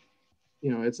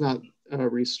 You know, it's not a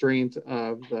restraint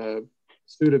of the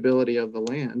suitability of the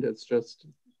land. It's just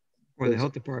or the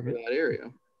health department that area.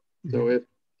 So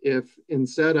if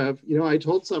instead of, you know, I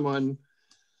told someone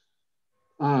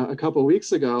a couple of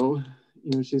weeks ago,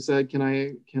 you know, she said, can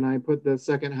I put the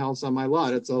second house on my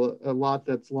lot? It's a lot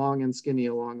that's long and skinny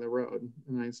along the road.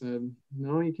 And I said,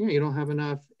 no, you can't. You don't have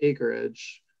enough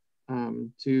acreage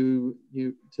to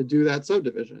do that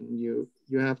subdivision. You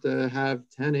have to have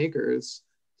 10 acres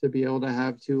to be able to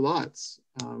have 2 lots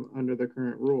under the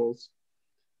current rules.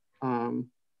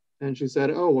 And she said,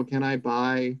 oh, well, can I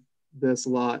buy this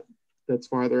lot that's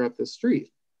farther up the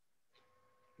street?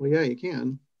 Well, yeah, you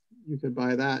can. You could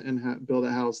buy that and build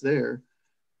a house there.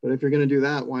 But if you're going to do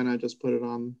that, why not just put it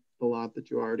on the lot that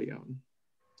you already own?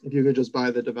 If you could just buy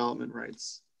the development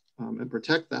rights and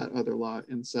protect that other lot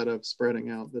instead of spreading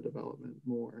out the development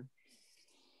more.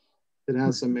 It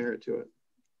has some merit to it.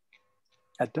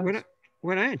 That does.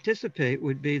 What I anticipate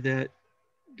would be that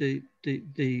the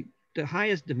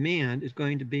highest demand is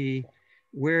going to be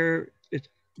where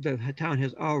the town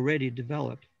has already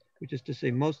developed, which is to say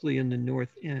mostly in the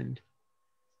north end,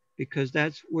 because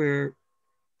that's where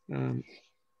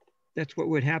that's what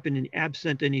would happen in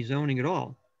absent any zoning at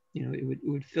all. You know, it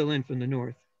would fill in from the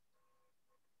north.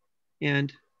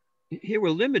 And here we're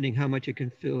limiting how much it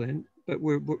can fill in, but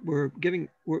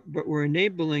we're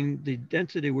enabling the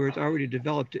density where it's already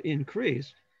developed to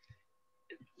increase.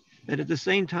 And at the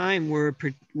same time, we're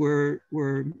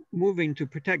moving to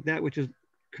protect that which is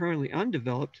currently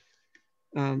undeveloped,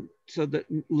 so that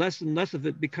less and less of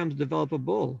it becomes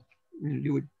developable.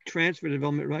 You would transfer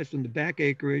development rights from the back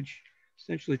acreage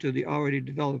essentially to the already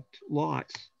developed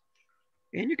lots.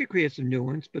 And you could create some new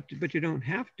ones, but you don't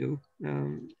have to.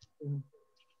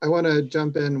 I want to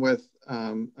jump in with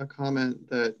a comment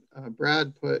that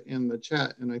Brad put in the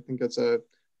chat, and I think it's a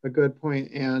good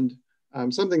point, and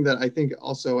something that I think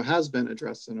also has been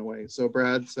addressed in a way. So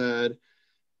Brad said,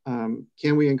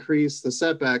 can we increase the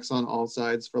setbacks on all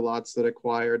sides for lots that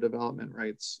acquire development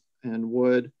rights? And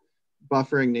would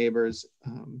buffering neighbors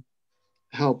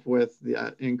help with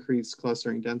the increased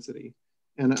clustering density?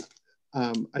 And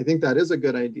I think that is a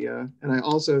good idea. And I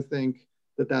also think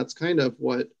that that's kind of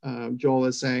what Joel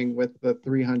is saying with the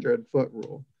 300-foot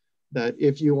rule, that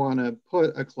if you want to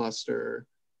put a cluster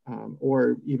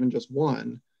or even just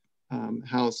one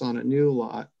house on a new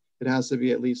lot, it has to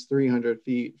be at least 300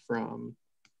 feet from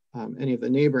any of the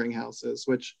neighboring houses,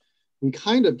 which we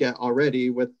kind of get already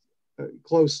with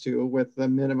close to with the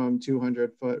minimum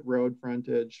 200-foot road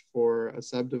frontage for a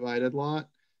subdivided lot.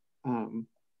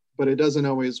 But it doesn't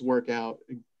always work out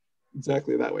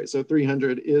exactly that way. So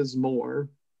 300 is more.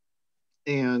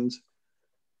 And,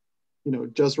 you know,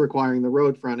 just requiring the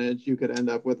road frontage, you could end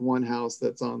up with one house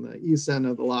that's on the east end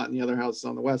of the lot and the other house is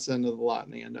on the west end of the lot,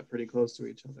 and they end up pretty close to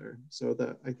each other. So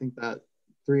that I think that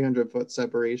 300-foot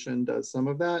separation does some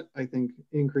of that. I think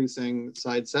increasing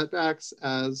side setbacks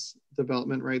as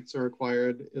development rights are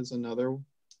acquired is another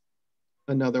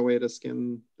way to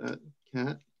skin that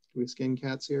cat. Do we skin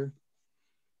cats here?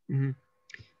 Mm-hmm.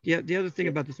 Yeah, the other thing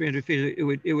about the 300 feet,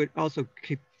 it would also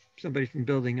keep somebody from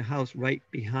building a house right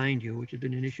behind you, which has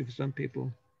been an issue for some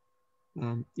people.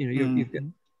 You know,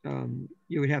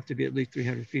 you would have to be at least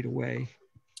 300 feet away.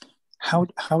 How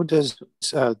does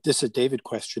this is a David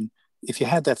question? If you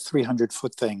had that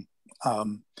 300-foot thing,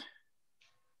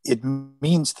 it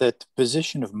means that the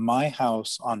position of my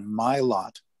house on my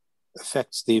lot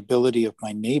affects the ability of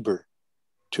my neighbor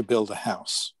to build a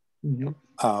house.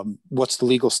 Mm-hmm. What's the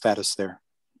legal status there?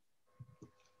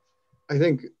 I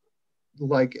think,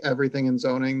 like everything in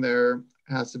zoning, there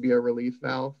has to be a relief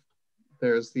valve.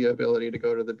 There's the ability to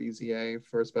go to the BZA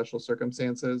for special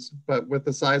circumstances, but with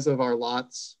the size of our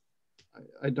lots,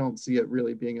 I don't see it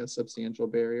really being a substantial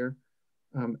barrier.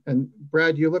 And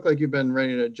Brad, you look like you've been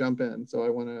ready to jump in, so I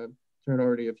want to turn it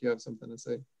over to you if you have something to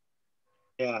say.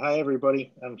 Yeah, hi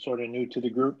everybody. I'm sort of new to the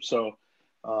group, so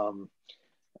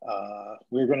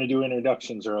we're going to do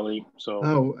introductions early. So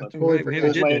I totally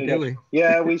forgot.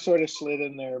 Yeah, we sort of slid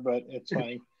in there, but it's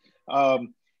fine.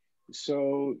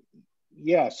 So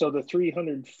yeah, so the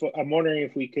 300-foot, I'm wondering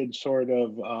if we could sort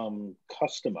of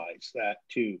customize that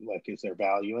too. Like, is there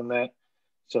value in that?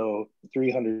 So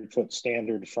 300-foot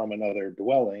standard from another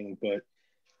dwelling, but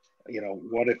you know,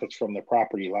 what if it's from the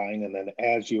property line, and then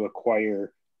as you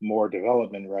acquire more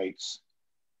development rights,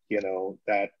 you know,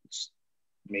 that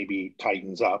maybe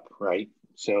tightens up, right?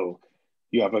 So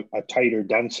you have a tighter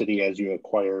density as you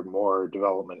acquire more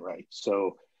development rights.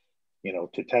 So, you know,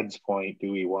 to Ted's point,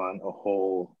 do we want a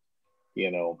whole,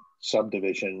 you know,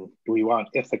 subdivision? Do we want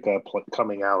Ithaca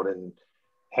coming out and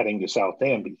heading to South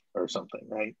Danby or something,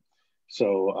 right?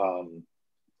 So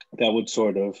that would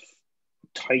sort of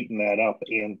tighten that up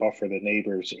and buffer the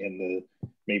neighbors in the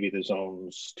maybe the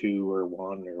zones 2 or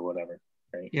 1 or whatever,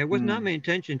 right? Yeah, it was not my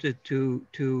intention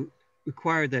to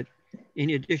require that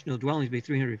any additional dwellings be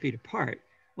 300 feet apart,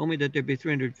 only that there be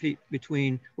 300 feet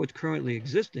between what's currently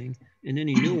existing and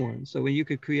any new ones. So when you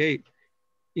could create,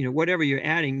 you know, whatever you're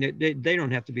adding, they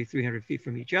don't have to be 300 feet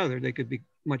from each other. They could be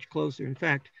much closer. In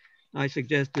fact, I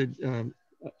suggested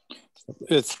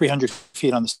 300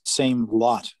 feet on the same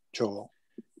lot, Joel.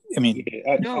 I mean,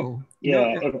 no.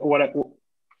 What I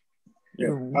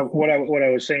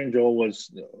was saying, Joel,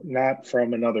 was not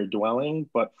from another dwelling,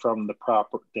 but from the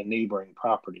neighboring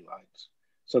property lines.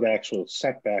 So the actual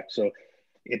setback. So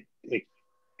the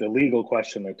legal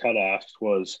question that Ted asked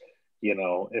was, you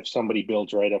know, if somebody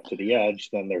builds right up to the edge,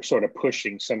 then they're sort of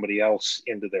pushing somebody else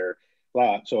into their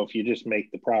lot. So if you just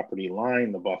make the property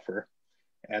line the buffer,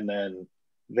 and then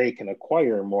they can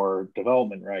acquire more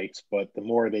development rights, but the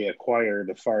more they acquire,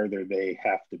 the farther they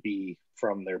have to be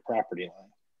from their property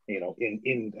line, you know,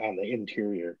 on the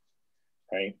interior,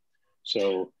 right?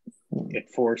 So it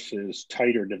forces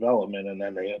tighter development, and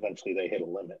then eventually they hit a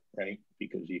limit, right?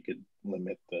 Because you could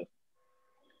limit the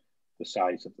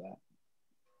size of that.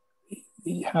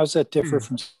 How's that differ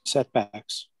from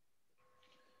setbacks?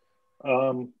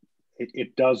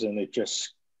 it doesn't. It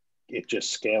just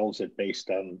scales it based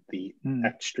on the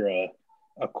extra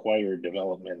acquired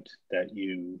development that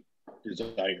you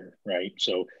desire, right?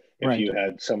 So if you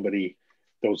had somebody,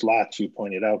 those lots you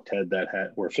pointed out, Ted,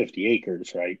 that were 50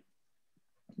 acres, right?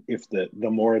 If the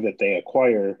more that they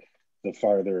acquire, the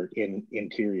farther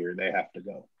interior they have to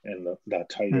go, and the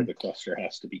tighter the cluster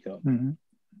has to become,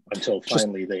 until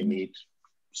finally they meet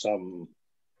some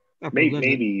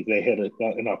maybe they hit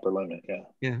an upper limit.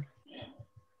 Yeah,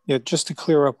 just to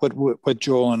clear up what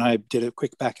Joel and I did a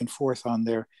quick back and forth on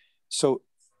there. So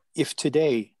if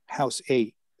today house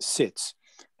A sits,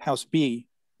 house B,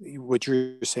 what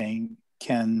you're saying,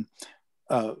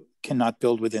 cannot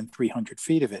build within 300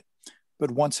 feet of it. But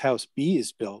once house B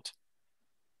is built,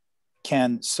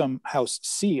 can some house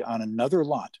C on another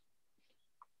lot,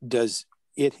 does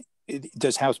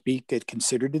house B get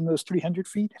considered in those 300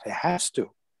 feet? It has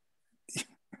to.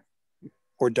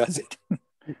 Or does it?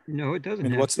 No, it doesn't.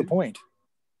 And what's the point?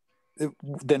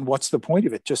 Then what's the point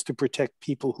of it? Just to protect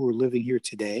people who are living here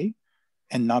today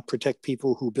and not protect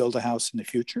people who build a house in the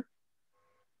future?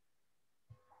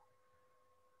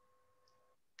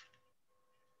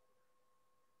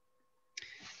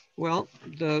 Well,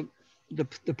 the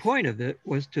point of it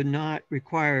was to not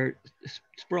require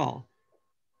sprawl.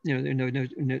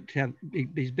 To have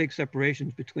these big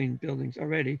separations between buildings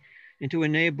already, and to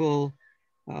enable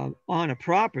on a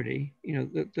property,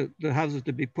 the houses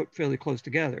to be put fairly close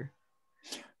together.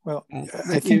 Well,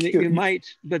 I think you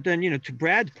might, but then to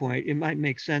Brad's point, it might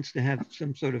make sense to have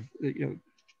some sort of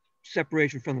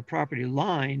separation from the property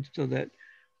line, so that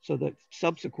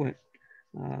subsequent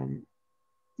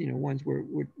ones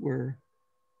were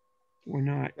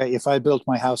not. If I built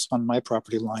my house on my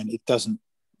property line, it doesn't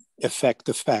affect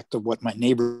the fact of what my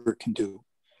neighbor can do.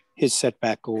 His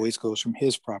setback always goes from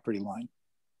his property line,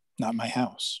 not my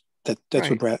house. That's right.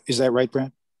 What Brad, is that right,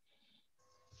 Brad?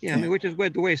 Yeah, I mean, which is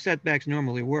the way setbacks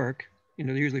normally work.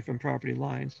 They're usually from property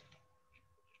lines.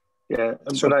 Yeah,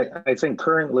 but I think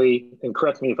currently, and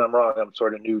correct me if I'm wrong, I'm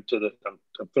sort of new to I'm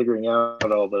figuring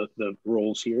out all the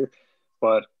rules here,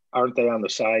 but aren't they on the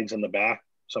sides and the back,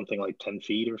 something like 10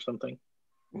 feet or something?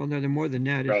 Well, no, they're more than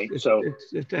that. Right.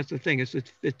 That's the thing. It's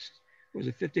was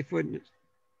it 50 foot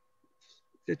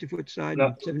side,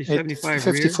 no, and 75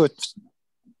 50 rear? foot.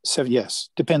 So yes,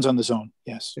 depends on the zone.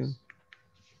 Yes.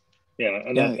 Yeah,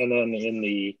 and then in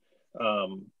the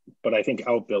but I think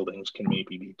outbuildings can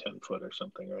maybe be 10 foot or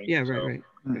something, right? Yeah, right.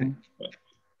 Yeah.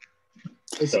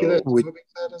 I see that Toby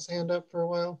had his hand up for a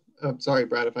while. Oh, sorry,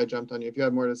 Brad, if I jumped on you. If you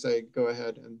have more to say, go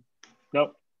ahead. And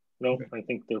no, okay. I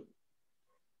think the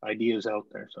idea is out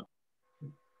there. So,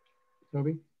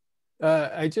 Toby,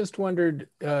 I just wondered,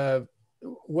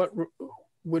 what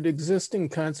would existing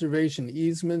conservation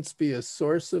easements be a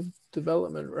source of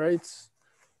development rights?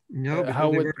 No, because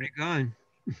they're already gone.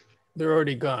 They're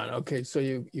already gone. Okay, so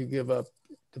you give up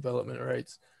development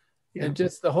rights. Yeah. And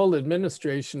just the whole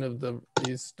administration of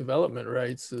these development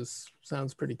rights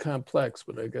sounds pretty complex,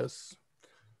 but I guess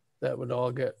that would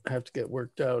all have to get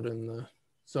worked out in the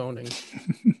zoning.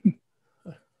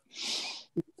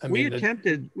 We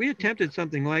attempted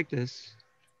something like this.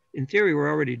 In theory, we're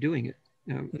already doing it.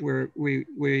 Where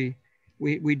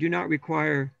we do not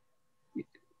require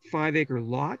 5-acre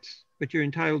lots, but you're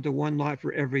entitled to 1 lot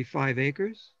for every 5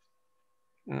 acres.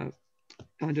 And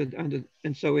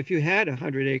so if you had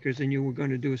 100 acres and you were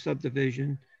going to do a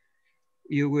subdivision,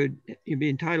 you'd be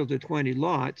entitled to 20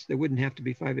 lots. There wouldn't have to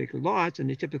be 5-acre lots, and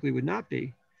they typically would not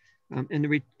be. And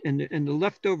the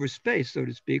leftover space, so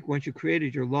to speak, once you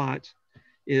created your lots,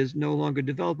 is no longer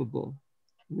developable.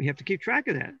 We have to keep track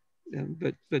of that.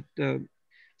 But the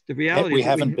reality we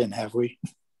haven't been, have we?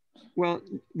 Well,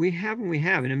 we haven't. We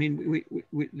haven't. I mean,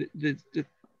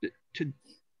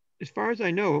 as far as I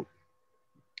know,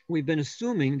 we've been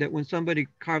assuming that when somebody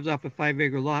carves off a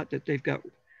 5-acre lot, that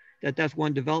that's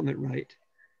one development right.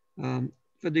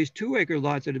 For these 2-acre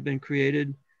lots that have been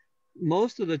created,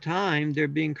 most of the time they're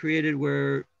being created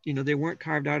where they weren't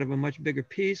carved out of a much bigger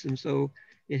piece, and so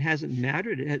it hasn't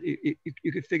mattered.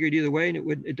 You could figure it either way,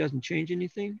 and it doesn't change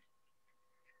anything.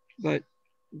 But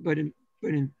in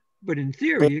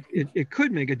theory, it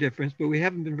could make a difference, but we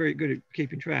haven't been very good at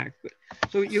keeping track.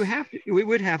 So we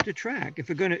would have to track if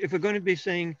we're going to be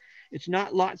saying it's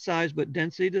not lot size but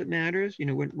density that matters.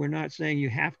 We're not saying you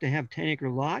have to have 10-acre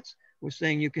lots. We're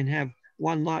saying you can have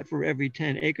 1 lot for every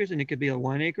 10 acres, and it could be a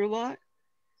 1-acre lot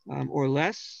or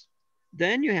less.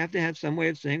 Then you have to have some way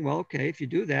of saying, well, okay, if you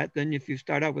do that, then if you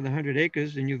start out with 100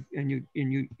 acres and you've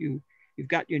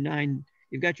got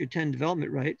your 10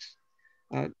 development rights,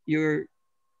 you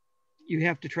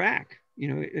have to track You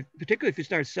know, particularly if you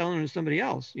start selling to somebody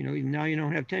else, you know, now you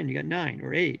don't have 10, you got 9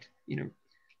 or 8, you know.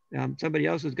 Somebody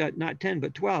else has got not 10,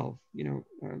 but 12, you know,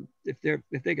 if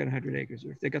they got 100 acres,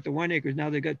 or if they got the 1 acre, now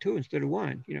they got 2 instead of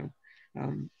 1, you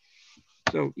know.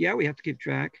 So yeah, we have to keep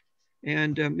track.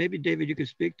 And maybe David, you could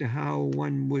speak to how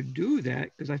one would do that,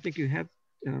 because I think you have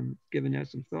given that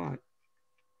some thought.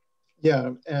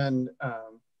 Yeah, and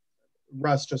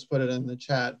Russ just put it in the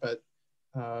chat, but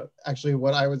actually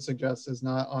what I would suggest is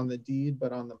not on the deed,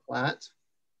 but on the plat,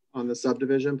 on the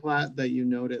subdivision plat, that you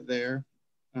note it there.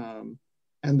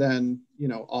 And then, you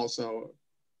know, also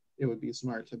it would be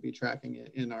smart to be tracking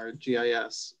it in our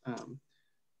GIS.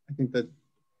 I think that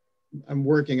I'm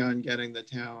working on getting the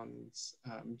town's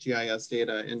GIS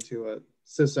data into a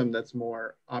system that's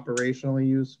more operationally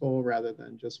useful rather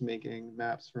than just making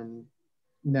maps from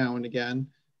now and again.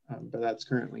 But that's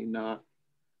currently not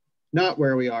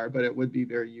where we are, but it would be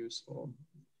very useful.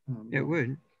 It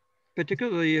would,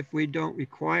 particularly if we don't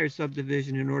require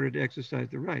subdivision in order to exercise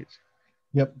the rights.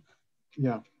 Yep,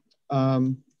 yeah.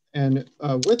 And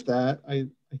with that, I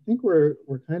think we're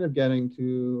kind of getting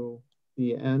to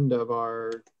the end of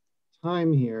our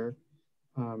time here,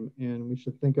 and we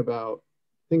should think about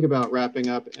wrapping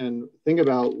up and think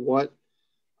about what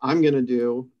I'm going to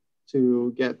do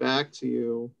to get back to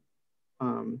you,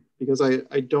 because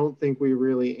I don't think we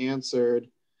really answered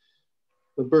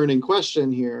the burning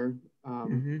question here,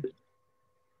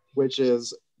 which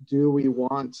is, do we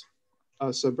want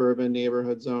a suburban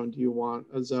neighborhood zone? Do you want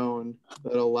a zone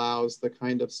that allows the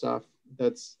kind of stuff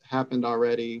that's happened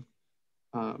already?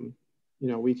 You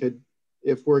know, we could,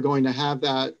 if we're going to have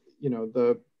that, you know,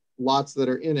 the lots that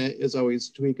are in it is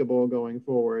always tweakable going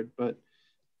forward, but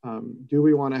do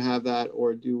we want to have that,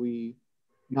 or do we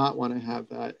not want to have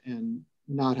that and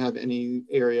not have any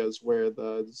areas where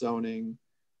the zoning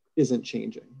isn't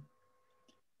changing?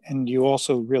 And you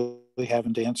also really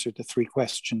haven't answered the 3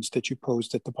 questions that you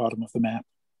posed at the bottom of the map.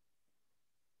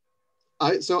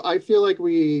 So I feel like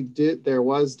we did, there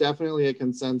was definitely a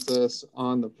consensus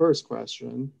on the first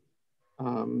question,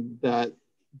 that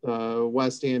the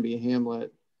West Danby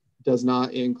hamlet does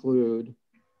not include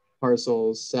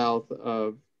parcels south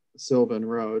of Sylvan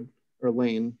Road or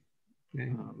Lane.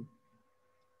 Okay.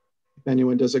 If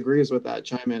anyone disagrees with that,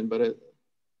 chime in, but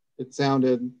it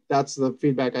sounded, that's the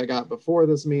feedback I got before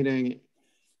this meeting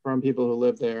from people who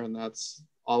live there, and that's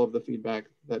all of the feedback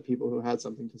that people who had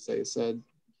something to say said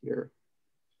here.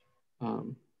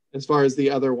 As far as the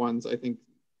other ones, I think,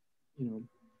 you know,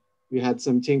 we had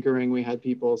some tinkering. We had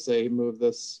people say, move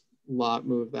this lot,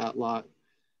 move that lot.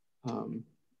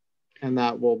 And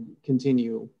that will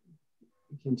continue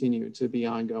to be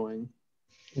ongoing.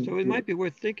 So it might be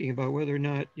worth thinking about whether or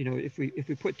not, you know, if we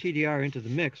put TDR into the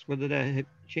mix, whether that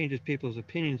changes people's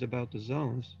opinions about the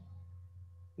zones.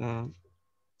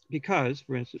 Because,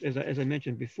 for instance, as I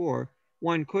mentioned before,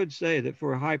 one could say that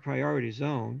for a high priority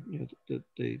zone, you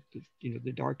know,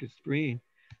 the darkest green,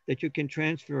 that you can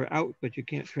transfer out, but you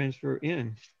can't transfer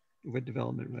in with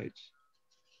development rights.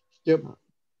 Yep,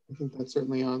 I think that's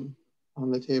certainly on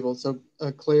the table. So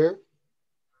Claire?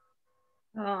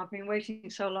 Oh, I've been waiting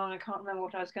so long, I can't remember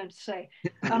what I was going to say.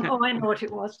 Oh, I know what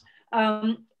it was.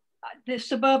 The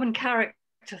suburban character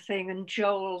thing and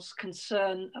Joel's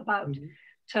concern about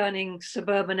turning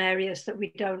suburban areas that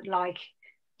we don't like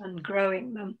and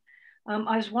growing them.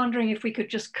 I was wondering if we could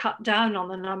just cut down on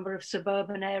the number of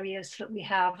suburban areas that we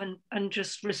have and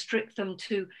just restrict them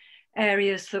to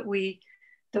areas that we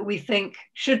think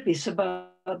should be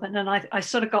suburban. And I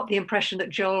sort of got the impression that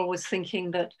Joel was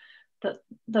thinking that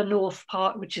the north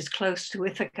part, which is close to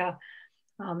Ithaca,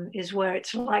 is where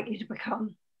it's likely to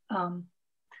become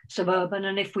suburban.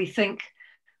 And if we think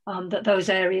that those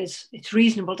areas, it's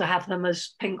reasonable to have them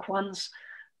as pink ones,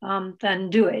 then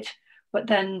do it. But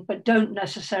don't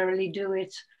necessarily do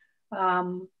it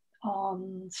on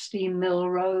Steam Mill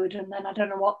Road, and then I don't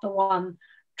know what the one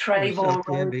Trayvor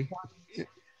Road.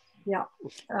 Yeah,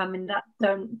 I mean that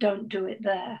don't do it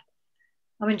there.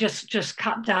 I mean just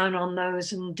cut down on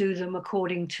those and do them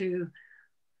according to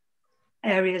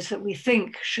areas that we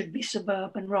think should be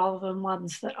suburban rather than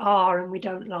ones that are and we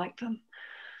don't like them.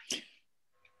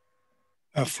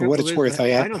 For what it's worth,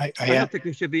 I don't think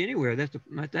it should be anywhere. That's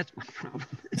my problem.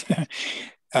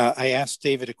 I asked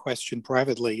David a question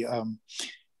privately.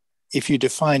 If you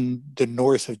define the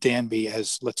north of Danby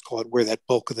as, let's call it where that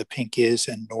bulk of the pink is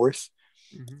and north,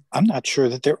 I'm not sure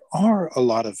that there are a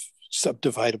lot of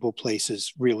subdividable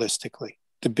places realistically.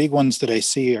 The big ones that I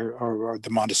see are the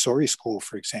Montessori school,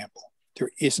 for example.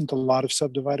 There isn't a lot of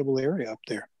subdividable area up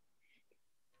there.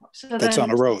 So that's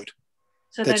on a road.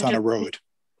 So that's on a road.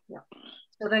 Yeah.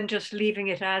 So then just leaving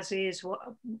it as is,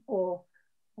 or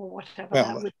whatever.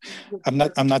 Well,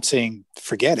 I'm not saying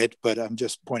forget it, but I'm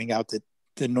just pointing out that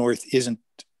the north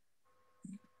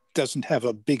doesn't have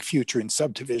a big future in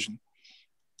subdivision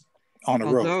on a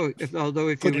road. Although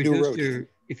if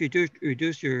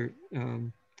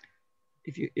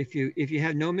you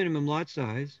have no minimum lot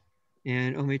size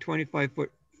and only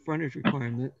 25-foot frontage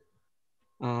requirement,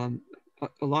 a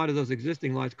lot of those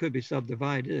existing lots could be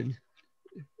subdivided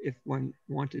if one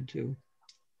wanted to.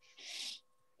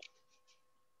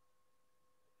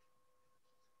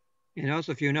 And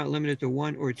also, if you're not limited to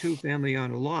 1 or 2 family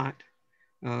on a lot,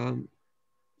 some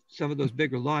of those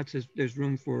bigger lots, there's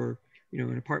room for, you know,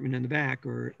 an apartment in the back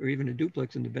or even a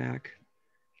duplex in the back,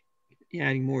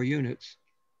 adding more units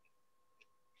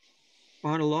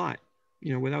on a lot,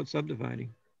 you know, without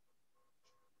subdividing.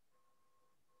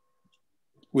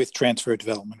 With transfer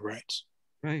development rights.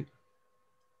 Right.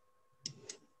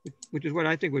 Which is what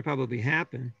I think would probably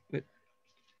happen, but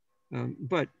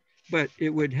it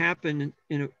would happen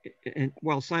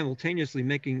while simultaneously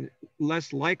making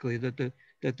less likely that the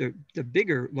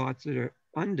bigger lots that are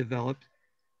undeveloped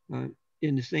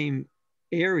in the same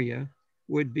area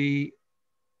would be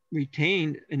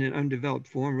retained in an undeveloped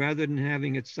form rather than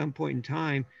having at some point in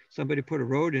time somebody put a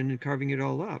road in and carving it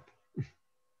all up.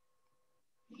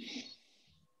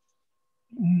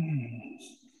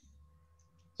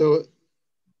 So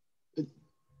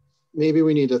maybe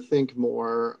we need to think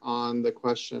more on the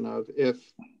question of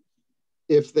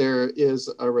if there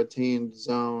is a retained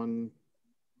zone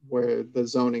where the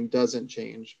zoning doesn't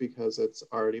change because it's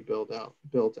already built out.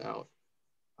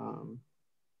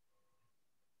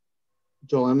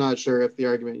 Joel, I'm not sure if the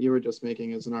argument you were just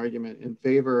making is an argument in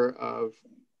favor of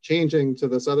changing to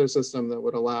this other system that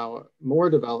would allow more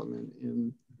development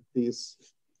in these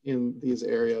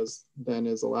areas than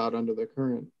is allowed under the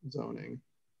current zoning.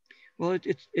 Well,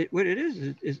 what it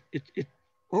is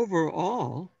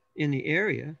overall in the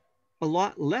area, a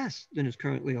lot less than is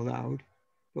currently allowed.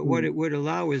 But what it would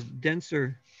allow is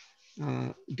denser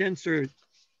in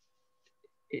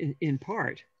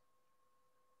part.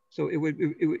 So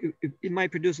it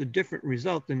might produce a different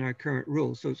result than our current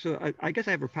rules. So I guess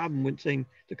I have a problem with saying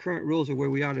the current rules are where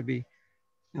we ought to be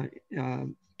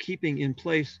keeping in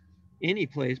place any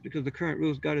place, because the current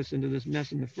rules got us into this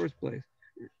mess in the first place.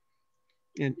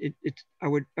 And I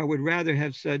would rather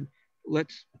have said,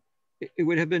 it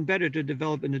would have been better to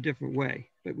develop in a different way,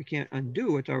 but we can't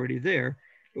undo what's already there.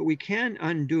 But we can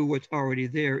undo what's already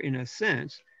there in a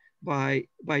sense by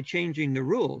changing the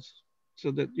rules, so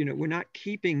that, you know, we're not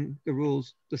keeping the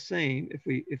rules the same.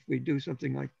 If we do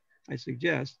something like I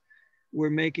suggest, we're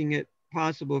making it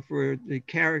possible for the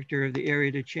character of the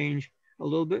area to change a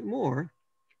little bit more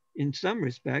in some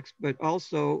respects, but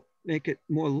also make it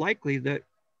more likely that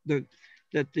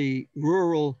the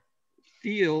rural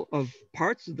feel of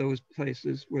parts of those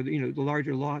places where, you know, the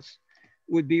larger lots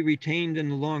would be retained in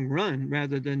the long run,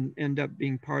 rather than end up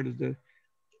being part of the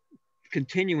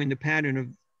continuing the pattern of,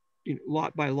 you know,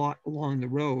 lot by lot along the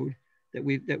road that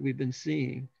we've been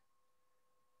seeing.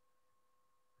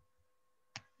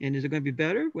 And is it going to be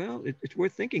better? Well, it's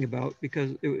worth thinking about,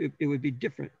 because it would be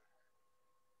different.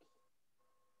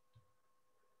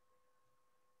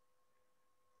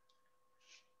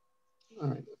 All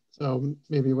right, so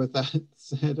maybe with that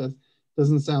said, it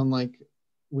doesn't sound like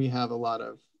we have a lot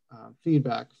of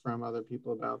feedback from other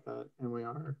people about that, and we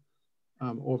are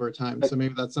over time. So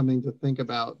maybe that's something to think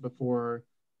about before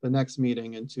the next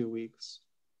meeting in 2 weeks.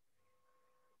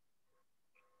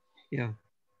 Yeah,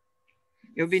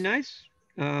 it would be nice.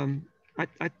 I'm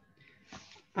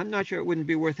not sure it wouldn't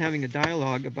be worth having a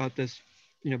dialogue about this,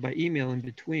 you know, by email in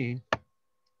between,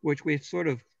 which we've sort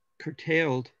of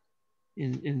curtailed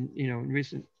in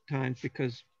recent times,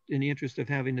 because in the interest of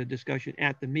having the discussion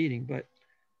at the meeting, but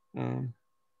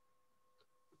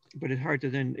it's hard to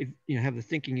then, you know, have the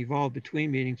thinking evolve between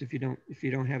meetings if you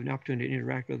don't have an opportunity to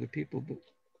interact with other people. But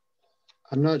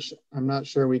I'm not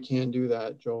sure we can do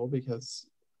that, Joel, because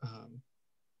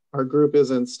our group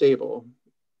isn't stable.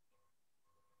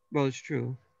 Well, it's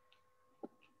true.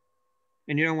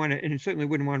 And you don't want to, and you certainly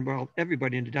wouldn't want to involve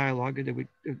everybody into dialogue, that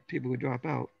people would drop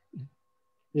out.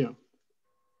 Yeah.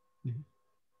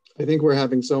 I think we're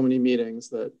having so many meetings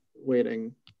that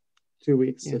waiting 2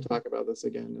 weeks to talk about this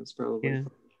again is probably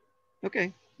fine.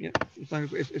 Okay. Yeah. As long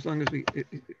as we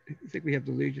think we have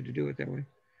the leisure to do it that way.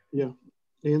 Yeah.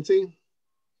 Nancy?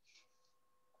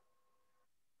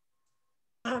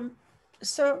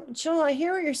 So Joel, I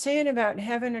hear what you're saying about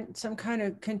having some kind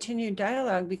of continued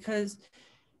dialogue, because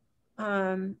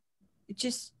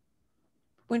just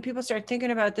when people start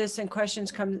thinking about this and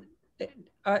questions come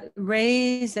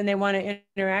raised and they want to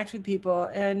interact with people,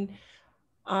 and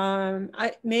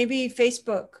Maybe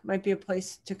Facebook might be a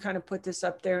place to kind of put this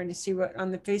up there and to see what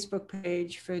on the Facebook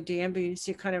page for Danby, to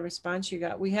see what kind of response you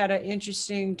got. We had an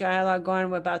interesting dialogue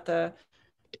going about the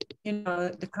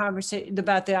conversation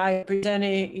about I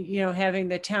presenting, having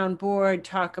the town board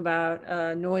talk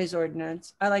about noise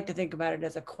ordinance. I like to think about it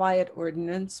as a quiet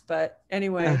ordinance, but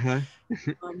anyway.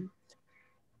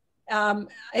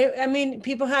 I mean,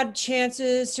 people had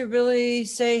chances to really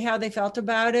say how they felt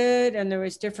about it, and there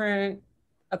was different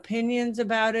opinions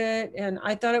about it, and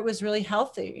I thought it was really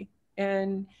healthy.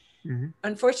 And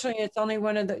unfortunately, it's only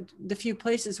one of the few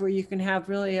places where you can have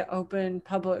really open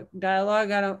public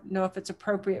dialogue. I don't know if it's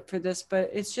appropriate for this,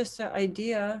 but it's just an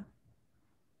idea.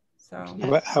 So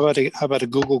how about a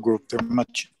Google group?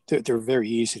 They're very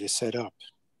easy to set up.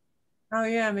 Oh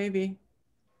yeah, maybe,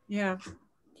 yeah.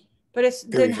 But it's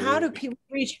then how do people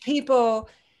reach people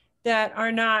that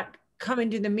are not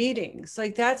coming to the meetings?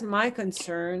 Like, that's my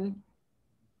concern.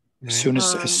 As soon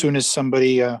as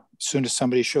somebody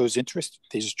shows interest,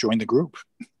 they just join the group,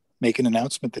 make an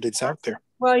announcement that it's out there.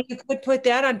 Well, you could put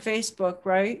that on Facebook,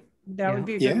 right? That would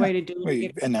be a good way to do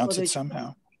it. Announce it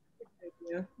somehow.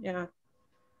 Yeah.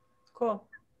 Cool.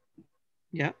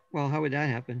 Yeah. Well, how would that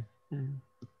happen?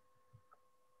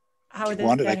 How would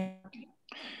that happen?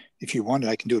 If you want it,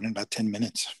 I can do it in about 10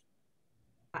 minutes.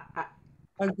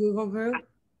 A Google group?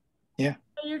 Yeah.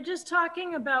 You're just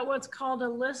talking about what's called a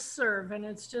listserv, and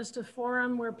it's just a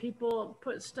forum where people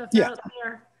put stuff out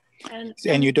there.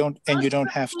 And you don't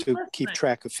have to keep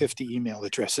track of 50 email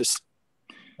addresses.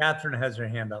 Catherine has her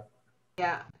hand up.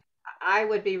 Yeah, I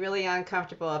would be really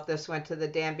uncomfortable if this went to the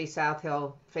Danby South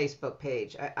Hill Facebook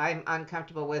page. I'm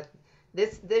uncomfortable with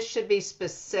this. This should be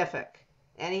specific.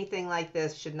 Anything like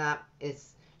this should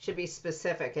be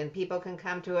specific, and people can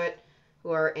come to it who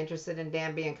are interested in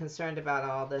Danby and concerned about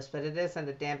all this, but it isn't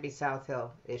a Danby South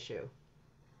Hill issue.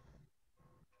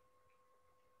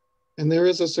 And there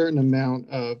is a certain amount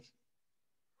of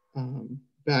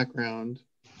background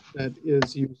that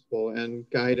is useful and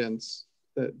guidance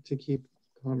to keep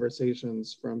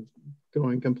conversations from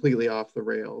going completely off the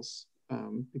rails.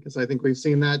 Because I think we've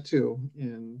seen that too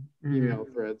in email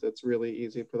threads. It's really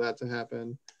easy for that to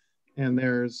happen. And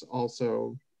there's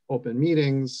also open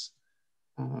meetings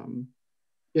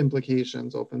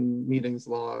implications, open meetings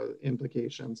law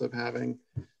implications of having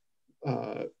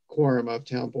a quorum of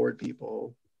town board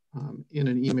people in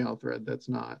an email thread that's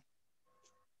not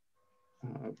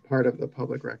part of the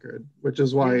public record, which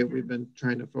is why we've been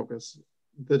trying to focus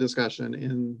the discussion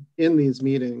in these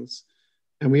meetings.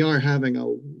 And we are having a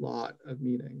lot of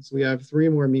meetings. We have 3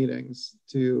 more meetings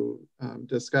to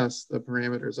discuss the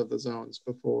parameters of the zones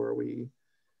before we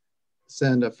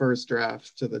send a first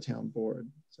draft to the town board.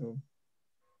 So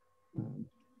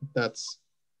that's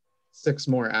 6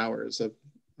 more hours of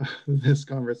this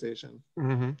conversation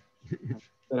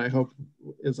that I hope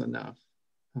is enough.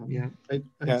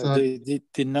 The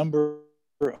number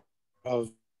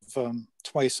of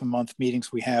twice a month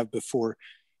meetings we have before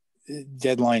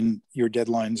your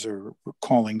deadlines are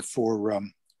calling for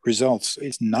results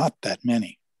is not that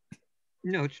many.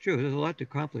 No, it's true. There's a lot to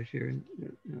accomplish here.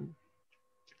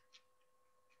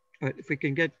 But if we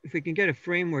can get a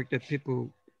framework that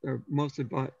people are mostly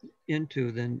bought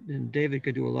into, then David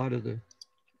could do a lot of the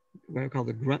what I call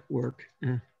the grunt work.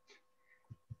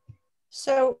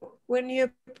 So when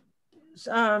you,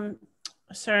 sorry,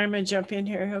 I'm gonna jump in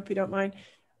here. I hope you don't mind.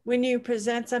 When you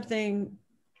present something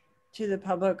to the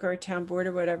public or town board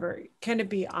or whatever, can it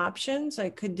be options?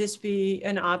 Like, could this be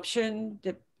an option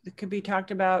that could be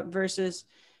talked about versus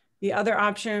the other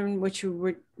option, which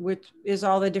is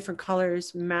all the different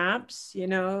colors maps,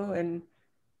 and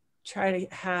try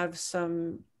to have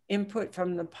some input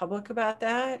from the public about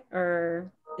that?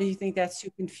 Or do you think that's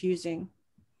too confusing?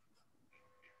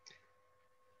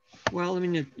 Well, I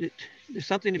mean, there's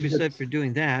something to be said for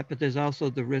doing that, but there's also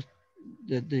the risk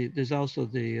that there's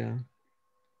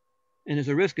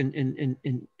a risk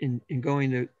in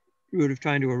going the route of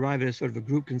trying to arrive at a sort of a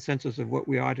group consensus of what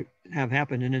we ought to have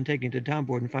happen, and then taking it to town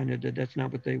board and find out that that's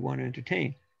not what they want to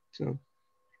entertain. So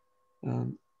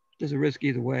there's a risk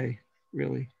either way,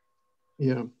 really.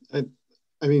 Yeah,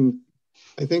 I mean,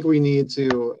 I think we need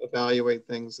to evaluate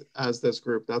things as this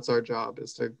group. That's our job,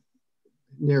 is to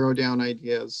narrow down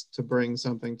ideas, to bring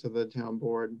something to the town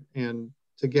board, and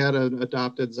to get an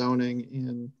adopted zoning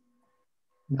in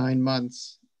 9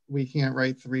 months. We can't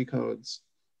write 3 codes.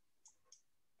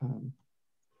 What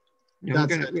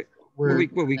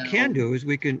we can do is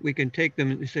we can take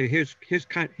them and say, here's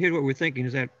what we're thinking.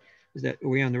 Is that are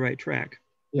we on the right track?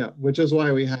 Yeah, which is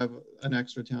why we have an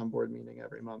extra town board meeting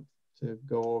every month to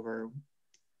go over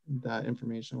that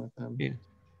information with them. Yeah.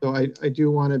 So I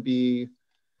do want to be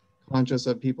conscious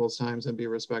of people's times and be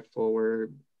respectful. We're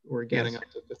getting up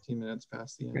to 15 minutes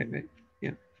past the end. Right.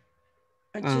 Yeah.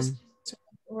 Just a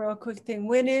real quick thing.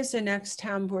 When is the next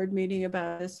town board meeting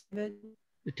about this? The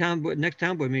next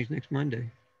town board meeting is next Monday,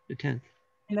 the 10th.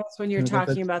 And that's when you're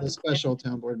talking about the special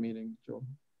town board meeting, Joel.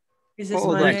 Is this the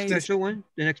Monday? next special one?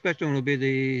 The next special one will be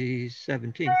the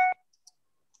 17th.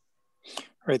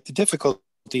 Right. The difficulty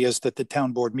is that the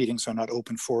town board meetings are not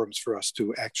open forums for us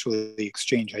to actually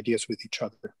exchange ideas with each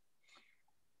other.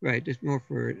 Right. It's more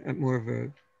for more of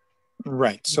a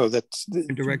right. So that's the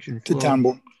direction. The town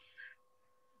board.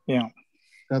 Yeah.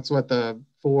 That's what the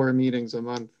 4 meetings a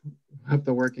month of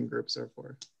the working groups are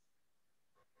for.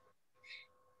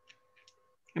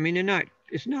 I mean,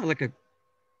 it's not like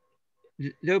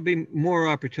there'll be more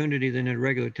opportunity than a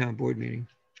regular town board meeting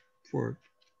for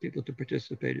people to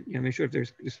participate. I mean, sure, if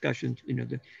there's discussions,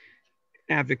 the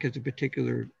advocates of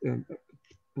particular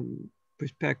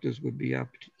perspectives would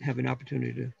have an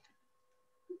opportunity to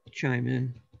chime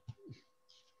in.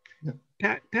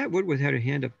 Yeah. Pat Woodworth had her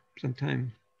hand up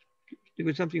sometime. There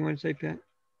was something you want to say, Pat?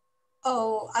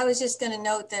 Oh, I was just going to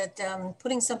note that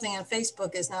putting something on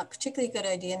Facebook is not a particularly good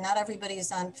idea. Not everybody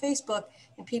is on Facebook,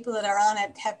 and people that are on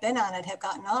it, have been on it, have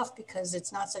gotten off because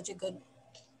it's not such a good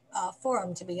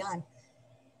forum to be on.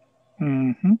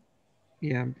 Mm-hmm.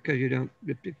 Yeah, because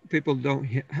people don't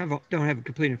have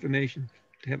complete information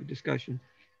to have a discussion.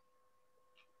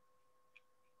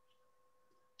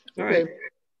 All right.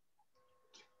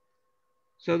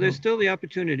 So there's still the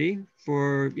opportunity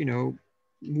for,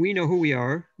 we know who we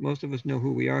are. Most of us know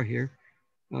who we are here.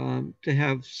 To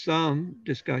have some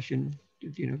discussion,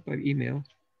 by email.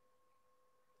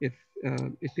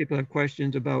 If people have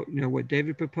questions about, what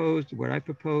David proposed, what I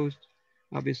proposed,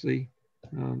 obviously,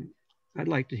 I'd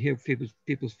like to hear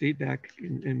people's feedback,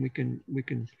 and we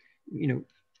can,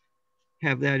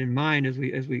 have that in mind as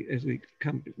we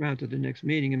come around to the next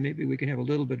meeting, and maybe we can have a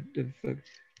little bit of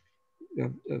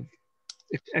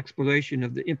exploration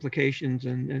of the implications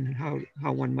and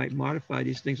how one might modify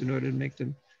these things in order to make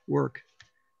them work.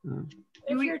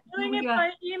 If you're doing it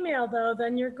by email, though,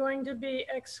 then you're going to be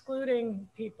excluding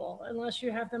people unless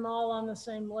you have them all on the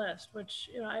same list, which,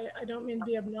 I don't mean to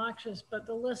be obnoxious, but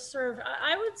the listserv,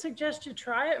 I would suggest you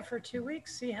try it for 2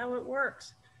 weeks, see how it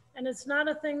works. And it's not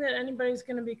a thing that anybody's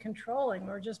going to be controlling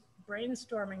or just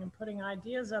brainstorming and putting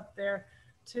ideas up there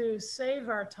to save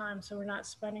our time so we're not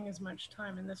spending as much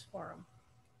time in this forum.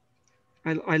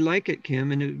 I like it,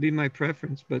 Kim, and it would be my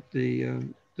preference, but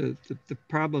the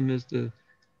problem is the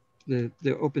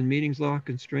open meetings law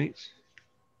constraints.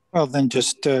 Well, then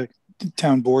just the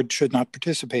town board should not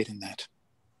participate in that.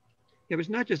 Yeah, but it's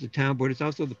not just the town board; it's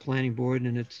also the planning board,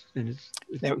 and it's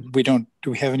we don't.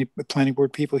 Do we have any planning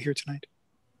board people here tonight?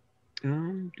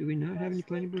 Do we not have any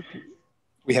planning board people?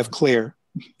 We have Claire.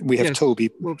 We have Toby.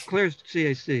 Well, Claire's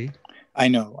CAC. I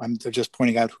know. I'm just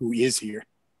pointing out who is here.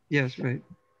 Yes, right.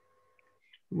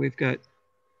 We've got,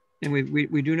 and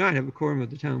we do not have a quorum of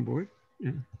the town board.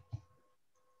 Yeah.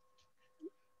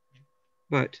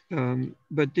 But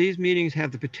these meetings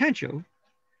have the potential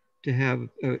to have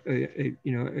a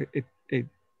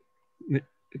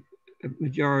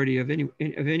majority of any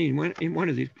one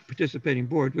of these participating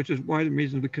boards, which is one of the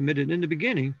reasons we committed in the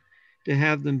beginning to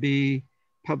have them be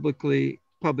public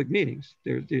meetings.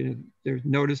 There's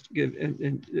notice to give,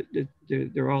 and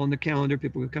they're all on the calendar.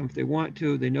 People can come if they want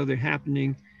to. They know they're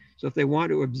happening. So if they want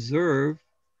to observe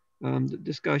the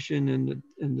discussion and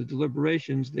the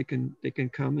deliberations, they can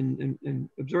come and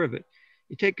observe it.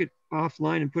 You take it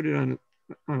offline and put it on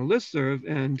a listserv,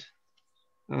 and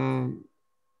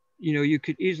you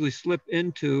could easily slip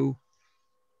into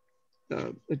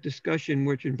a discussion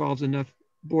which involves enough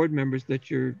board members that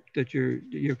you're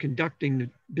conducting the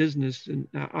business and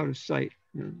out of sight,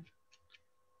 and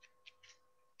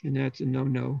that's a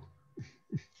no-no.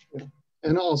 Yeah.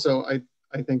 And also,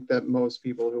 I think that most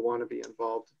people who want to be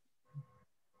involved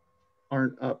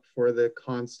aren't up for the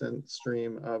constant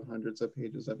stream of hundreds of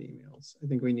pages of emails. I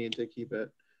think we need to keep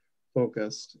it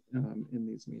focused in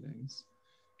these meetings.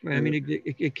 Right. I mean,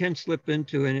 it can slip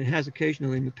into, and it has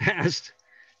occasionally in the past,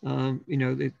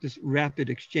 this rapid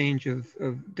exchange of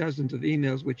dozens of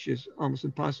emails, which is almost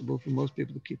impossible for most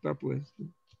people to keep up with.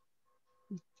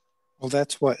 Well,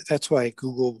 that's why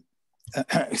Google,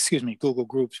 Google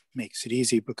Groups makes it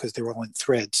easy, because they're all in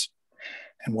threads.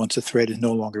 And once a thread is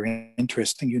no longer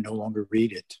interesting, you no longer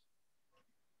read it.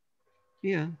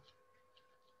 Yeah.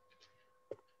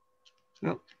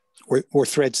 Well, or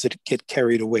threads that get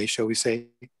carried away, shall we say?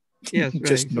 Yes, right,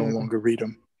 just exactly. No longer read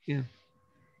them. Yeah.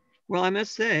 Well, I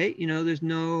must say, there's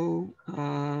no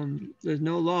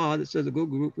law that says a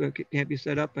Google group can't be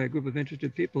set up by a group of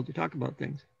interested people to talk about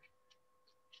things.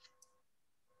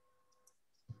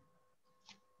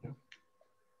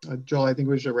 Joel, I think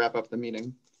we should wrap up the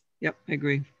meeting. Yep, I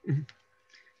agree.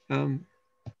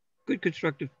 Good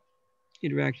constructive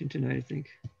interaction tonight, I think.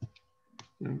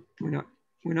 We're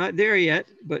not there yet,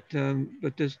 but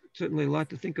there's certainly a lot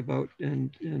to think about,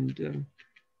 and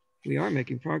we are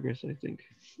making progress, I think.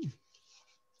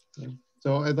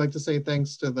 So I'd like to say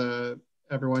thanks to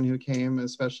everyone who came,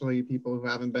 especially people who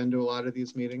haven't been to a lot of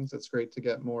these meetings. It's great to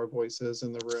get more voices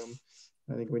in the room.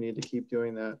 I think we need to keep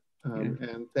doing that.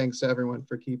 And thanks to everyone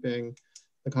for keeping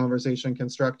the conversation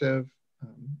constructive. I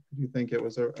do think it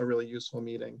was a really useful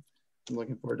meeting. I'm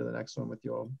looking forward to the next one with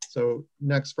you all. So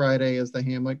next Friday is the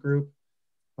Hamlet group,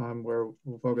 where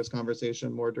we'll focus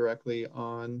conversation more directly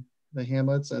on the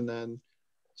hamlets, and then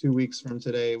 2 weeks from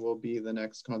today will be the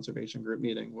next conservation group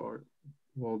meeting where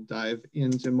we'll dive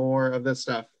into more of this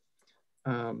stuff.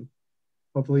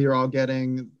 Hopefully you're all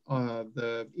getting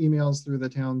the emails through the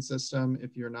town system.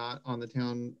 If you're not on the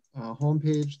town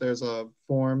homepage, there's a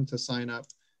form to sign up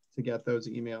to get those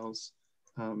emails.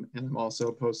 And I'm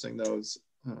also posting those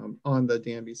on the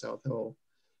Danby South Hill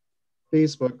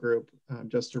Facebook group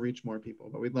just to reach more people,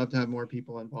 but we'd love to have more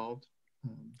people involved.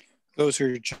 Those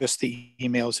are just the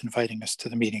emails inviting us to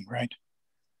the meeting, right?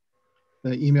 The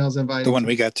emails inviting. The one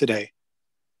we got today.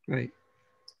 Right.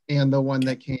 And the one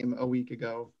that came a week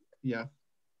ago. Yeah.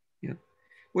 Yeah.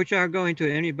 Which are going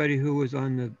to anybody who was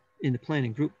in the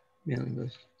planning group mailing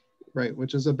list. Right,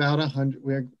 which is about 100.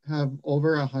 We have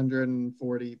over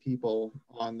 140 people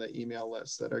on the email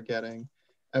list that are getting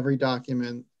every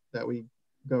document that we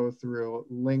go through,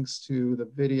 links to the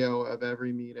video of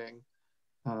every meeting,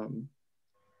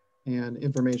 and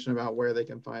information about where they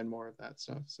can find more of that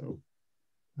stuff. So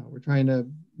we're trying to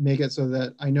make it so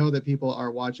that I know that people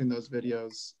are watching those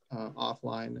videos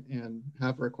offline and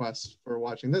have requests for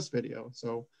watching this video.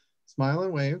 So smile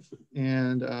and wave,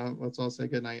 and let's all say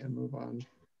good night and move on.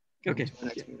 Okay.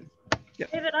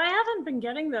 Yep. David, I haven't been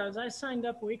getting those. I signed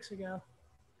up weeks ago.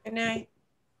 Good night.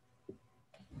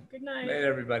 Good night. Good night,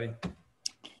 everybody.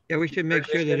 Yeah, we should make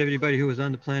sure that everybody who was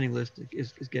on the planning list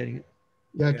is getting it.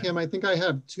 Yeah, Kim, I think I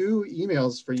have 2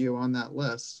 emails for you on that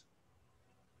list.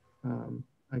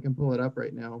 I can pull it up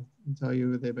right now and tell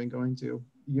you who they've been going to.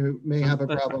 You may have a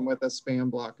problem with a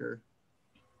spam blocker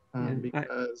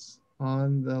because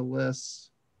on the list,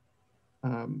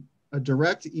 a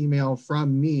direct email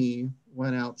from me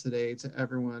went out today to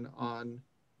everyone on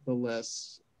the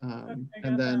list. And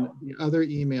then the other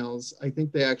emails, I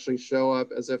think they actually show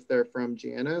up as if they're from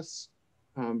Janice,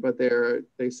 but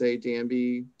they say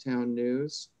Danby Town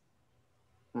News.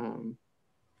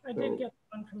 I did get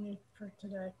one from you for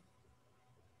today.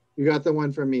 You got the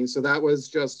one from me. So that was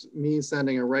just me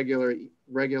sending a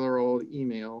regular old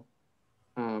email.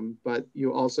 But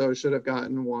you also should have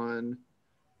gotten one,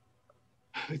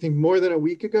 I think more than a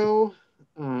week ago.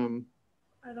 I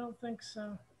don't think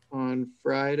so. On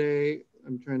Friday,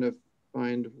 I'm trying to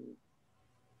find,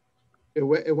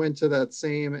 it went to that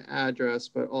same address,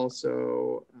 but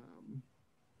also.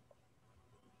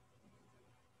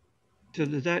 So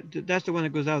that's the one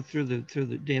that goes out through the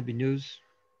Danby News,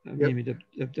 maybe the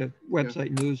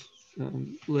website news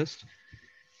list.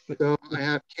 But, so I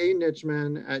have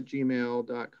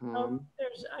knitchman@gmail.com. Oh,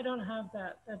 I don't have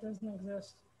that. That doesn't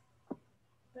exist.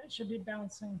 That should be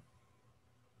bouncing.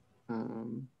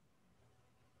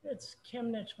 It's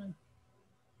Kim Nitchman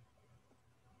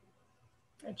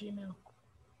 @gmail.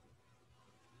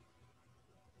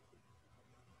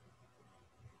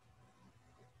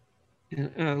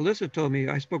 And Alyssa told me,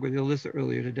 I spoke with Alyssa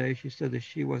earlier today. She said that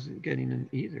she wasn't getting them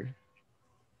either.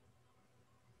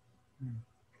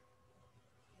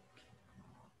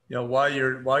 You know, while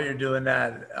you're doing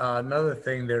that, another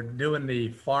thing, they're doing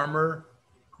the farmer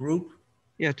group.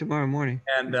 Yeah, tomorrow morning.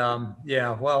 And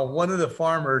yeah, well, one of the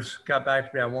farmers got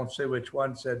back to me, I won't say which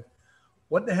one, said,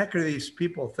 what the heck are these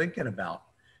people thinking about?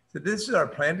 So this is our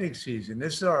planting season.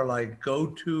 This is our like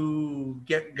go-to,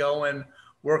 get going,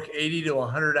 work 80 to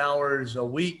 100 hours a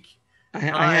week. I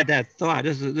had that thought.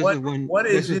 This is when. What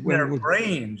is in their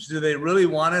brains? Do they really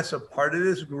want us a part of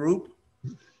this group?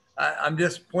 I'm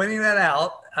just pointing that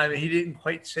out. I mean, he didn't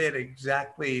quite say it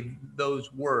exactly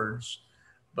those words,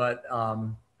 but I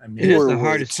mean, it is the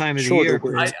hardest time of the year.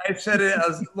 I said it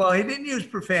as well. He didn't use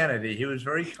profanity. He was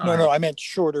very kind. No, I meant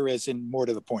shorter, as in more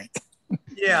to the point.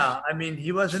 Yeah, I mean,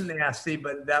 he wasn't nasty,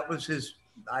 but that was his.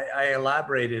 I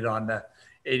elaborated on the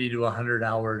 80 to 100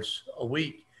 hours a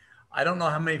week. I don't know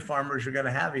how many farmers you're going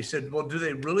to have. He said, well, do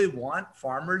they really want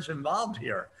farmers involved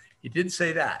here? He did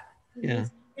say that. Yeah.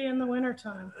 In the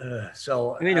wintertime.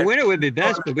 So I mean, the winter would be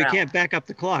best, but we can't back up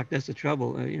the clock. That's the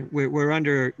trouble. We're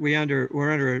under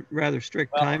a rather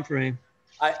strict time frame.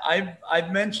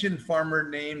 I've mentioned farmer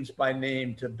names by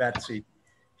name to Betsy.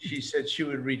 she said she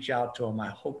would reach out to him. I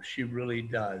hope she really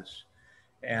does.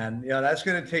 And, you know, that's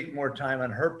going to take more time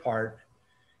on her part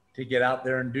to get out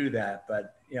there and do that.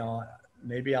 But, you know,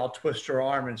 maybe I'll twist her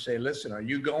arm and say, listen, are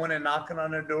you going and knocking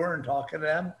on their door and talking to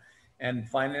them and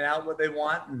finding out what they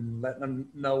want and letting them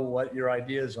know what your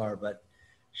ideas are? But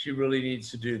she really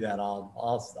needs to do that.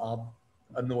 I'll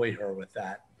annoy her with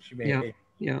that. She may.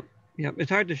 Yeah.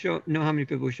 It's hard to know how many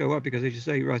people show up because, as you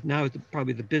say, Russ, now is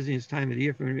probably the busiest time of the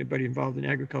year for anybody involved in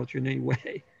agriculture in any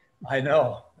way. I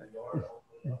know.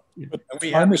 But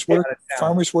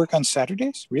farmers work on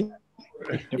Saturdays, really?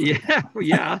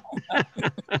 Yeah.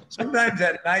 Sometimes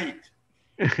at night.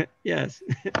 Yes.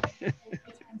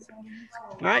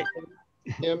 All right.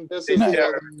 Tim, this is the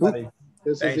other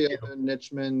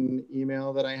Nitchman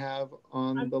email that I have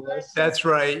on the list. That's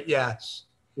right. Yes.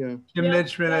 Yeah. Tim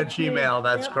Nitchman at Gmail.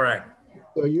 That's correct.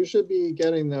 So you should be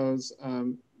getting those.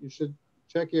 You should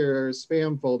check your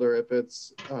spam folder if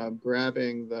it's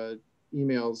grabbing the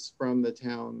emails from the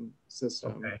town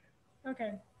system.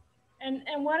 Okay.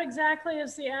 And what exactly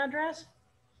is the address?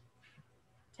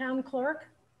 Town clerk?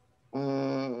 Let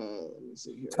me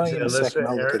see here. Tell you in a second,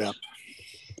 I'll look it up.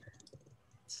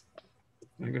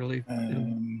 I'm gonna leave.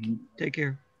 Take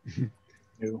care. See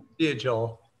you,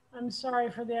 Joel. I'm sorry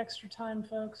for the extra time,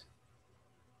 folks.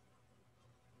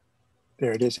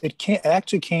 There it is. It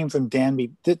actually came from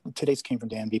Danby. Today's came from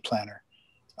Danby Planner,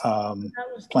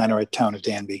 planner at Town of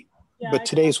Danby. Yeah, but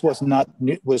today's was not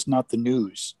the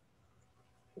news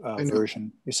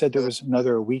version. You said there was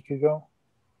another a week ago.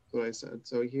 That's what I said.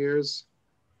 So here's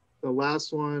the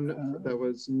last one that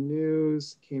was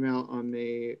news, came out on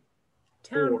May 4th.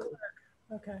 Town clerk.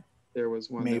 Okay. There was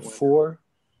one May 4.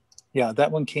 Yeah,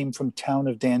 that one came from Town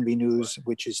of Danby News,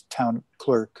 which is town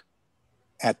clerk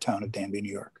at Town of Danby,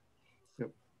 New York. Yep.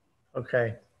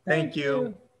 Okay. Thank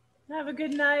you. Have a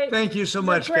good night. Thank you so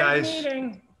much, guys.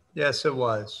 Meeting. Yes, it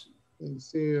was.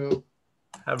 See you.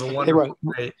 Have a wonderful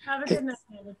night. Have a good night,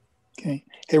 David. Okay.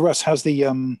 Hey, Russ, how's the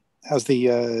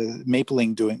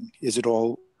mapling doing? Is it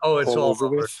all? Oh, it's all over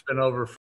over. with? It's been over